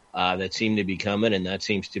that seem to be coming, and that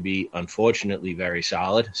seems to be, unfortunately, very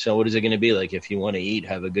solid. So what is it going to be like if you want to eat,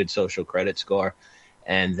 have a good social credit score,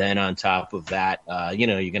 and then on top of that, you're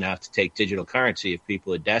going to have to take digital currency if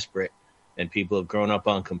people are desperate and people have grown up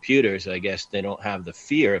on computers. I guess they don't have the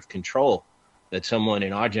fear of control that someone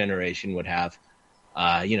in our generation would have,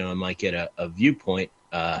 and might get a viewpoint,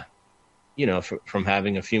 from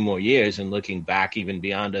having a few more years and looking back even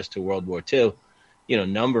beyond us to World War II,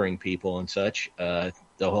 numbering people and such.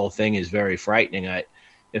 The whole thing is very frightening.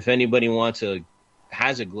 If anybody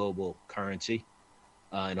has a global currency,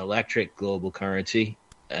 an electric global currency,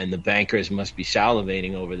 and the bankers must be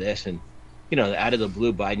salivating over this. And, out of the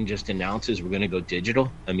blue, Biden just announces we're going to go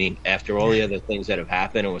digital. I mean, after all the other things that have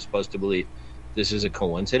happened, and we're supposed to believe this is a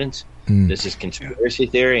coincidence. This is conspiracy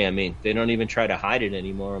theory. I mean, they don't even try to hide it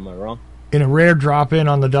anymore. Am I wrong? In a rare drop-in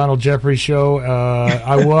on the Donald Jeffries Show,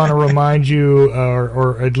 I want to remind you,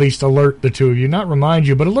 or at least alert the two of you, not remind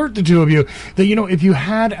you, but alert the two of you that, if you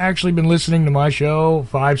had actually been listening to my show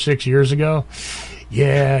 5-6 years ago,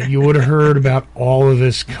 you would have heard about all of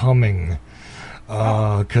this coming.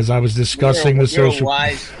 Because I was discussing the social...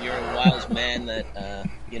 You're a wise man that,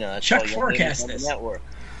 that's Chuck forecast this. Network.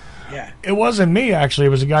 Yeah. It wasn't me, actually.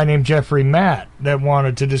 It was a guy named Jeffrey Matt that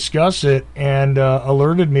wanted to discuss it and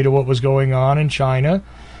alerted me to what was going on in China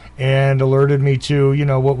and alerted me to,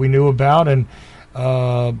 what we knew about and,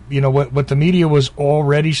 what the media was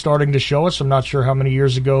already starting to show us. I'm not sure how many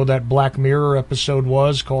years ago that Black Mirror episode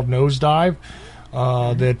was called Nosedive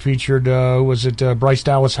that featured, Bryce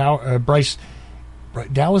Dallas Howard, Bryce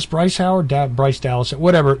Dallas,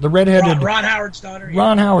 whatever, the redheaded Ron Howard's daughter.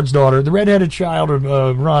 Ron Howard's daughter, the redheaded child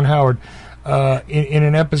of Ron Howard, in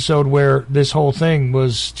an episode where this whole thing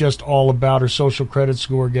was just all about her social credit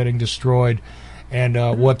score getting destroyed and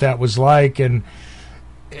what that was like. And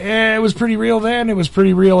it was pretty real then. It was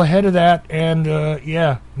pretty real ahead of that. And,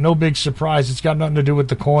 no big surprise. It's got nothing to do with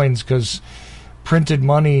the coins because printed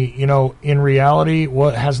money, in reality,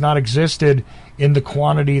 has not existed in the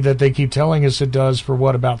quantity that they keep telling us it does for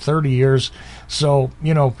about 30 years. So,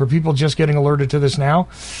 for people just getting alerted to this now,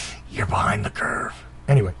 you're behind the curve.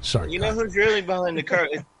 Anyway, sorry. You know who's really behind the curve?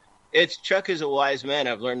 It's Chuck is a wise man.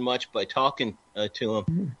 I've learned much by talking to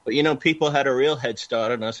him. But, people had a real head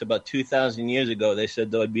start on us about 2,000 years ago. They said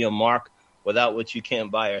there would be a mark without which you can't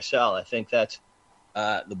buy or sell. I think that's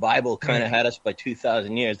the Bible kind of had us by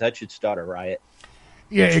 2,000 years. That should start a riot.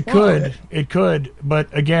 Yeah, it could.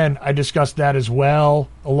 But again, I discussed that as well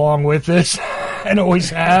along with this and always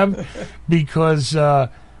have because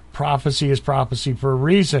prophecy is prophecy for a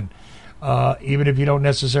reason. Even if you don't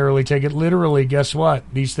necessarily take it literally, guess what?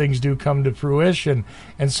 These things do come to fruition.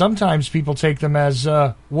 And sometimes people take them as,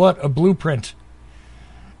 a blueprint,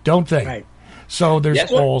 don't they? Right. So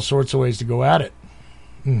there's all sorts of ways to go at it.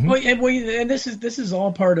 Mm-hmm. Well, and this is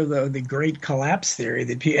all part of the great collapse theory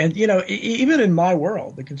that even in my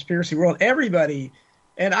world, the conspiracy world, everybody,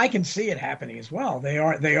 and I can see it happening as well. They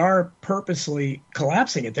are purposely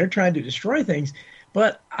collapsing it. They're trying to destroy things.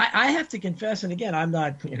 But I have to confess, and again, I'm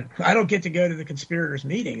not, I don't get to go to the conspirators'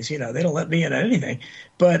 meetings. They don't let me in on anything.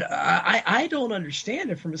 But I don't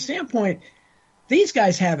understand it from a standpoint. These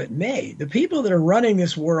guys have it made. The people that are running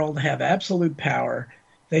this world have absolute power.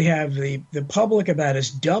 They have the public about as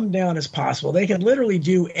dumbed down as possible. They can literally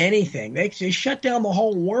do anything. They shut down the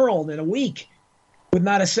whole world in a week with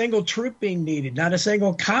not a single troop being needed, not a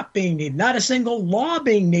single cop being needed, not a single law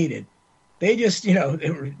being needed. They just,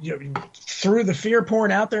 threw the fear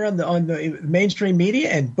porn out there on the mainstream media,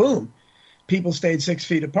 and boom, people stayed 6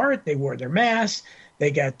 feet apart. They wore their masks. They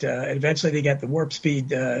got eventually they got the warp speed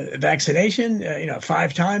vaccination,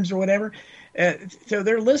 5 times or whatever. So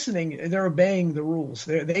they're listening. They're obeying the rules.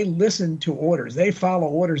 They listen to orders. They follow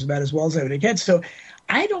orders about as well as they can. So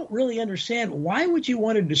I don't really understand, why would you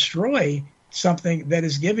want to destroy something that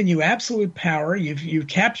has given you absolute power? You've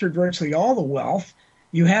captured virtually all the wealth.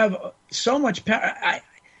 You have so much power.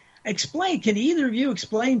 Can either of you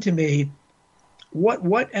explain to me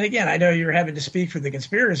what? And again, I know you're having to speak for the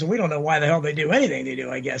conspirators, and we don't know why the hell they do anything they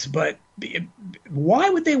do, I guess. But why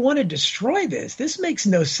would they want to destroy this? This makes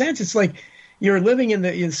no sense. It's like you're living in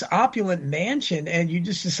this opulent mansion, and you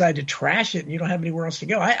just decide to trash it, and you don't have anywhere else to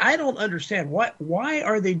go. I don't understand. Why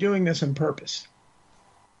are they doing this on purpose?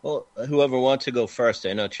 Well, whoever wants to go first.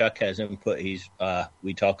 I know Chuck has input.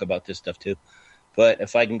 We talk about this stuff too. But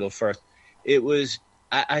if I can go first,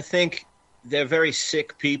 I think they're very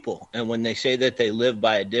sick people. And when they say that they live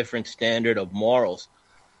by a different standard of morals,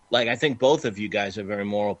 like I think both of you guys are very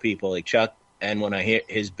moral people, like Chuck. And when I hear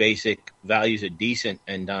his basic values are decent,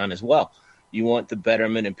 and Don as well, you want the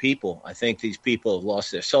betterment of people. I think these people have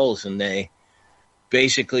lost their souls, and they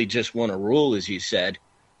basically just want to rule, as you said.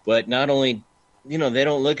 But not only, they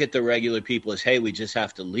don't look at the regular people as, hey, we just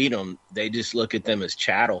have to lead them. They just look at them as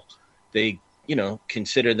chattel. They,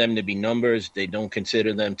 consider them to be numbers. They don't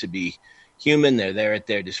consider them to be human. They're there at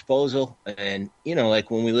their disposal. And, like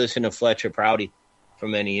when we listen to Fletcher Prouty for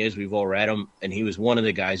many years, we've all read him, and he was one of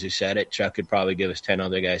the guys who said it. Chuck could probably give us 10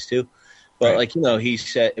 other guys too. But he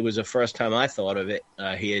said, it was the first time I thought of it.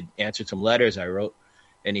 He had answered some letters I wrote,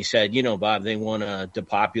 and he said, Bob, they want to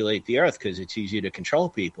depopulate the earth because it's easier to control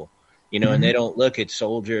people, and they don't look at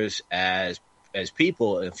soldiers as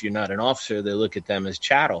people. If you're not an officer, they look at them as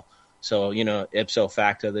chattel. So, ipso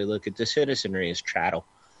facto, they look at the citizenry as chattel.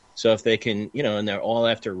 So if they can, and they're all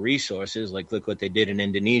after resources, like look what they did in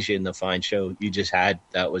Indonesia in the fine show you just had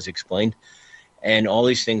that was explained. And all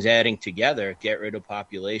these things adding together, get rid of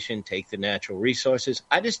population, take the natural resources.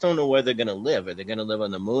 I just don't know where they're going to live. Are they going to live on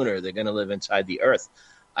the moon, or are they going to live inside the earth?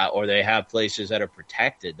 Or they have places that are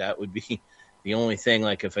protected? That would be the only thing,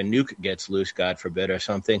 like if a nuke gets loose, God forbid, or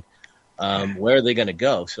something. Where are they going to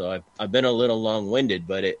go? So I've been a little long-winded,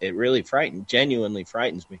 but it really genuinely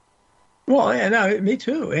frightens me. Well, yeah, no, me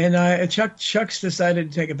too. And Chuck's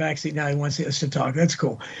decided to take a backseat now. He wants us to talk. That's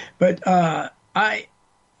cool. But I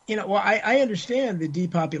understand the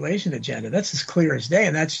depopulation agenda. That's as clear as day,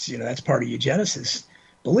 and that's part of eugenicist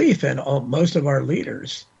belief. And most of our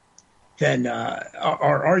leaders then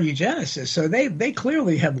are eugenicists. So they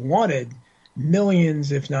clearly have wanted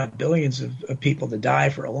millions, if not billions, of people to die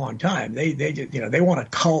for a long time. They want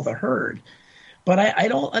to cull the herd. But I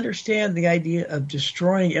don't understand the idea of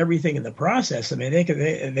destroying everything in the process. I mean, they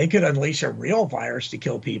could unleash a real virus to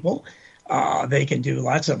kill people. They can do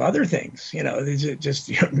lots of other things,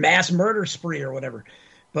 just mass murder spree or whatever.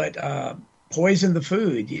 But poison the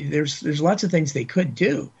food. There's lots of things they could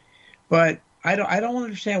do. But I don't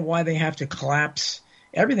understand why they have to collapse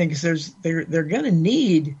everything, because they're going to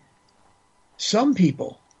need some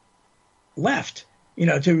people left. You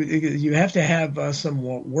have to have some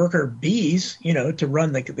worker bees, to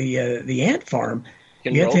run the ant farm.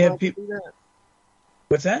 You have to have people.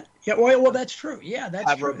 What's that? Yeah, well, that's true. Yeah,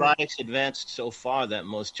 that's true. Robotics advanced so far that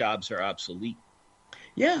most jobs are obsolete.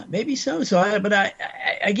 Yeah, maybe so. But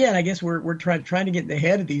I guess we're trying to get in the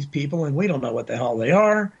head of these people, and we don't know what the hell they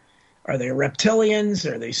are. Are they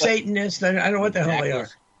reptilians? Are they Satanists? I don't know what the hell they are.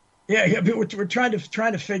 Yeah, but we're trying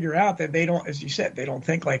to figure out that they don't, as you said, they don't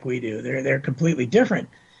think like we do. They're completely different.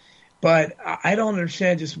 But I don't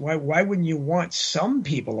understand just why wouldn't you want some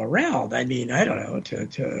people around? I mean, I don't know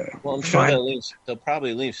Well, I'm sure they'll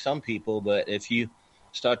probably leave some people, but if you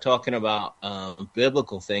start talking about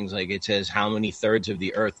biblical things, like it says how many thirds of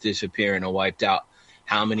the earth disappear and are wiped out,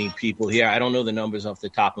 how many people here? I don't know the numbers off the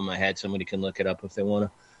top of my head. Somebody can look it up if they want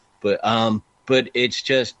to. But it's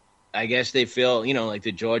just, I guess they feel, like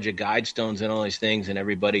the Georgia Guidestones and all these things, and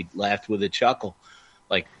everybody laughed with a chuckle.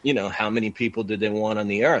 Like, how many people did they want on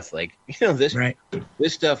the earth? Like,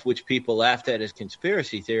 this stuff which people laughed at as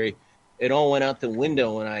conspiracy theory, it all went out the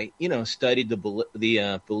window when I, studied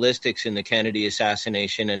the ballistics in the Kennedy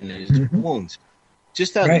assassination and his wounds.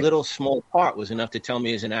 Just that little small part was enough to tell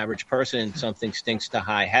me as an average person something stinks to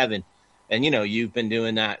high heaven. And, you've been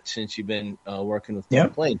doing that since you've been working with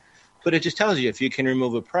Mark Twain. But it just tells you, if you can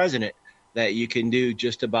remove a president, that you can do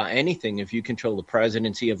just about anything if you control the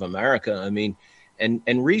presidency of America. I mean,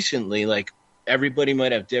 and recently, like, everybody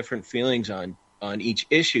might have different feelings on each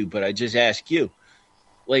issue, but I just ask you,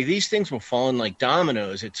 like, these things were falling like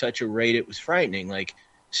dominoes at such a rate it was frightening. Like,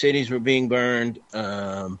 cities were being burned.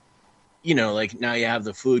 Like, now you have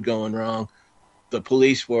the food going wrong. The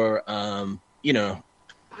police were,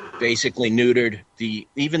 basically neutered.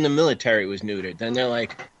 Even the military was neutered. Then they're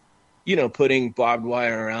like, putting barbed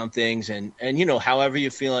wire around things and however you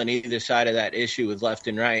feel on either side of that issue with left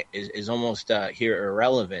and right is almost here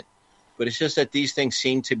irrelevant. But it's just that these things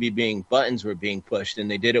seem to be buttons were being pushed,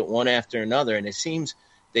 and they did it one after another. And it seems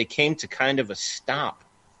they came to kind of a stop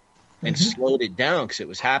and slowed it down because it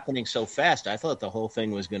was happening so fast. I thought the whole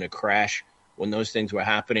thing was going to crash when those things were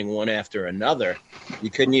happening one after another. You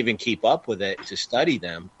couldn't even keep up with it to study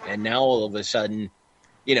them. And now all of a sudden,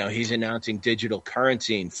 he's announcing digital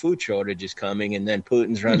currency and food shortages coming, and then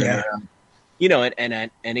Putin's running around.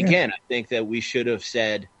 And again, I think that we should have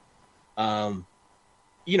said,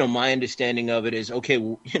 my understanding of it is, okay,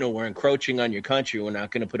 we're encroaching on your country. We're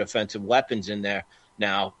not going to put offensive weapons in there.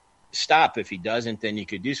 Now, stop. If he doesn't, then you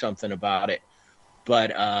could do something about it.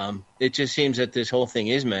 But it just seems that this whole thing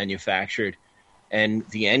is manufactured. And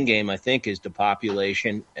the end game, I think, is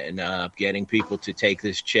depopulation and getting people to take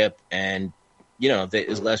this chip, and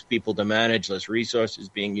there's less people to manage, less resources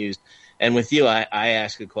being used, And with you, I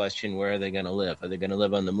ask a question: where are they going to live? Are they going to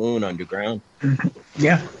live on the moon, underground?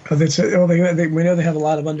 Yeah, we know they have a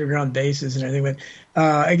lot of underground bases and everything.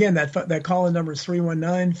 But again, that call-in number is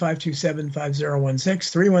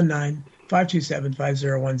 319-527-5016.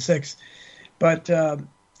 319-527-5016. But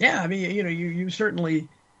yeah, I mean, you certainly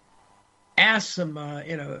asked some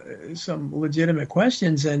some legitimate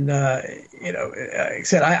questions, and like I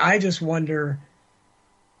said, I just wonder.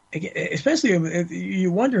 Especially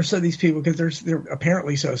you wonder, so these people, because they're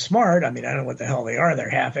apparently so smart. I mean, I don't know what the hell they are. They're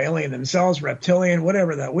half alien themselves, reptilian,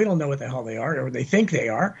 whatever that. We don't know what the hell they are, or they think they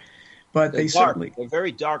are. But they're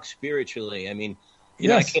very dark spiritually. I mean,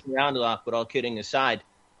 I kid around a lot, but all kidding aside,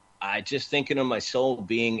 I just thinking of my soul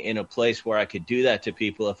being in a place where I could do that to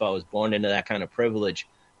people if I was born into that kind of privilege.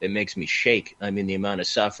 It makes me shake. I mean, the amount of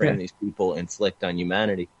suffering these people inflict on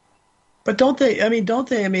humanity. But don't they?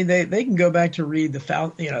 They can go back to read the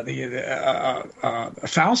Faustus,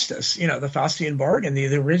 the Faustian bargain,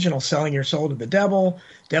 the original selling your soul to the devil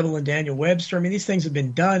and Daniel Webster. I mean, these things have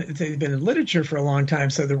been done. They've been in literature for a long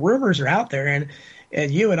time. So the rumors are out there,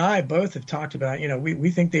 and you and I both have talked about.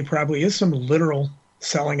 We think there probably is some literal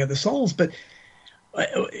selling of the souls. But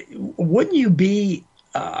wouldn't you be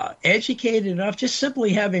educated enough, just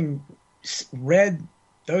simply having read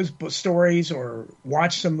those stories or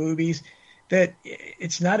watch some movies, that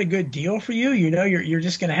it's not a good deal for you? You're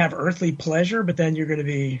just going to have earthly pleasure, but then you're going to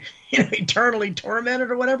be eternally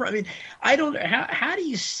tormented or whatever. I mean, I don't. How do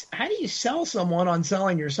you sell someone on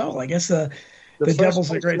selling your soul? I guess the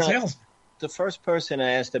devil's a great salesman. The first person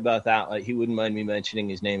I asked about that, he wouldn't mind me mentioning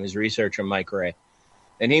his name, is researcher Mike Ray.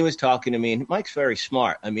 And he was talking to me, and Mike's very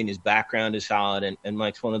smart. I mean, his background is solid, and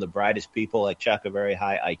Mike's one of the brightest people, like Chuck, a very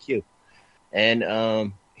high IQ.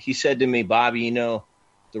 And he said to me, Bobby, the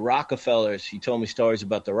Rockefellers, he told me stories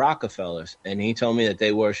about the Rockefellers, and he told me that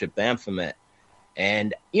they worship Baphomet.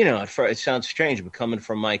 And, at first it sounds strange, but coming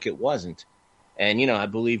from Mike, it wasn't. And, I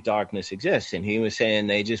believe darkness exists. And he was saying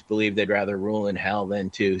they just believe they'd rather rule in hell than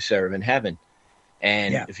to serve in heaven.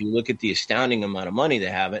 And if you look at the astounding amount of money they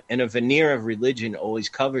have, and a veneer of religion always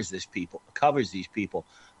covers these people.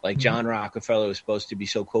 Like John Rockefeller was supposed to be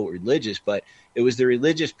so, quote, religious, but it was the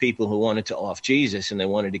religious people who wanted to off Jesus, and they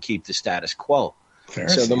wanted to keep the status quo.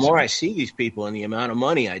 So the more I see these people and the amount of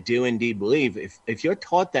money, I do indeed believe if you're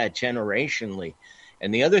taught that generationally.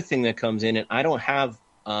 And the other thing that comes in, and I don't have,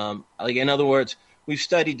 in other words, we've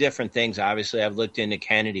studied different things. Obviously, I've looked into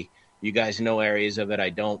Kennedy. You guys know areas of it I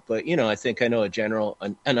don't, but, I think I know a general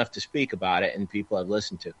enough to speak about it, and people I've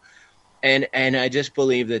listened to. And I just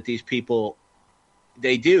believe that these people,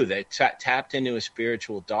 they tapped into a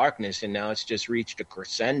spiritual darkness, and now it's just reached a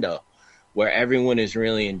crescendo where everyone is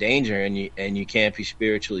really in danger, and you can't be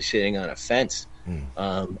spiritually sitting on a fence.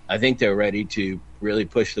 I think they're ready to really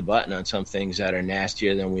push the button on some things that are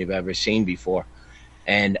nastier than we've ever seen before.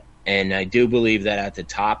 And I do believe that at the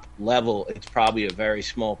top level, it's probably a very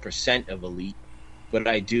small percent of elite, but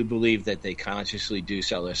I do believe that they consciously do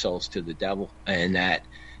sell their souls to the devil, and that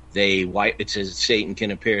it says Satan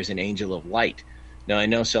can appear as an angel of light. Now, I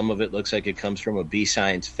know some of it looks like it comes from a B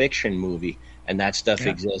science fiction movie, and that stuff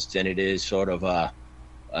exists, and it is sort of not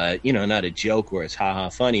a joke where it's ha-ha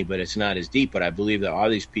funny, but it's not as deep. But I believe there are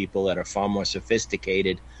these people that are far more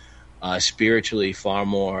sophisticated, spiritually, far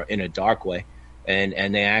more in a dark way,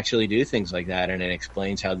 and they actually do things like that, and it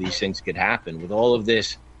explains how these things could happen. With all of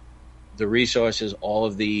this, the resources, all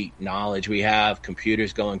of the knowledge we have,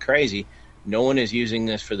 computers going crazy, no one is using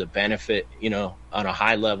this for the benefit, on a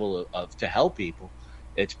high level of to help people.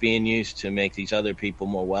 It's being used to make these other people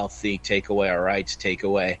more wealthy, take away our rights, take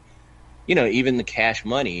away, even the cash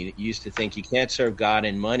money. You used to think you can't serve God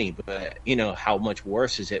in money, but, how much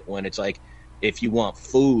worse is it when it's like, if you want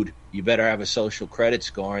food, you better have a social credit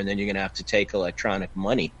score, and then you're going to have to take electronic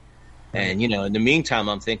money. And, in the meantime,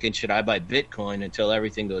 I'm thinking, should I buy Bitcoin until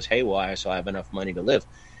everything goes haywire so I have enough money to live?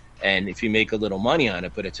 And if you make a little money on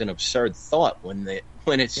it, but it's an absurd thought when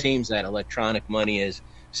it seems that electronic money is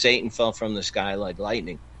Satan fell from the sky like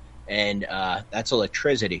lightning, and that's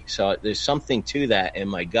electricity. So there's something to that in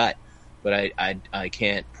my gut, but I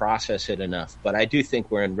can't process it enough. But I do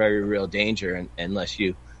think we're in very real danger unless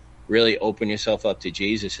you really open yourself up to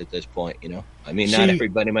Jesus at this point. I mean, not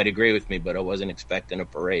everybody might agree with me, but I wasn't expecting a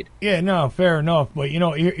parade. Yeah, no, fair enough. But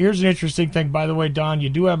here's an interesting thing. By the way, Don, you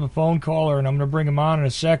do have a phone caller, and I'm going to bring him on in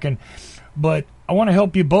a second. But I want to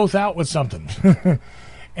help you both out with something.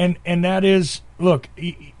 And that is, look,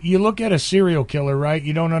 you look at a serial killer, right?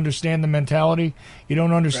 You don't understand the mentality. You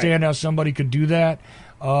don't understand how somebody could do that.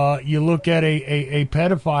 You look at a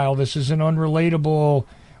pedophile. This is an unrelatable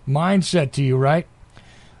mindset to you, right?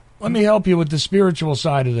 Let me help you with the spiritual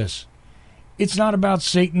side of this. It's not about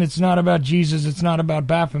Satan. It's not about Jesus. It's not about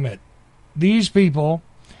Baphomet. These people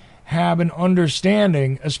have an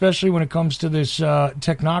understanding, especially when it comes to this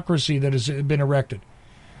technocracy that has been erected.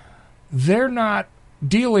 They're not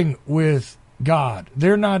dealing with God.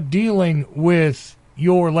 They're not dealing with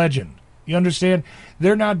your legend. You understand?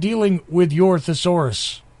 They're not dealing with your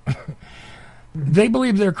thesaurus. They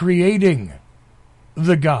believe they're creating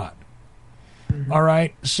the God. All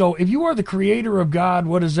right? So if you are the creator of God,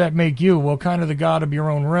 what does that make you? Well, kind of the God of your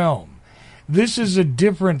own realm. This is a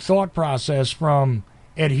different thought process from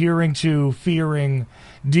adhering to, fearing,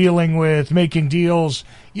 dealing with, making deals.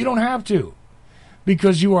 You don't have to,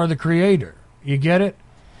 because you are the creator. You get it?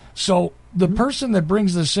 So the person that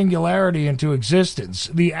brings the singularity into existence,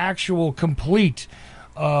 the actual complete,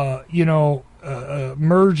 merging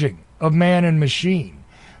of man and machine,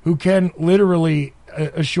 who can literally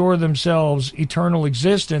assure themselves eternal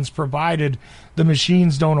existence, provided the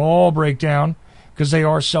machines don't all break down, because they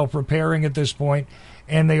are self-repairing at this point,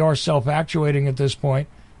 and they are self-actuating at this point,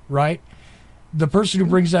 right? The person who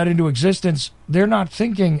brings that into existence, they're not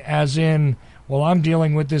thinking as in, well, I'm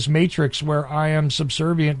dealing with this matrix where I am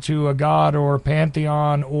subservient to a god or a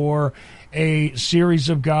pantheon or a series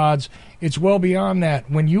of gods. It's well beyond that.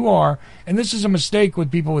 When you are, and this is a mistake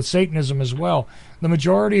with people with Satanism as well, the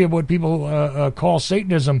majority of what people call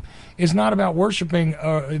Satanism is not about worshiping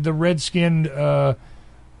the red-skinned,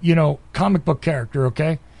 comic book character,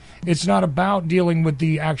 okay? It's not about dealing with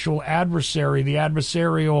the actual adversary, the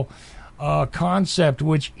adversarial concept,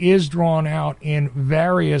 which is drawn out in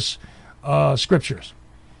various scriptures.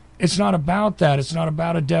 It's not about that. It's not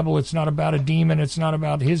about a devil. It's not about a demon. It's not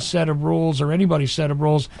about his set of rules or anybody's set of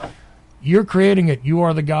rules. You're creating it. You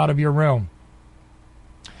are the God of your realm.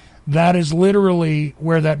 That is literally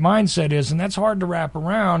where that mindset is, and that's hard to wrap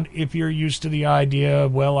around if you're used to the idea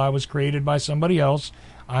of, well, I was created by somebody else.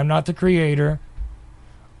 I'm not the creator.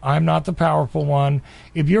 I'm not the powerful one.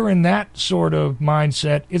 If you're in that sort of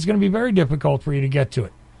mindset, it's going to be very difficult for you to get to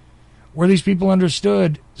it. Where these people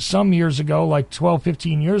understood some years ago, like 12,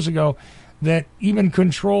 15 years ago, that even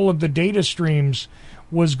control of the data streams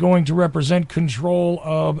was going to represent control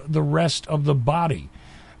of the rest of the body,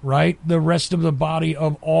 right? The rest of the body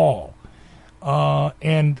of all.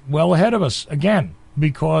 And well ahead of us, again,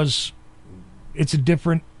 because it's a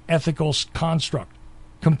different ethical construct,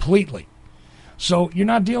 completely. So you're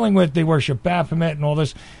not dealing with they worship Baphomet and all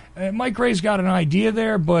this. Mike Ray's got an idea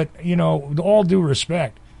there, but, with all due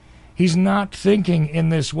respect, he's not thinking in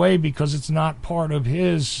this way because it's not part of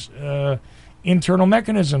his internal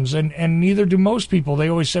mechanisms, and neither do most people. They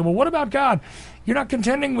always say, well, what about God? You're not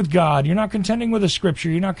contending with God. You're not contending with a scripture.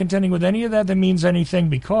 You're not contending with any of that means anything,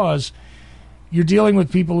 because you're dealing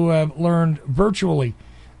with people who have learned virtually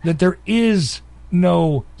that there is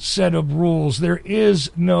no set of rules. There is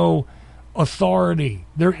no authority.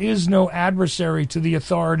 There is no adversary to the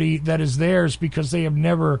authority that is theirs, because they have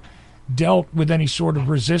never dealt with any sort of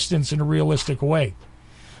resistance in a realistic way.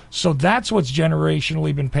 So that's what's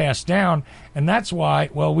generationally been passed down, and that's why,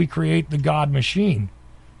 well, we create the God machine.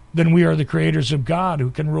 Then we are the creators of God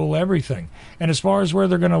who can rule everything. And as far as where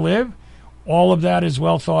they're going to live, all of that is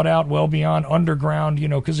well thought out, well beyond underground,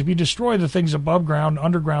 because if you destroy the things above ground,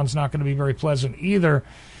 underground's not going to be very pleasant either.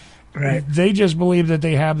 Right. They just believe that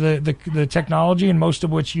they have the technology, and most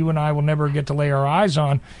of which you and I will never get to lay our eyes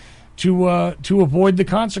on, to avoid the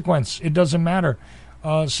consequence. It doesn't matter.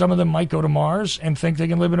 Some of them might go to Mars and think they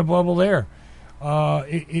can live in a bubble there.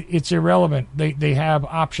 It's irrelevant. They have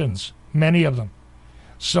options, many of them.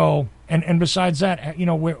 So, and besides that,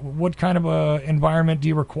 what kind of a environment do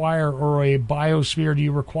you require, or a biosphere do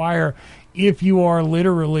you require, if you are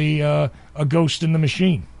literally a ghost in the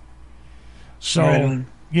machine? So, right.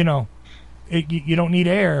 You don't need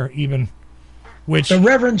air even. Which the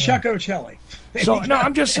Reverend Chuck Ocelli. So no,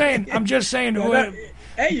 I'm just saying.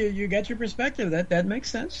 Hey, you got your perspective. That makes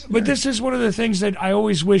sense. But this is one of the things that I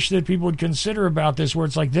always wish that people would consider about this, where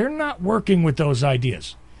it's like they're not working with those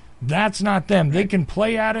ideas. That's not them. Right. They can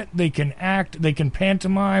play at it. They can act. They can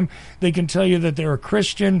pantomime. They can tell you that they're a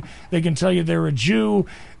Christian. They can tell you they're a Jew.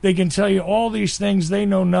 They can tell you all these things. They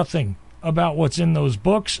know nothing about what's in those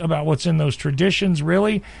books, about what's in those traditions,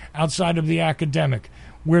 really, outside of the academic.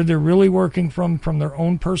 Where they're really working from their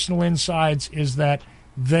own personal insides is that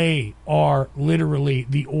they are literally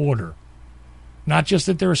the order. Not just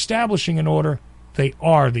that they're establishing an order, they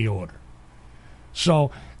are the order.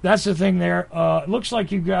 So that's the thing there. It looks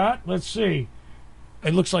like you've got, let's see,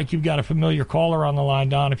 it looks like you've got a familiar caller on the line,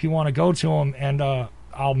 Don. If you want to go to him, and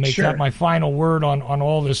I'll make that my final word on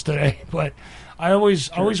all this today. But I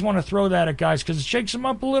always want to throw that at guys, because it shakes them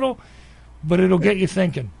up a little, but it'll get you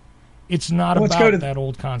thinking. It's not about that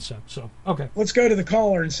old concept. So, okay. Let's go to the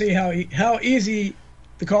caller and see how easy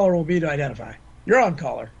the caller will be to identify. You're on,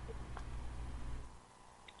 caller.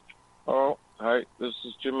 Oh, hi. This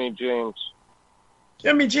is Jimmy James.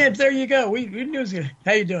 Jimmy James, there you go. We knew.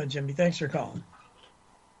 How you doing, Jimmy? Thanks for calling.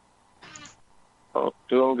 Oh,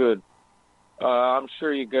 doing good. I'm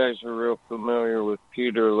sure you guys are real familiar with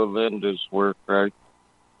Peter Levenda's work, right?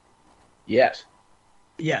 Yes.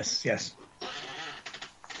 Yes.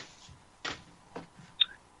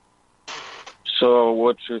 So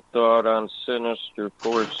what's your thought on sinister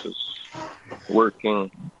forces working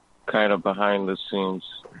kind of behind the scenes?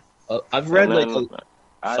 I've read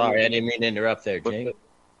Sorry, I didn't mean to interrupt there, Jake.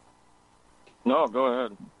 No, go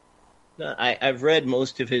ahead. No, I've read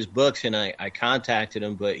most of his books, and I contacted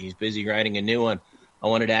him, but he's busy writing a new one. I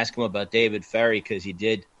wanted to ask him about David Ferry because he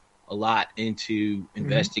did a lot into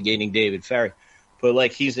investigating David Ferry.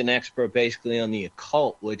 But, he's an expert basically on the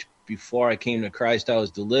occult, which before I came to Christ I was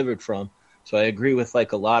delivered from. So I agree with,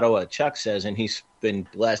 a lot of what Chuck says, and he's been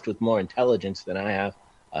blessed with more intelligence than I have.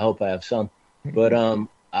 I hope I have some. But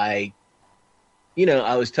I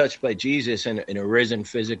was touched by Jesus in a risen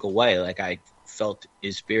physical way. I felt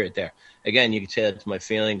his spirit there. Again, you could say that's my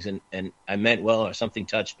feelings, and I meant well, or something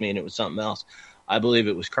touched me and it was something else. I believe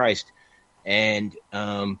it was Christ. And,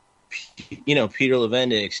 Peter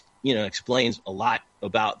Levenda, explains a lot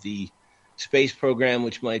about the space program,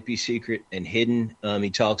 which might be secret and hidden. He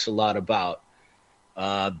talks a lot about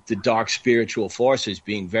the dark spiritual forces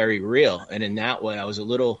being very real. And in that way, I was a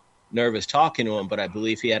little nervous talking to him, but I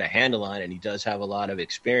believe he had a handle on it, and he does have a lot of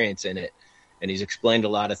experience in it. And he's explained a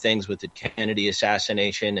lot of things with the Kennedy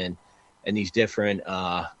assassination and these different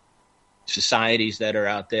societies that are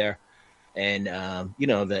out there. And,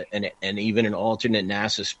 and even an alternate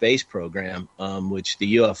NASA space program, which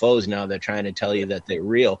the UFOs now they're trying to tell you that they're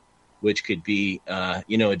real, which could be, a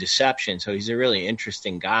deception. So he's a really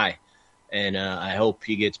interesting guy. And I hope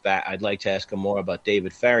he gets back. I'd like to ask him more about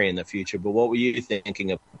David Ferry in the future. But what were you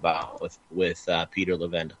thinking about with Peter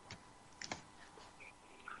Levenda?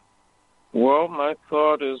 Well, my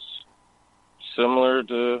thought is similar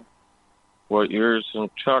to what yours and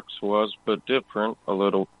Chuck's was, but different a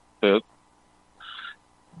little bit.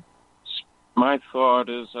 My thought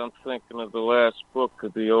is I'm thinking of the last book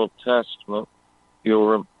of the Old Testament.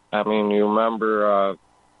 You remember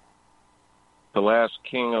the last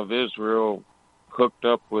king of Israel hooked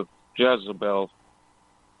up with Jezebel,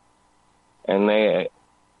 and this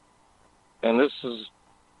is,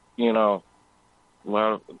 a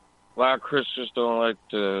lot of Christians don't like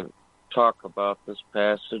to talk about this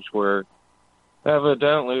passage where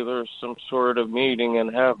evidently there's some sort of meeting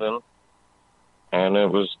in heaven, and it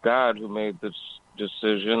was God who made this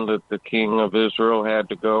decision that the king of Israel had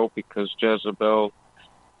to go because Jezebel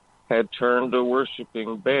had turned to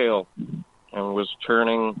worshiping Baal and was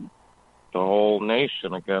turning the whole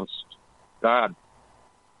nation against God.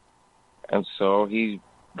 And so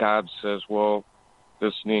God says, well,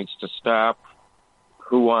 this needs to stop.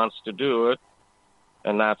 Who wants to do it?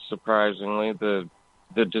 And not surprisingly, the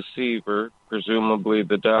deceiver, presumably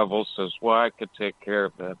the devil, says, well, I could take care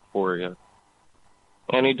of that for you.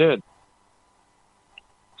 And he did.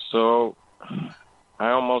 So I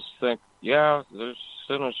almost think, yeah, there's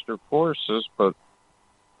sinister forces, but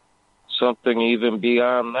something even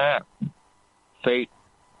beyond that. Fate,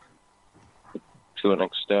 to an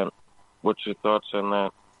extent. What's your thoughts on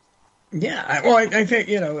that? Yeah, well, I think,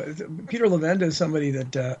 Peter Levenda is somebody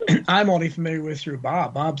that I'm only familiar with through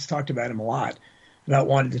Bob. Bob's talked about him a lot, about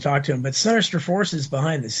wanting to talk to him. But sinister forces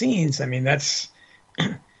behind the scenes,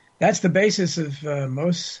 that's the basis of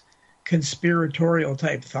most conspiratorial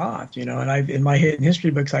type thought, and in my hidden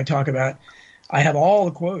history books, I have all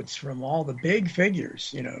the quotes from all the big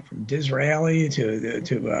figures, from Disraeli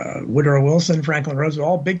to Woodrow Wilson, Franklin Roosevelt,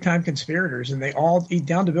 all big time conspirators, and they all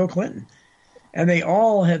down to Bill Clinton. And they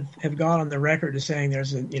all have gone on the record as saying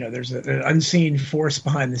there's an unseen force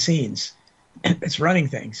behind the scenes that's running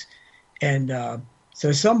things. And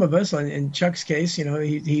so some of us, in Chuck's case,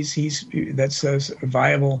 that's a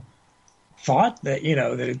viable thought that,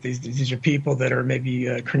 that these are people that are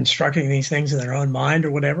maybe constructing these things in their own mind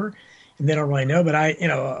or whatever, and they don't really know. But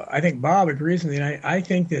I think Bob agrees with me. And I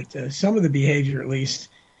think that some of the behavior, at least,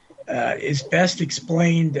 is best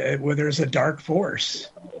explained where there's a dark force.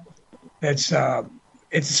 It's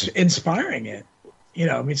inspiring it.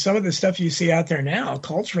 Some of the stuff you see out there now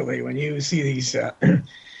culturally, when you see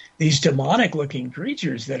these demonic looking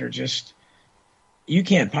creatures that are just, you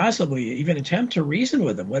can't possibly even attempt to reason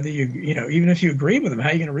with them, whether even if you agree with them, how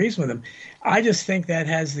are you going to reason with them? I just think that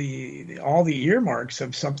has all the earmarks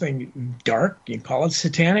of something dark. You can call it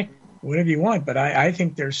satanic whatever you want. But I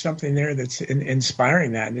think there's something there that's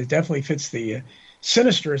inspiring that, and it definitely fits the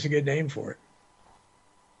sinister is a good name for it.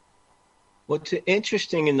 What's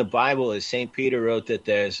interesting in the Bible is St. Peter wrote that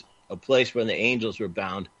there's a place where the angels were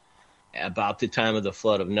bound about the time of the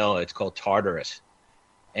flood of Noah. It's called Tartarus.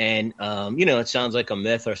 And, it sounds like a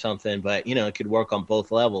myth or something, but, it could work on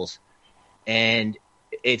both levels. And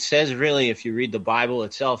it says really, if you read the Bible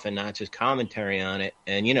itself and not just commentary on it,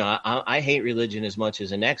 and, I hate religion as much as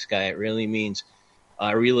the next guy. It really means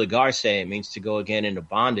religarse. It means to go again into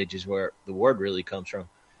bondage is where the word really comes from.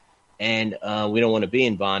 And we don't want to be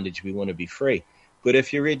in bondage. We want to be free. But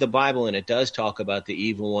if you read the Bible and it does talk about the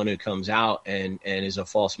evil one who comes out and is a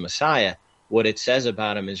false Messiah, what it says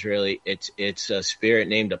about him is really it's a spirit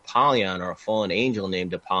named Apollyon, or a fallen angel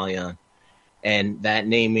named Apollyon. And that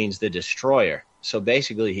name means the destroyer. So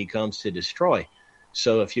basically he comes to destroy.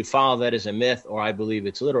 So if you follow that as a myth, or I believe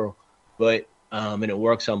it's literal, but and it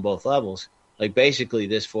works on both levels, like basically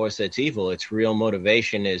this force that's evil, its real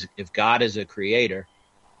motivation is if God is a creator,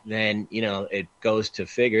 then, it goes to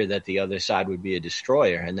figure that the other side would be a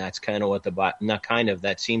destroyer. And that's kind of what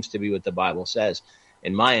that seems to be what the Bible says.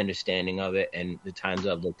 And my understanding of it, and the times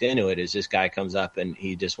I've looked into it, is this guy comes up and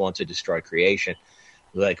he just wants to destroy creation.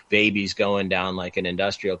 Like babies going down like an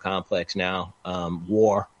industrial complex now,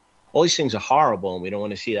 war. All these things are horrible, and we don't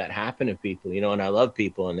want to see that happen to people, and I love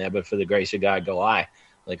people in there, but for the grace of God go I.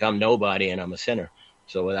 Like I'm nobody and I'm a sinner.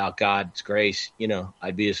 So without God's grace,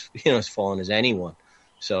 I'd be as fallen as anyone.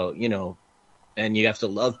 So, and you have to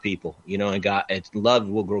love people, and love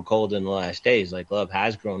will grow cold in the last days. Like love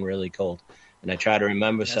has grown really cold. And I try to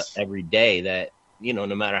remember every day that,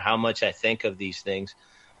 no matter how much I think of these things,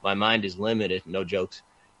 my mind is limited, no jokes.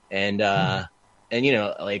 And,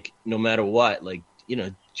 like no matter what, like,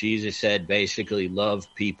 Jesus said, basically love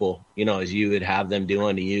people, as you would have them do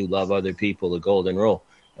unto you, love other people, the golden rule.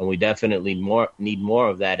 And we definitely need more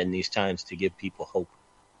of that in these times to give people hope.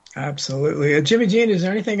 Absolutely. Jimmy Jean, is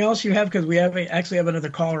there anything else you have? Because we actually have another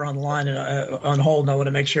caller on the line and on hold, and I want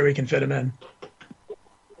to make sure we can fit him in.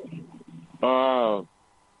 Well,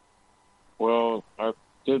 I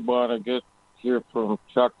did want to hear from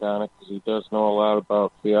Chuck on it because he does know a lot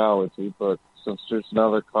about theology, but since there's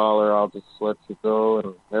another caller, I'll just let you go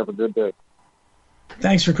and have a good day.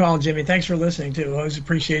 Thanks for calling, Jimmy. Thanks for listening, too. I always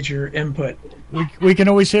appreciate your input. We can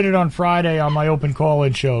always hit it on Friday on my open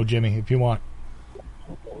call-in show, Jimmy, if you want.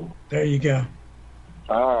 There you go.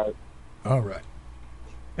 All right.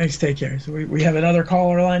 Thanks. Take care. So we have another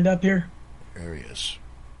caller lined up here. There he is.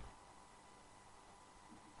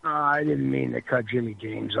 I didn't mean to cut Jimmy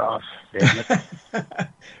James off. Damn it.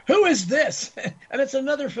 Who is this? And it's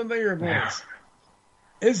another familiar voice.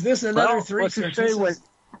 Is this another three searchers?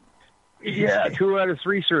 Yeah, 2 out of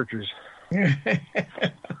 3 searchers.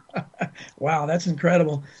 Wow, that's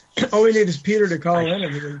incredible. All we need is Peter to call in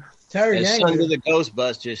and the entire It's gang. under the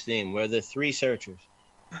Ghostbusters theme. We're the 3 searchers.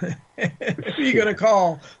 Who are you going to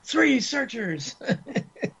call? 3 searchers.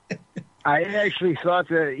 I actually thought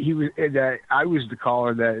that I was the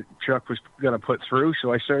caller that Chuck was going to put through,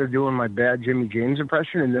 so I started doing my bad Jimmy James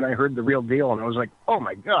impression, and then I heard the real deal, and I was like, oh,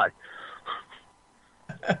 my God.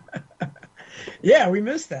 Yeah, we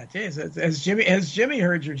missed that. Jeez, has Jimmy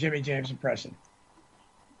heard your Jimmy James impression?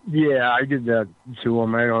 Yeah, I did that to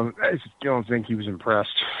him. I just don't think he was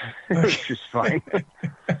impressed. It's just fine.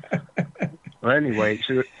 Well, anyway,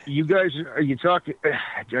 so you guys, are you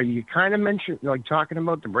kind of talking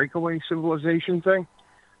about the breakaway civilization thing?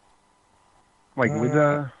 Like with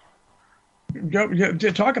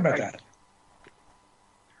talk about that.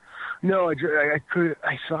 No, I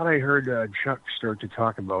thought I heard Chuck start to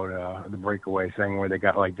talk about the breakaway thing where they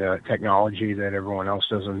got like the technology that everyone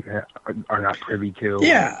else are not privy to.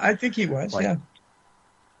 Yeah, I think he was. Like,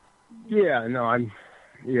 yeah. No, I'm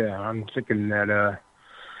thinking that.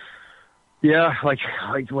 Yeah,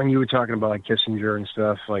 like when you were talking about like Kissinger and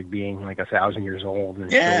stuff, like being like 1,000 years old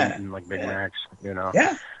and eating like Big Macs, Yeah,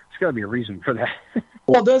 there's got to be a reason for that.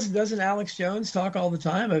 Well, doesn't Alex Jones talk all the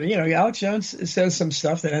time? Alex Jones says some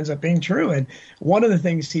stuff that ends up being true, and one of the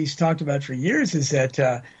things he's talked about for years is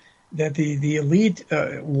that the elite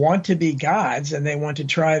want to be gods, and they want to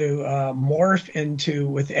try to morph into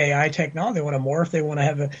with AI technology. They want to morph. They want to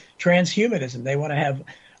have a transhumanism. They want to have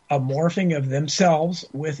a morphing of themselves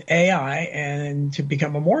with AI and to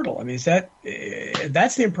become immortal. I mean,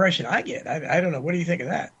 that's the impression I get. I don't know. What do you think of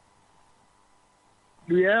that?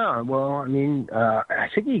 Yeah, well, I mean, I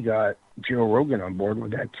think he got Joe Rogan on board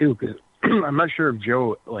with that too, because I'm not sure if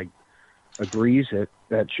Joe agrees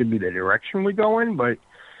that should be the direction we go in, but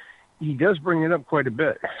he does bring it up quite a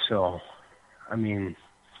bit. So, I mean,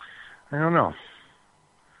 I don't know.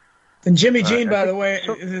 And Jimmy Jean, by the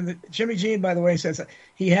way, says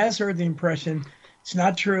he has heard the impression. It's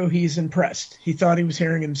not true. He's impressed. He thought he was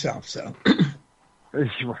hearing himself. So,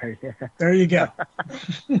 right. There you go.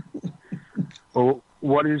 Well,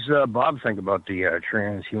 what does Bob think about the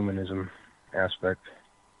transhumanism aspect?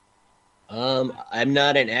 I'm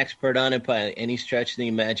not an expert on it by any stretch of the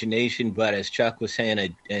imagination, but as Chuck was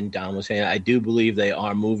saying and Don was saying, I do believe they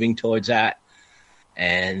are moving towards that,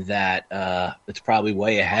 and that it's probably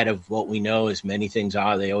way ahead of what we know, as many things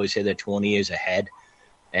are. They always say they're 20 years ahead,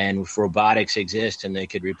 and if robotics exist and they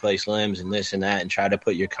could replace limbs and this and that and try to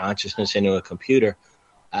put your consciousness into a computer,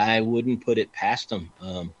 I wouldn't put it past them.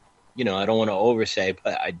 I don't want to oversay,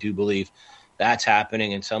 but I do believe that's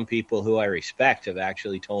happening, and some people who I respect have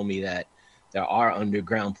actually told me that there are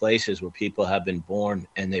underground places where people have been born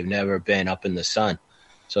and they've never been up in the sun.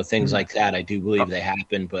 So things like that, I do believe they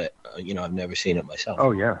happen, but, I've never seen it myself.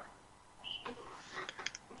 Oh, yeah.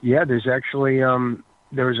 Yeah, there's actually,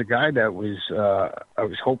 there was a guy that was, I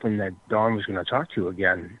was hoping that Don was going to talk to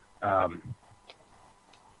again. Are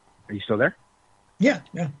you still there? Yeah,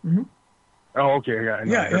 yeah. Mm-hmm. Oh, okay.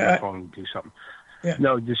 Yeah, I heard my phone do something. Yeah.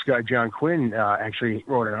 No, this guy, John Quinn, actually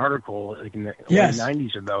wrote an article in the late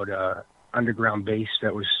 90s about underground base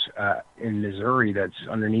that was in Missouri that's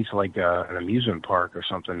underneath like an amusement park or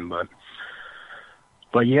something.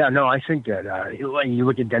 But yeah, no, I think that you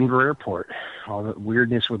look at Denver Airport, all the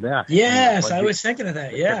weirdness with that. Yes, I was thinking of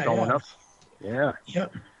that. Yeah, going up. Yeah.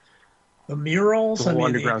 Yep. The murals. The whole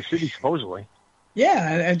underground city, supposedly.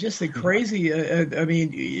 Yeah, and just the crazy.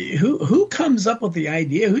 Who comes up with the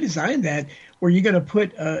idea? Who designed that? Where you're going to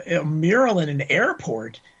put a mural in an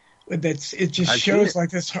airport? It just shows like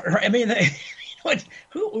this. I mean,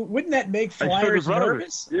 who wouldn't that make flyers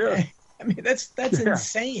nervous? Yeah, I mean that's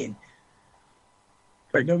insane.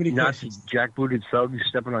 But nobody Nazi jackbooted thugs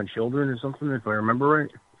stepping on children or something, if I remember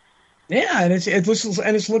right. Yeah, and it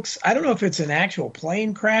looks. I don't know if it's an actual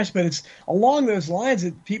plane crash, but it's along those lines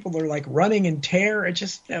that people are like running in terror. It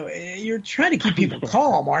just you're trying to keep people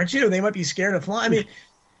calm, aren't you? They might be scared of flying. I mean,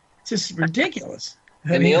 it's just ridiculous.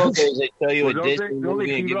 In the old days, they tell you a Disney don't movie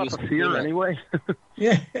they and give you off some of fear anyway?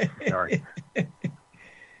 Yeah. Sorry.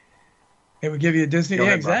 It would give you a Disney. Go yeah,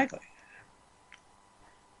 ahead, exactly.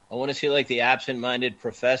 I want to see like the absent-minded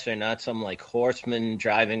professor, not some like horseman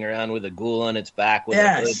driving around with a ghoul on its back with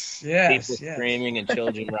a hood, people screaming and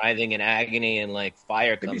children writhing in agony and like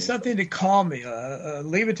fire coming. It'd be something to calm me.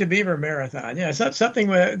 Leave It to Beaver marathon. Yeah, it's not something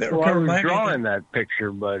that I was drawing that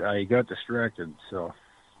picture, but I got distracted. So.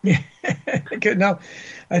 Yeah, good. No,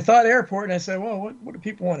 I thought airport, and I said, "Well, what do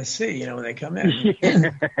people want to see? When they come in, they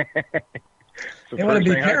want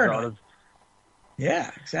to be paranoid." Yeah,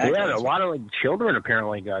 exactly. Yeah, a lot of children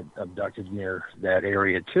apparently got abducted near that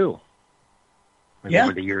area too.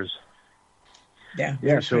 Over the years. Yeah.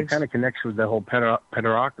 Yeah, so it kind of connects with the whole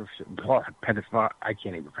pedocracy. I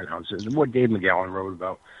can't even pronounce it. What Dave McGowan wrote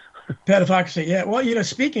about. Pedophagy, yeah. Well,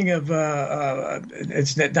 something of,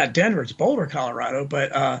 it's not Denver, it's Boulder, Colorado,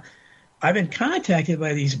 but I've been contacted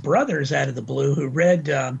by these brothers out of the blue who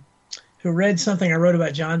read something I wrote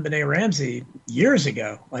about John Benet Ramsey years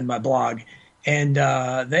ago on my blog. And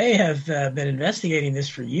they have been investigating this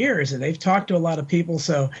for years, and they've talked to a lot of people.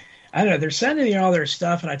 So I don't know. They're sending me all their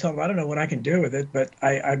stuff, and I told them I don't know what I can do with it, but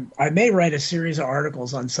I may write a series of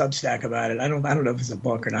articles on Substack about it. I don't know if it's a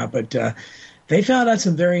book or not, but they found out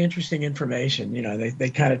some very interesting information. They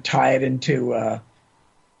kind of tie it into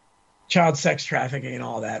child sex trafficking and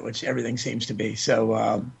all that, which everything seems to be.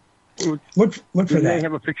 So look for that. Did they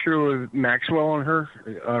have a picture of Maxwell on her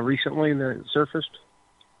recently that surfaced?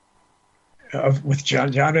 With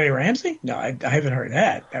John Benet Ramsey? No, I haven't heard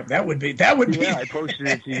that. That would be. Yeah, I posted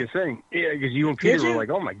it to your thing. Yeah, because you and Peter were like,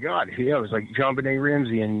 "Oh my God!" Yeah, it was like John Benet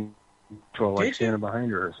Ramsey and standing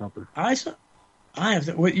behind her or something. I have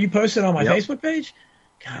to. What you posted on my Facebook page?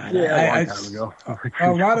 God, yeah, a long time ago.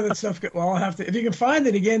 A lot of that stuff. Well, I'll have to. If you can find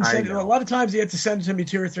it again, send it. A lot of times you have to send it to me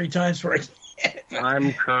 2 or 3 times for it.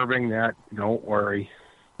 I'm curbing that. Don't worry.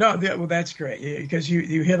 No, well, that's great because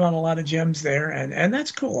you hit on a lot of gems there, and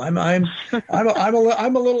that's cool. I'm a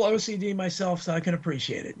little OCD myself, so I can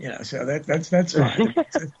appreciate it. So that's fine.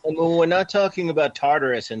 And when we're not talking about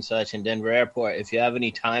Tartarus and such in Denver Airport, if you have any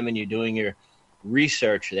time and you're doing your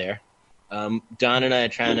research there, Don and I are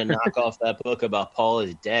trying to knock off that book about Paul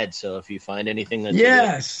is Dead. So if you find anything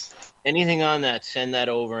that's anything on that, send that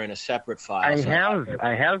over in a separate file.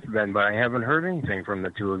 I have been, but I haven't heard anything from the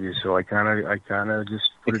two of you, so I kind of just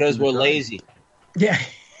put because we're lazy. Yeah.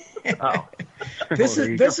 Oh. This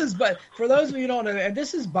is but for those of you who don't know, and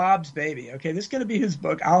this is Bob's baby. Okay, this is going to be his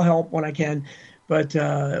book. I'll help when I can, But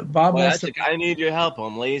Bob wants to. I need your help.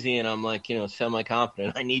 I'm lazy and I'm like,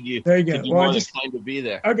 semi-confident. I need you. There you go. To be more than kind to be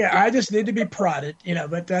there. Okay, I just need to be prodded,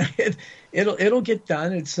 but it'll get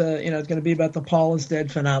done. It's it's going to be about the Paul is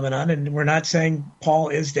dead phenomenon, and we're not saying Paul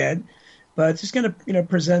is dead, but it's just going to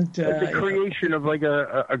present the creation of like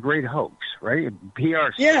a great hoax, right? PR.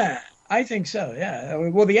 Yeah, I think so. Yeah.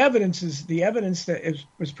 Well, the evidence that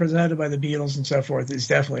was presented by the Beatles and so forth is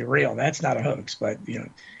definitely real. That's not a hoax, but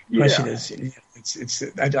question is,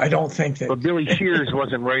 I don't think that. But Billy Shears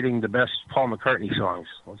wasn't writing the best Paul McCartney songs.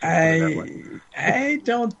 I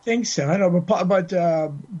don't think so. I don't know, but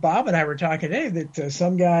Bob and I were talking today that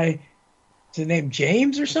some guy, is it named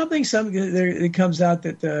James or something? It comes out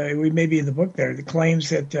that we may be in the book there that claims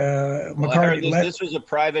that McCartney. This was a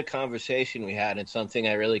private conversation we had, and something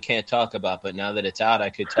I really can't talk about. But now that it's out, I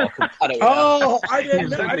could talk about it. I didn't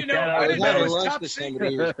know. I didn't know it was top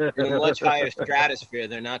secret. In a much higher stratosphere.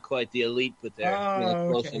 They're not quite the elite, but they're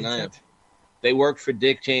close enough. They worked for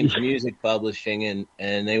Dick James Music Publishing,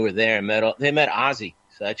 and they were there and they met Ozzy,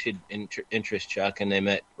 so that should interest Chuck, and they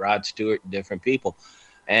met Rod Stewart and different people.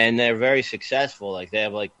 And they're very successful. Like they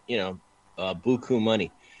have buku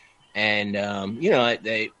money, and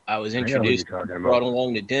I was introduced, brought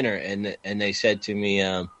along to dinner, and they said to me,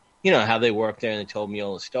 how they worked there, and they told me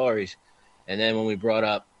all the stories. And then when we brought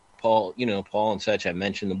up Paul and such, I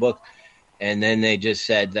mentioned the book, and then they just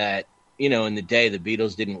said that in the day the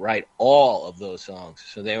Beatles didn't write all of those songs,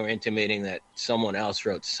 so they were intimating that someone else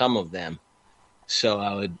wrote some of them.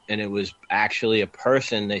 So and it was actually a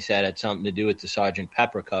person they said had something to do with the Sgt.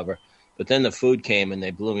 Pepper cover. But then the food came and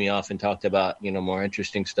they blew me off and talked about, more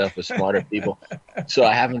interesting stuff with smarter people. So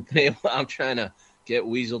I haven't been able, I'm trying to get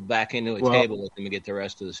weaseled back into a table with them to get the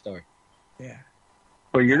rest of the story. Yeah.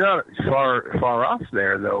 Well, you're not far off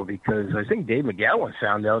there, though, because I think Dave McGowan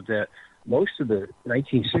found out that most of the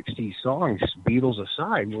 1960s songs, Beatles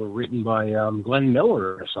aside, were written by Glenn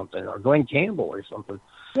Miller or something, or Glenn Campbell or something.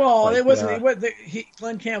 Well, it wasn't.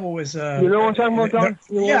 Glenn Campbell was. You know what I'm talking about, Don?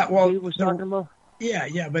 He was talking about.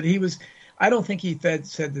 Yeah, but he was. I don't think he said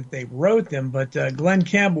that they wrote them, but Glenn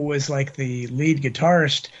Campbell was like the lead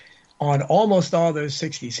guitarist on almost all those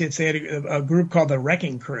 60s hits. They had a group called the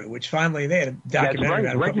Wrecking Crew, which finally they had a documentary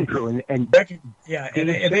about. The Wrecking Crew, and they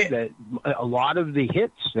that a lot of the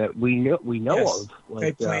hits that we know of.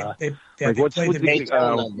 Like, what's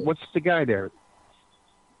the guy there?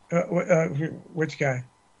 Which guy?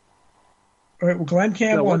 Glenn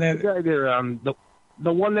Campbell and then the guy there,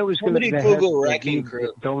 the one that was going to Google Wrecking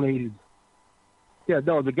Crew donated. Yeah,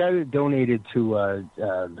 no, the guy that donated to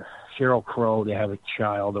Sheryl Crow to have a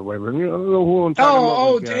child or whatever. You know who I'm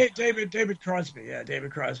talking about? David Crosby. Yeah,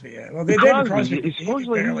 David Crosby. Yeah. Well, David Crosby.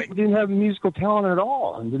 Supposedly he didn't have musical talent at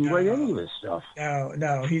all and didn't write any of his stuff.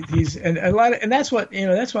 No, he's and a lot of, and that's what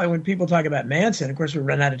that's why when people talk about Manson, of course, we're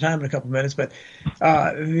running out of time in a couple of minutes. But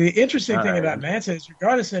the interesting thing about Manson is,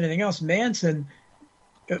 regardless of anything else, Manson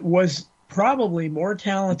was probably more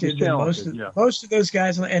talented than most of those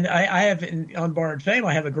guys. And I have on Borrowed Fame,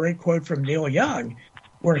 I have a great quote from Neil Young,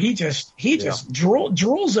 where he just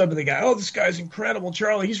drools over the guy. Oh, this guy's incredible,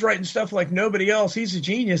 Charlie. He's writing stuff like nobody else. He's a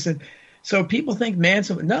genius. And so people think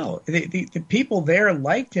Manson. No, the people there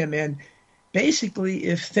liked him. And basically,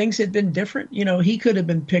 if things had been different, he could have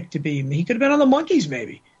been picked to be. He could have been on the Monkees,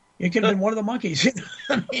 maybe. He could have been one of the Monkees.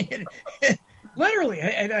 I mean, literally,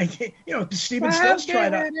 Stephen Stills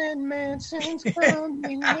tried out. And Manson's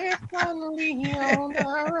coming with only on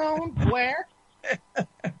our own. Where?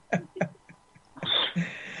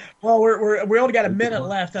 Well, we only got a minute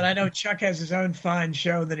left, and I know Chuck has his own fine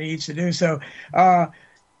show that he needs to do. So,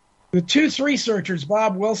 the two researchers,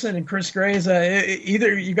 Bob Wilson and Chris Graves,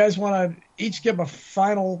 either you guys want to each give a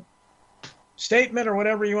final statement or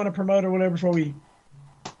whatever you want to promote or whatever before we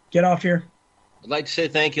get off here. I'd like to say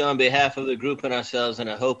thank you on behalf of the group and ourselves, and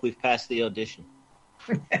I hope we've passed the audition.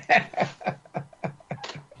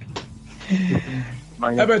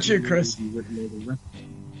 How about you, Chris?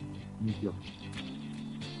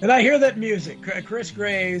 And I hear that music. Chris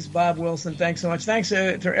Graves, Bob Wilson, thanks so much. Thanks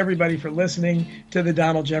to everybody for listening to the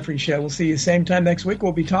Donald Jeffries Show. We'll see you same time next week.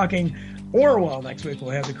 We'll be talking Orwell next week. We'll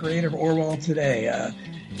have the creator of Orwell Today,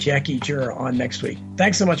 Jackie Jura, on next week.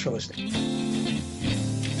 Thanks so much for listening.